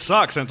 It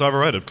sucks and it's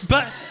overrated.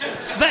 But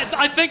that,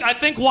 I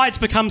think why it's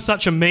become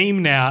such a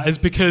meme now is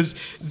because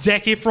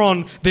Zac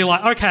Efron, they're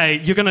like, okay,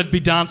 you're going to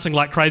be dancing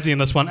like crazy in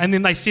this one, and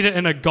then they set it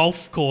in a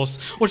golf course,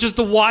 which is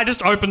the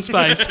widest open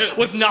space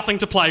with nothing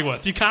to play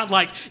with. You can't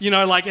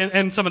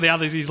in some of the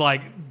others, he's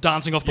like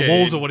dancing off the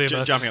walls or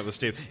whatever. Jumping up the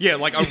steps. Yeah,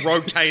 like a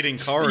rotating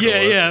corridor.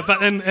 Yeah.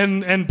 But in Bet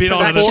on It,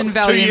 Production it's,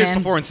 value, 2 years man.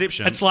 before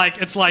Inception. it's like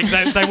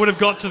they would have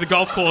got to the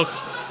golf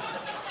course.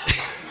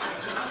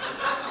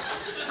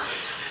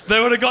 They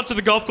would have got to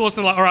the golf course and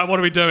they're like, all right, what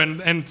do we do?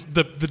 And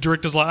the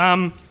director's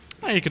like,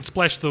 hey, you could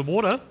splash the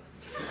water.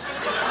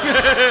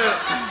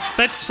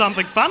 That's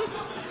something fun.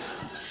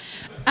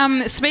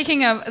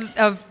 Speaking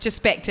of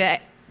just back to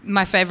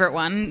my favourite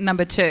one,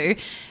 number 2,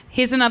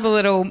 here's another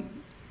little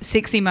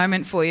sexy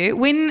moment for you.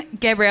 When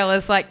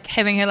Gabriella's like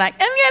having her like, I'm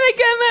gonna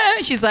come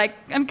out, she's like,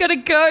 I'm gonna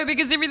go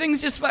because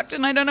everything's just fucked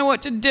and I don't know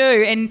what to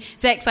do. And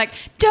Zach's like,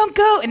 don't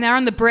go. And they're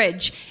on the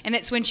bridge. And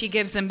it's when she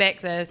gives him back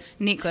the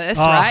necklace,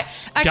 right?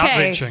 Okay.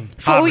 gut-wrenching.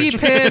 For all you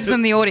Heart-wrenching. pervs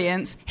in the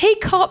audience, he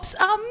cops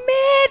a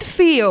mad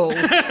feel.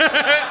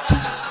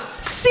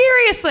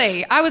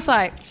 Seriously, I was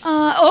like,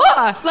 so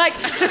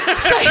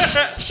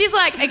she's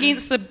like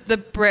against the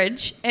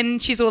bridge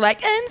and she's all like,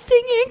 I'm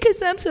singing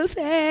because I'm so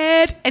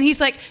sad. And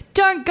he's like,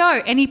 don't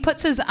go. And he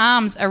puts his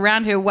arms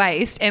around her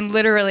waist and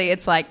literally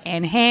it's like,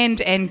 and hand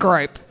and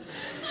grope.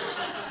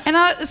 And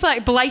it's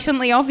like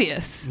blatantly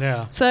obvious.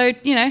 Yeah. So,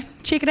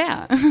 check it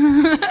out.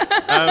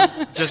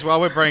 Just while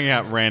we're bringing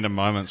out random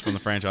moments from the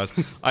franchise,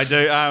 I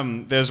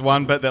do. There's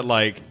one bit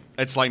that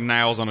it's like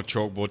nails on a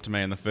chalkboard to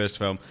me in the first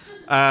film,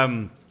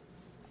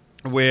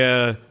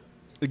 where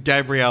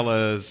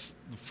Gabriella's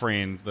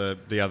friend,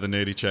 the other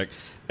nerdy chick,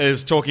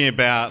 is talking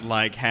about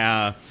like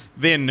how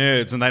they're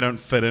nerds and they don't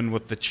fit in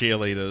with the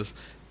cheerleaders,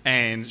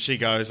 and she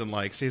goes and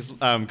says,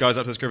 goes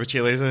up to this group of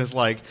cheerleaders and is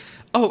like,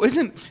 "Oh,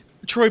 isn't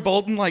Troy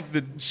Bolton like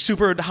the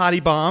super hardy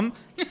bomb?"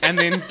 And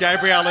then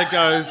Gabriella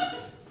goes,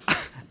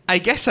 "I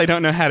guess I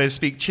don't know how to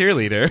speak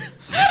cheerleader."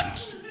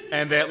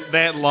 And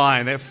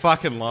that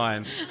fucking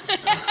line.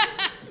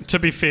 To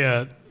be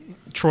fair,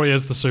 Troy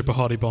is the super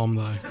hottie bomb,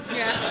 though.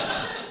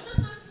 Yeah.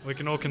 We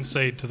can all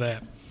concede to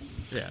that.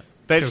 Yeah.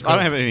 Cool. I don't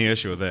have any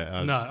issue with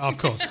that. No, of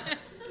course.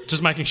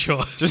 Just making sure.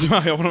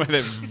 I want to make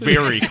that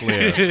very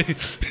clear.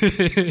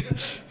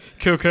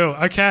 Cool.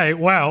 Okay,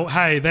 well,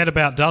 hey, that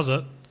about does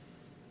it.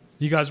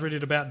 You guys ready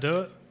to about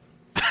do it?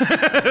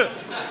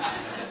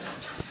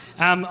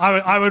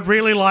 I would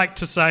really like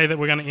to say that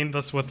we're going to end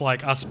this with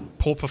us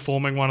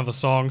performing one of the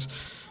songs,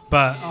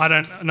 but I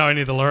don't know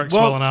any of the lyrics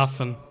well enough.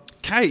 And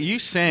Kate, you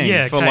sang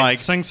Yeah, for Kate, like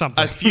sing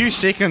something. a few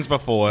seconds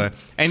before,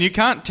 and you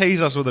can't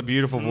tease us with a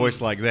beautiful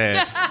voice like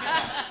that.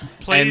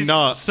 Please and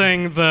not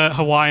sing the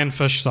Hawaiian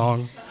Fish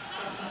song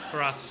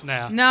for us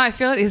now. No, I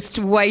feel like there's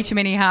way too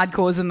many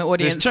hardcores in the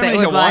audience. There's too that many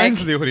would Hawaiians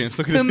like, in the audience.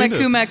 Look at kuma,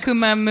 offended. kuma,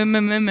 kuma, muma,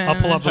 muma. I'll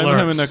pull up the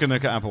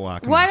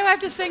lyrics. Why do I have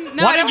to sing?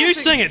 No, Why I don't you want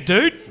to sing it,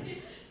 dude?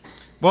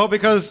 Well,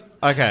 because,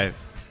 okay,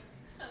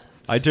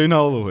 I do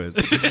know all the words.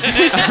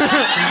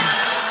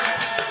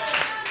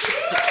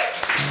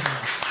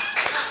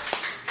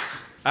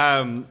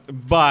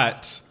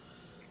 But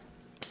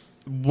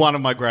one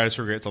of my greatest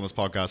regrets on this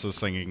podcast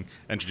is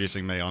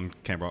introducing me on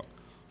Camp Rock.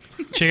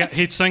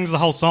 He sings the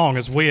whole song.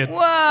 It's weird.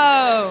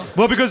 Whoa.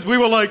 Well, because we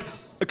were like,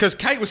 because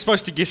Kate was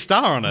supposed to guest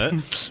star on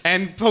it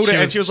and pulled it,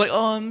 and she was like,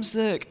 "Oh, I'm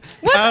sick."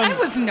 I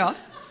was not.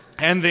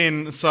 And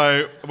then,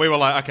 so we were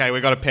like, okay,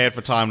 we got a pad for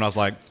time, and I was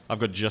like, I've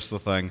got just the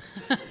thing.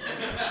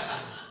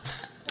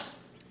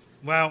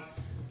 Well,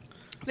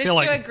 Let's do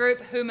a group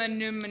huma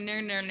numa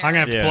nu nu. I'm going to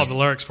have to pull up the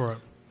lyrics for it.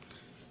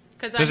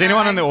 Does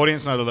anyone in the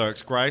audience know the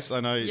lyrics? Grace, I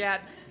know. Yeah,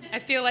 I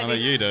feel like I know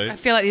you do. I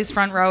feel like these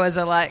front rowers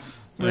are like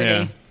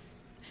ready. Yeah.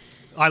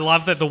 I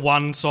love that the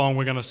one song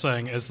we're going to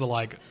sing is the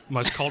like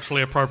most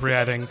culturally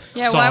appropriating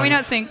Yeah, song. why are we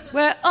not sing?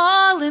 We're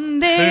all in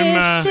this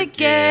Huma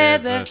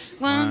together.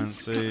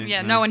 Once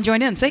Yeah, no one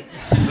joined in. See,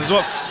 This is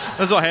what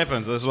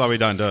happens. This is why we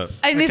don't do it.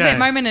 and there's that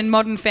moment in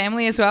Modern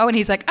Family as well, and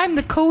he's like, "I'm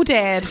the cool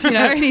dad," you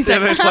know, and he's Yeah,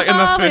 like, that's like in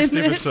the "All first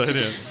in this." episode.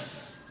 Yeah.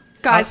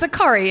 Guys, the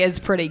choreo is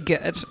pretty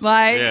good.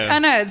 Like, Yeah. I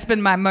know it's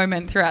been my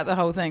moment throughout the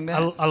whole thing,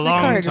 but A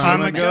long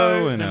time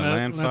ago, in a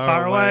land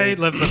far away,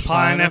 lived the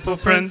pineapple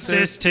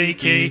princess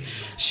Tiki.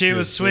 She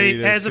was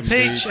sweet as a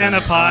peach and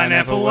a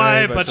pineapple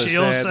way, but she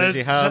also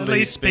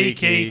hardly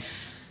speaky.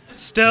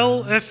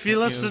 Still, if you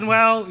listen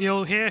well,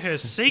 you'll hear her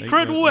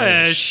secret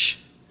wish.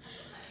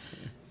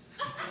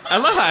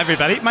 Aloha,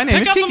 everybody. My name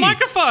Pick is up Tiki. the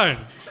microphone.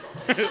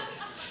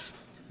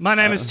 My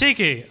name is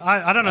Tiki.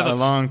 I don't know the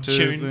Along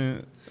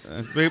tune.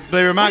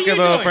 the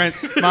remarkable prince,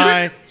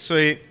 my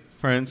sweet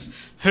prince.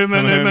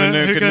 Huma numa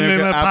nuka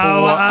numa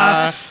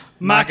paua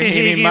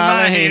makahini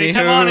malahini.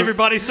 Come on,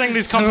 everybody, sing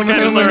these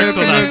complicated lyrics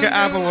with us.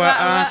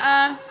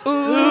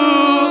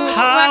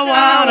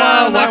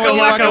 Hawana waka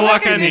waka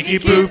waka niki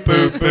poo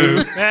poo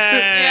poo.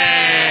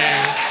 Hey.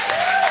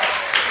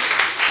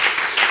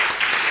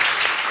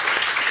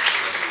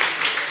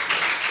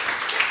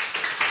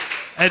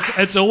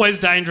 It's always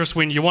dangerous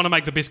when you want to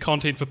make the best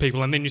content for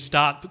people and then you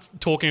start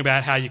talking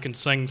about how you can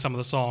sing some of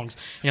the songs.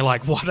 And you're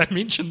like, why did I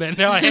mention that?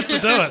 Now I have to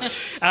do it.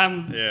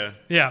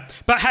 Yeah.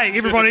 But hey,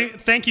 everybody,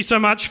 thank you so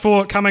much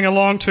for coming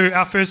along to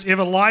our first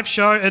ever live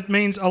show. It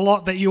means a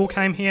lot that you all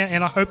came here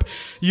and I hope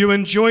you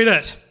enjoyed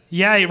it.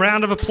 Yay,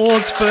 round of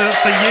applause for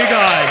you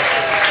guys.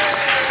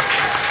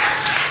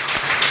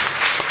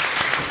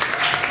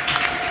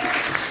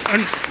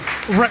 And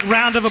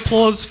round of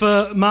applause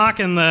for Mark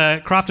and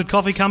the Crafted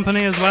Coffee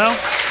Company as well.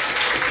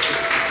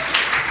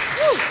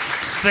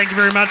 Thank you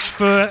very much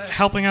for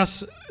helping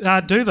us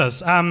do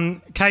this.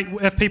 Kate,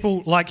 if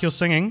people like your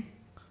singing,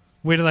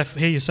 where do they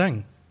hear you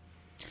sing?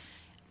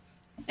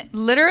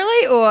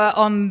 Literally or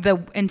on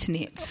the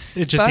internet?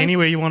 Just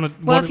anywhere you want to.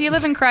 Well, if you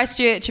live in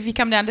Christchurch, if you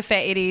come down to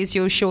Fat Eddie's,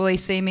 you'll surely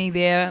see me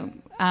there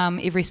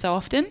every so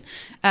often.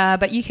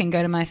 But you can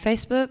go to my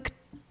Facebook,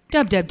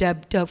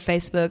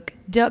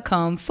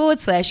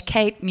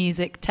 www.facebook.com/Kate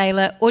Music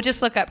Taylor, or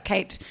just look up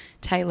Kate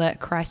Taylor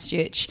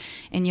Christchurch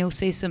and you'll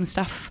see some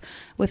stuff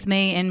with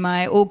me and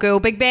my all-girl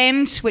big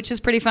band, which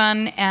is pretty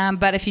fun.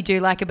 But if you do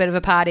like a bit of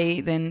a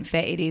party, then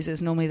Fat Eddie's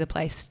is normally the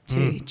place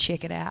to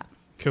check it out.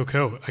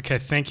 Cool. Okay,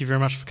 thank you very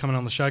much for coming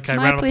on the show, Kate.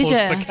 My Round of applause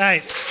pleasure. for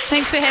Kate.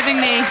 Thanks for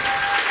having me.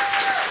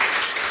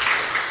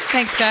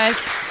 Thanks, guys.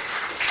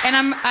 And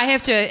I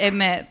have to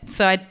admit,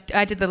 so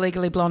I did the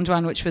Legally Blonde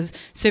one, which was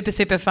super,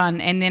 super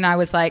fun. And then I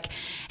was like,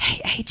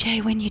 hey,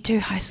 AJ, when you do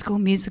High School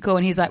Musical?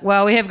 And he's like,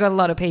 well, we have got a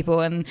lot of people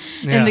in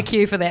the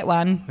queue for that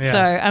one. Yeah. So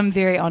I'm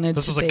very honoured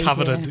This to was be a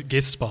coveted here.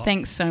 guest spot.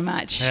 Thanks so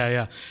much.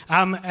 Yeah.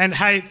 And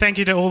hey, thank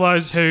you to all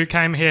those who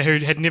came here who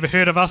had never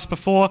heard of us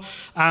before.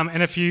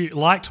 And if you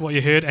liked what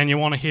you heard and you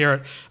want to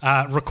hear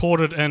it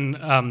recorded in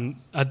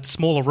a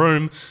smaller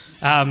room,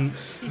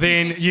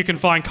 then you can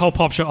find Cold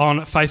Popture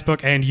on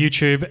Facebook and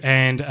YouTube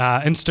and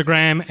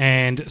Instagram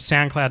and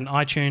SoundCloud and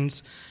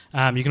iTunes.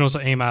 You can also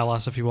email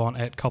us if you want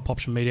at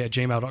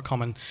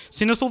coldpopturemedia@gmail.com and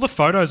send us all the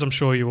photos I'm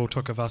sure you all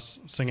took of us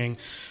singing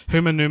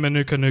Huma Numa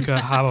Nuka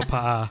Nuka Hawa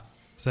Pa'a.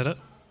 Is that it?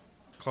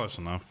 Close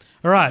enough.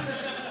 All right,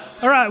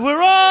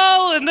 we're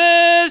all in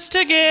this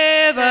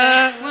together,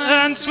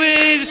 and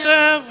sweet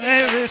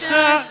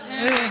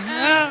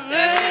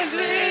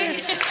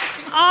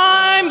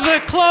I'm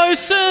the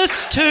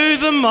closest to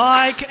the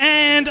mic,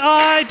 and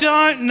I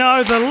don't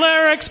know the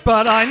lyrics,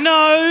 but I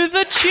know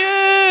the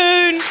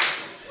tune.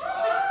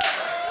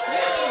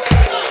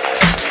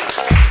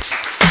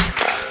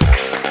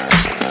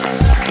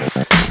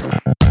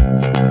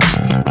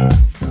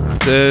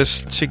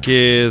 This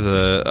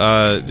together.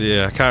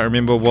 I can't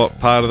remember what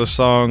part of the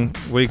song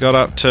we got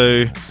up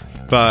to,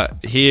 but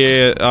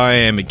here I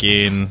am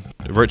again,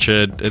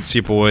 Richard. It's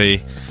your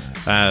boy.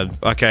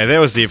 Okay, that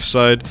was the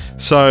episode.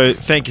 So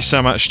thank you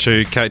so much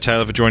to Kate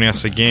Taylor for joining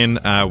us again.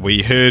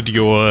 We heard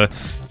your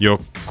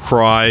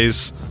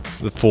cries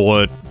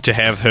to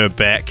have her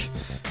back.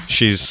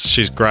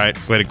 She's great.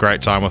 We had a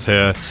great time with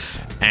her.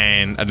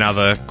 And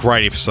another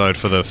great episode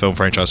for the Film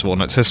Franchise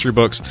Fortnight's history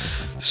books.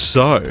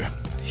 So,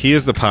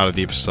 here's the part of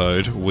the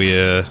episode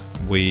where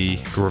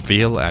we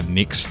reveal our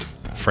next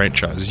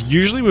franchise.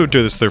 Usually we would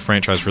do this through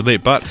Franchise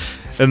Roulette, but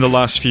in the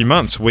last few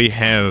months we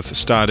have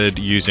started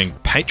using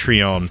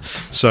Patreon.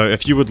 So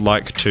if you would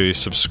like to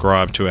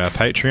subscribe to our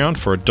Patreon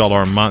for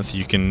 $1 a month,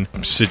 you can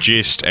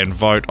suggest and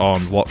vote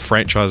on what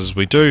franchises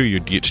we do.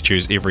 You'd get to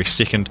choose every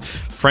second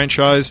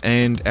franchise,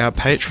 and our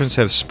patrons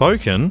have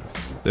spoken.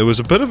 There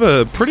was a bit of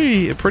a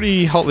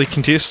pretty hotly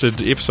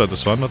contested episode,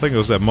 this one. I think it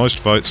was our most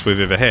votes we've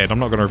ever had. I'm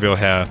not going to reveal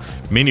how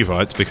many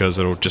votes because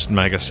it'll just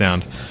make us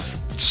sound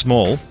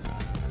small.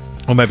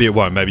 Or maybe it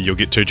won't. Maybe you'll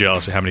get too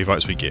jealous of how many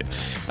votes we get.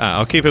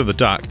 I'll keep it in the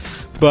dark.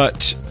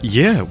 But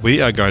yeah,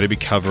 we are going to be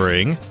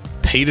covering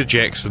Peter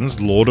Jackson's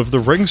Lord of the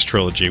Rings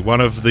trilogy,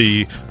 one of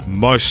the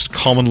most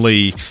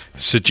commonly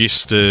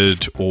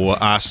suggested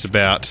or asked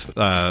about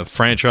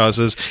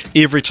franchises.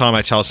 Every time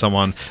I tell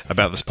someone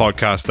about this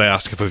podcast, they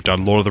ask if we've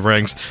done Lord of the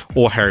Rings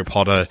or Harry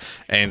Potter,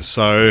 and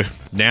so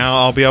now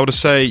I'll be able to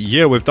say,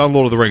 yeah, we've done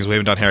Lord of the Rings. We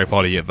haven't done Harry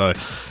Potter yet, though.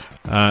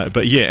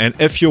 But yeah, and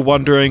if you're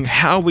wondering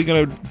how are we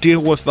going to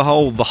deal with the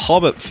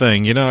Hobbit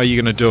thing, are you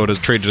going to do it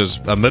treat it as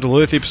a Middle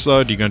Earth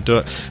episode? You're going to do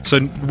it. So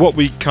what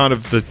we kind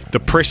of the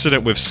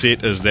precedent we've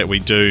set is that we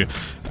do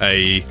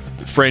a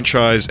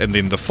franchise and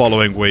then the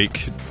following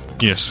week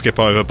skip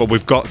over, but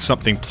we've got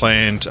something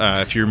planned.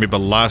 If you remember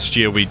last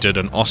year, we did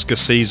an Oscar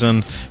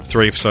season,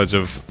 3 episodes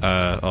of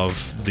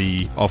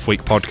the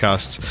off-week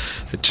podcasts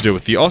to do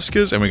with the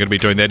Oscars, and we're going to be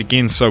doing that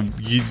again. So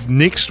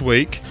next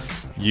week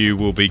you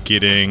will be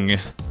getting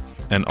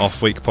an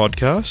off-week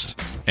podcast,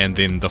 and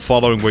then the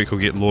following week we'll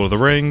get Lord of the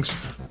Rings,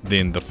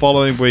 then the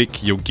following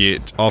week you'll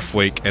get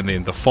off-week, and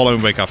then the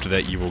following week after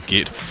that you will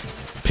get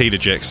Peter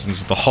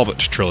Jackson's The Hobbit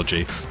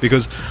trilogy,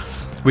 because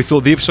we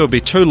thought the episode would be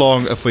too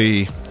long if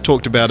we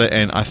talked about it,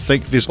 and I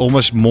think there's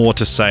almost more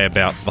to say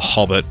about The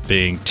Hobbit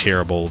being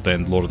terrible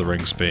than Lord of the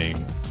Rings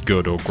being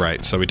good or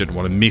great, so we didn't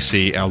want to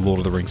messy our Lord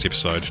of the Rings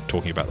episode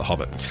talking about The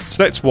Hobbit.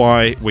 So that's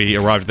why we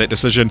arrived at that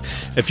decision.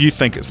 If you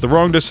think it's the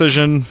wrong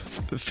decision,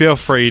 feel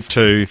free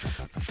to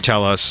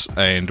tell us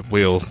and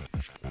we'll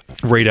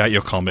read out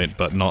your comment,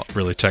 but not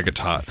really take it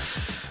to heart.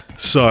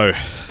 So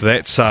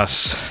that's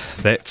us.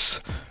 That's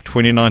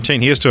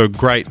 2019. Here's to a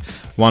great,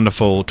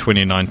 wonderful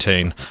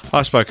 2019.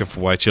 I've spoken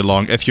for way too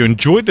long. If you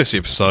enjoyed this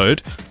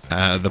episode,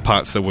 the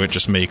parts that weren't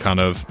just me kind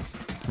of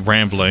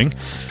rambling,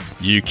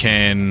 you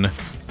can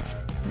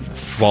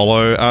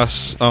follow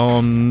us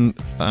on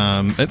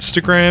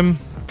Instagram,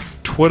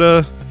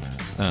 Twitter,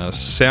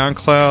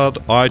 SoundCloud,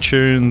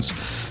 iTunes,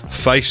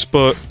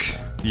 Facebook.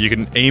 You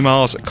can email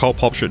us at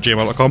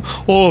cultpopture@gmail.com.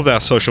 All of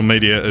our social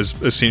media is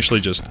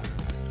essentially just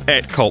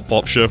at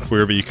cultpopture,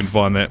 wherever you can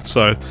find that.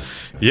 So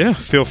yeah,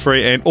 feel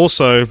free, and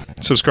also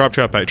subscribe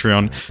to our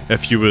Patreon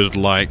if you would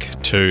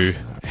like to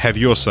have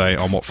your say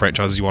on what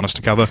franchises you want us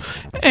to cover.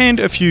 And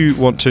if you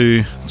want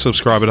to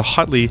subscribe at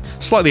a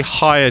slightly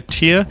higher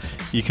tier,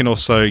 you can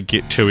also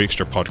get 2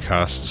 extra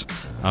podcasts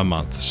a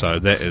month. So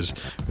that is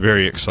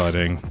very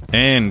exciting.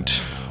 And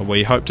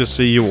we hope to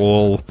see you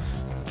all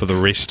for the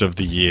rest of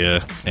the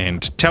year.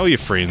 And tell your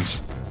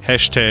friends,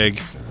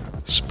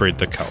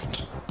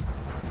 #SpreadTheCult.